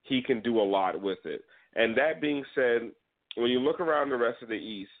 he can do a lot with it. And that being said, when you look around the rest of the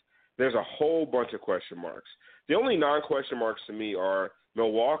East, there's a whole bunch of question marks. The only non-question marks to me are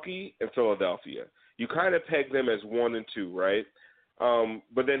Milwaukee and Philadelphia. You kind of peg them as 1 and 2, right?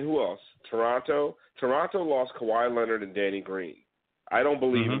 But then who else? Toronto. Toronto lost Kawhi Leonard and Danny Green. I don't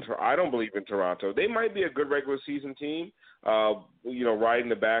believe in Toronto. They might be a good regular season team, riding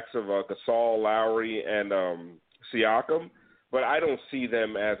the backs of Gasol, Lowry, and Siakam. But I don't see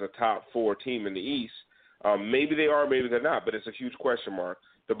them as a top 4 team in the East. Maybe they are, maybe they're not, but it's a huge question mark.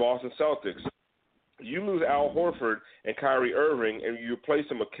 The Boston Celtics. You lose Al Horford and Kyrie Irving, and you replace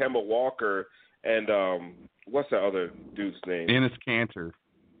them with Kemba Walker and what's the other dude's name? Enes Kanter.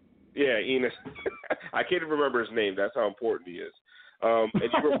 Yeah, Enes. I can't even remember his name. That's how important he is. And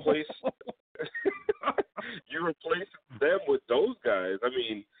you replace them with those guys. I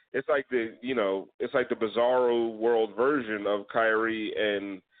mean, it's like the bizarro world version of Kyrie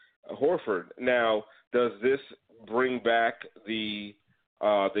and Horford. Now, does this bring back the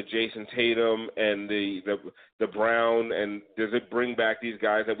Jason Tatum and the Brown, and does it bring back these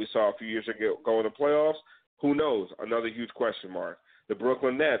guys that we saw a few years ago in the playoffs? Who knows? Another huge question mark. The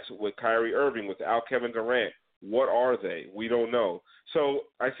Brooklyn Nets with Kyrie Irving, without Kevin Durant, what are they? We don't know. So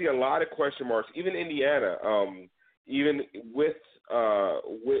I see a lot of question marks. Even Indiana, even with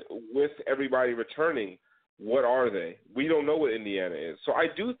everybody returning, what are they? We don't know what Indiana is. So I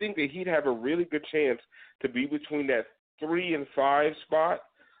do think that he'd have a really good chance to be between that 3 and 5 spot,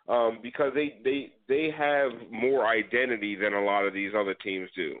 because they have more identity than a lot of these other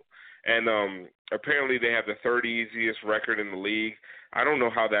teams do. And apparently they have the 3rd easiest record in the league. I don't know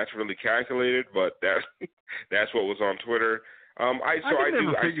how that's really calculated, but that's what was on Twitter. I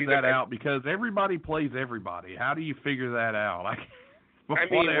never figured that out, because everybody plays everybody. How do you figure that out? I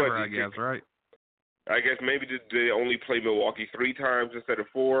guess, right? I guess maybe they only play Milwaukee 3 times instead of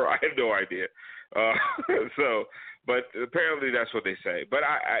 4. I have no idea. But apparently that's what they say. But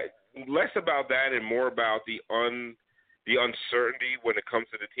I less about that and more about the uncertainty when it comes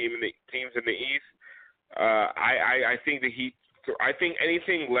to the teams in the East. I think the Heat. I think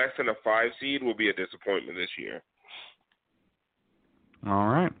anything less than a 5 seed will be a disappointment this year. All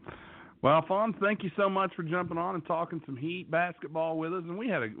right. Well, Alphonse, thank you so much for jumping on and talking some Heat basketball with us, and we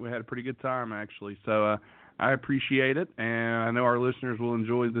had a pretty good time actually. So I appreciate it, and I know our listeners will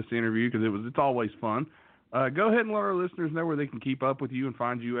enjoy this interview because it's always fun. Go ahead and let our listeners know where they can keep up with you and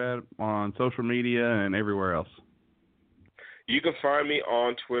find you on social media and everywhere else. You can find me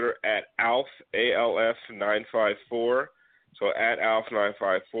on Twitter at Alf, ALF954. So at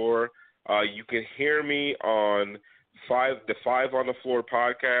Alf954. You can hear me on the 5 on the Floor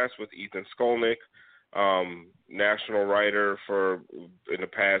podcast with Ethan Skolnick, national writer in the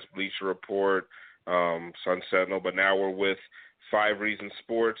past Bleacher Report, Sun Sentinel, but now we're with 5 Reasons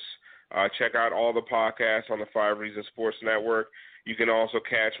Sports. Check out all the podcasts on the 5 Reasons Sports Network. You can also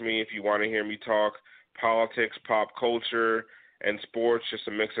catch me if you want to hear me talk politics, pop culture, and sports, just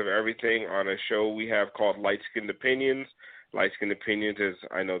a mix of everything on a show we have called Light Skinned Opinions. Light Skinned Opinions is,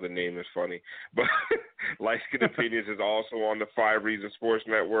 I know the name is funny, but Light Skinned Opinions is also on the 5 Reasons Sports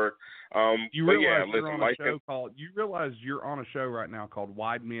Network. You realize you're on a show right now called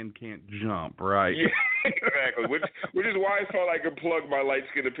Wide Men Can't Jump, right? Yeah, exactly. which is why I felt I could plug my Light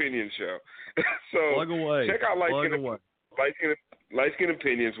Skinned Opinions show. So plug away. Check out Light Skinned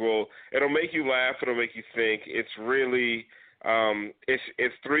Opinions. It'll make you laugh. It'll make you think. It's really.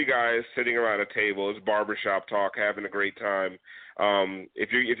 It's 3 guys sitting around a table. It's barbershop talk, having a great time.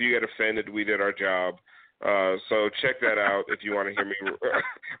 If you get offended, we did our job. So check that out if you want to hear me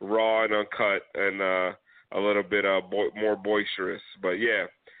raw and uncut and a little bit more boisterous. But yeah,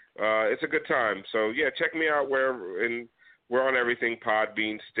 it's a good time. So yeah, check me out we're on everything: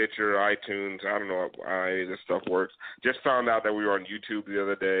 Podbean, Stitcher, iTunes. I don't know how any of this stuff works. Just found out that we were on YouTube the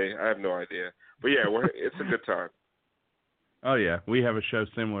other day. I have no idea. But yeah, it's a good time. Oh, yeah. We have a show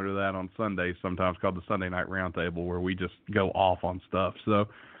similar to that on Sundays sometimes called the Sunday Night Roundtable, where we just go off on stuff. So,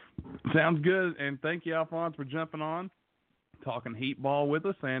 sounds good. And thank you, Alphonse, for jumping on, talking Heat ball with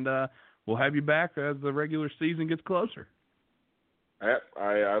us. And we'll have you back as the regular season gets closer.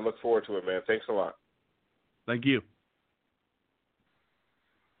 I look forward to it, man. Thanks a lot. Thank you.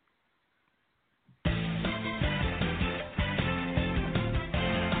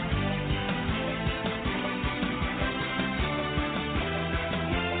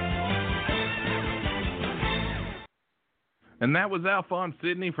 And that was Alphonse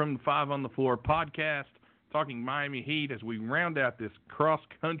Sidney from the Five on the Floor podcast, talking Miami Heat as we round out this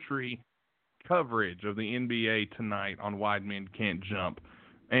cross-country coverage of the NBA tonight on Wide Men Can't Jump.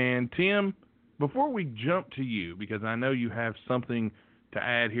 And, Tim, before we jump to you, because I know you have something to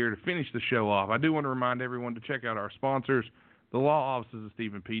add here to finish the show off, I do want to remind everyone to check out our sponsors, the law offices of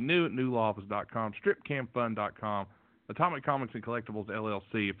Stephen P. New at newlawoffice.com, stripcamfun.com, Atomic Comics and Collectibles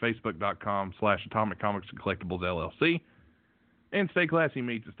LLC at facebook.com/Atomic Comics and Collectibles LLC, and Stay Classy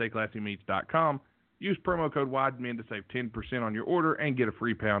Meats at stayclassymeats.com. Use promo code WIDEMEN to save 10% on your order and get a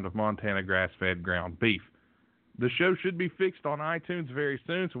free pound of Montana grass-fed ground beef. The show should be fixed on iTunes very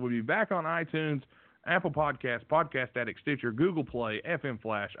soon, so we'll be back on iTunes, Apple Podcasts, Podcast Addict, Stitcher, Google Play, FM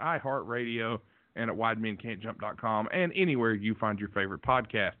Flash, iHeartRadio, and at WideMenCan'tJump.com, and anywhere you find your favorite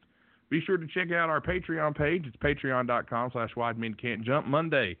podcast. Be sure to check out our Patreon page. It's patreon.com/WideMenCan'tJump.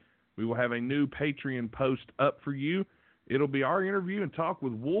 Monday, we will have a new Patreon post up for you. It'll be our interview and talk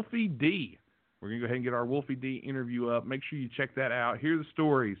with Wolfie D. We're going to go ahead and get our Wolfie D interview up. Make sure you check that out. Hear the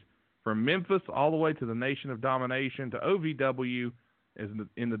stories from Memphis all the way to the Nation of Domination to OVW as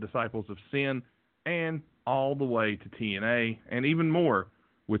in the Disciples of Sin, and all the way to TNA, and even more,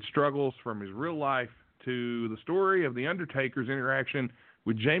 with struggles from his real life to the story of The Undertaker's interaction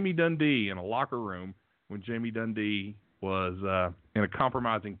with Jamie Dundee in a locker room when Jamie Dundee was in a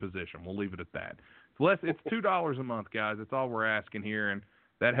compromising position. We'll leave it at that. It's $2 a month, guys. That's all we're asking here, and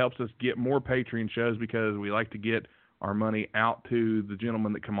that helps us get more Patreon shows because we like to get our money out to the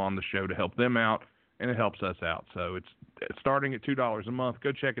gentlemen that come on the show to help them out, and it helps us out. So it's starting at $2 a month.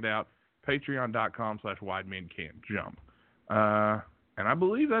 Go check it out, patreon.com/WideMenCan'tJump. And I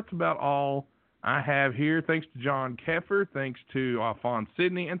believe that's about all I have here. Thanks to John Keffer, thanks to Alphonse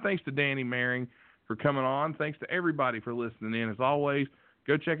Sidney, and thanks to Danny Maring for coming on. Thanks to everybody for listening in. As always,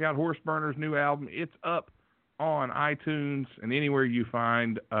 go check out Horse Burner's new album. It's up on iTunes and anywhere you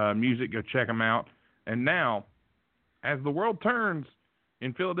find music. Go check them out. And now, as the world turns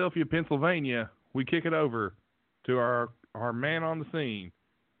in Philadelphia, Pennsylvania, we kick it over to our man on the scene.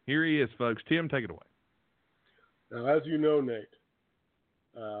 Here he is, folks. Tim, take it away. Now, as you know, Nate,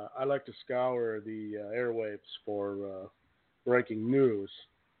 I like to scour the airwaves for breaking news.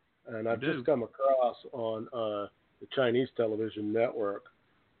 And I've just come across on the Chinese television network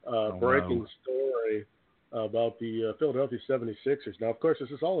breaking story about the Philadelphia 76ers. Now, of course,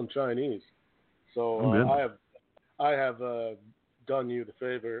 this is all in Chinese. So I have done you the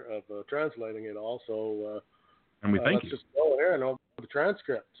favor of translating it all. So and we thank let's just go there and over the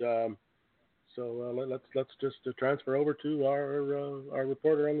transcript. So let's just transfer over to our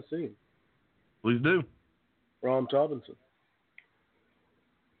reporter on the scene. Please do. Ron Tobinson.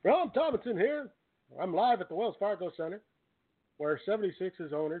 Ron Tobinson here. I'm live at the Wells Fargo Center, where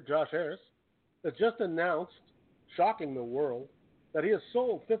 76ers owner Josh Harris has just announced, shocking the world, that he has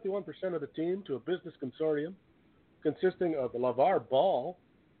sold 51% of the team to a business consortium consisting of LeVar Ball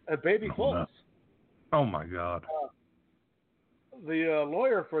and Baby Fultz. Oh, my God. The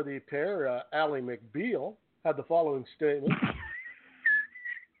lawyer for the pair, Ally McBeal, had the following statement.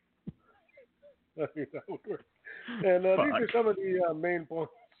 I think that would work. And these are some of the main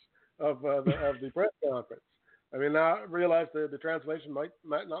points of the press conference. I mean, now I realize the translation might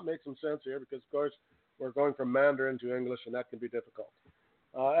not make some sense here because, of course, we're going from Mandarin to English, and that can be difficult.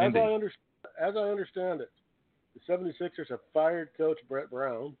 As I understand it, the 76ers have fired Coach Brett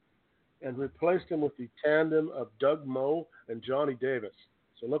Brown and replaced him with the tandem of Doug Moe and Johnny Davis.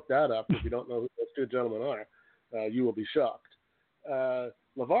 So look that up if you don't know who those two gentlemen are. You will be shocked.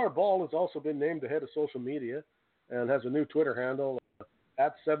 LeVar Ball has also been named the head of social media and has a new Twitter handle,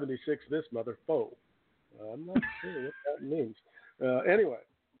 at 76thismotherfo. I'm not sure what that means. Anyway,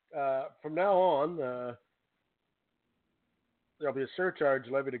 from now on, there'll be a surcharge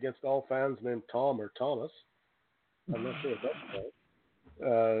levied against all fans named Tom or Thomas. I'm not sure if that's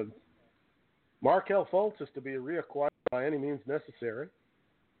right. Markelle Fultz is to be reacquired by any means necessary.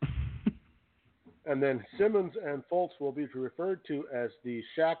 And then Simmons and Fultz will be referred to as the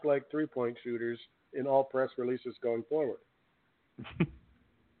Shaq-like three-point shooters in all press releases going forward.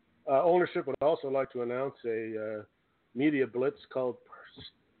 Ownership would also like to announce a media blitz called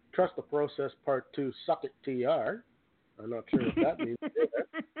Trust the Process Part 2 Suck It TR. I'm not sure what that means.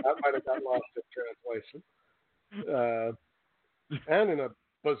 That might have got lost in translation. And in a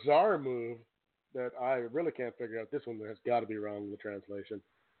bizarre move that I really can't figure out, this one has got to be wrong in the translation.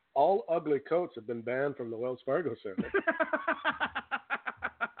 All ugly coats have been banned from the Wells Fargo Center.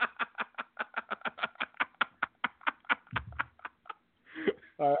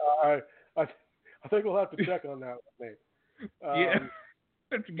 I think we'll have to check on that one, Nate. Yeah,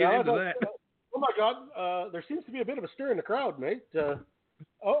 let's get into that. my God, there seems to be a bit of a stir in the crowd, mate.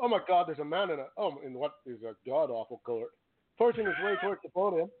 Oh my God, there's a man in what is a god-awful color, forcing his way towards the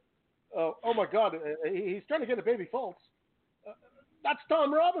podium. Oh my God, he's trying to get a baby Fultz. That's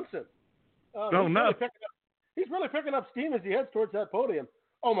Tom Robinson. He's really picking up steam as he heads towards that podium.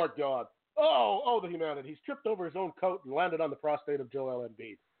 Oh my God. Oh, the humanity. He's tripped over his own coat and landed on the prostate of Joel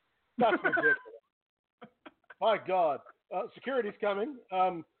Embiid. That's ridiculous. My God. Security's coming.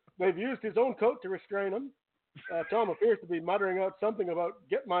 They've used his own coat to restrain him. Tom appears to be muttering out something about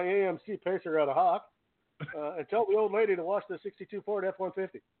get my AMC Pacer out of hock and tell the old lady to wash the 62 Ford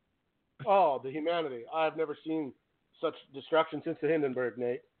F-150. Oh, the humanity. I've never seen such destruction since the Hindenburg,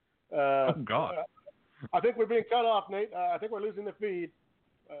 Nate. Oh, God. I think we're being cut off, Nate. I think we're losing the feed.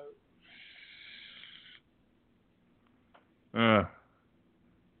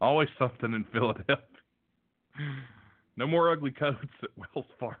 Always something in Philadelphia. No more ugly coats at Wells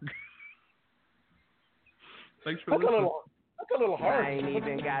Fargo. Thanks for listening. That's a little hard. I ain't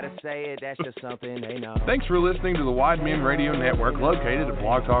even gotta say it. That's just something they know. Thanks for listening to the Wide Men Radio Network, located at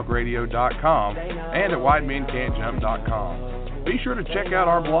blogtalkradio.com and at widemencan'tjump.com. Be sure to check out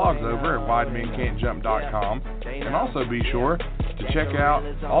our blogs over at widemencan'tjump.com, and also be sure to check out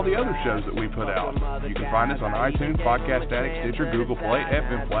all the other shows that we put out. You can find us on iTunes, Podcast Addict, Stitcher, Google Play,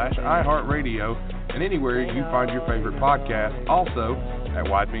 FM Flash, iHeartRadio, and anywhere you find your favorite podcast. Also at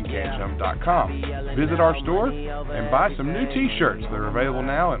widemencan'tjump.com. Visit our store and buy some new t-shirts. They're available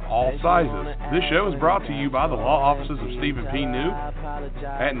now in all sizes. This show is brought to you by the law offices of Stephen P. New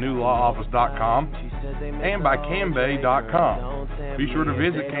at newlawoffice.com and by Cambay.com. Be sure to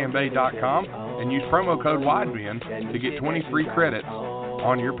visit Cambay.com and use promo code WIDEMEN to get 20 free credits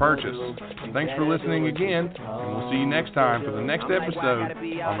on your purchase. Thanks for listening again, and we'll see you next time for the next episode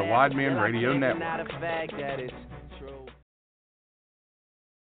on the Wide Men Radio Network.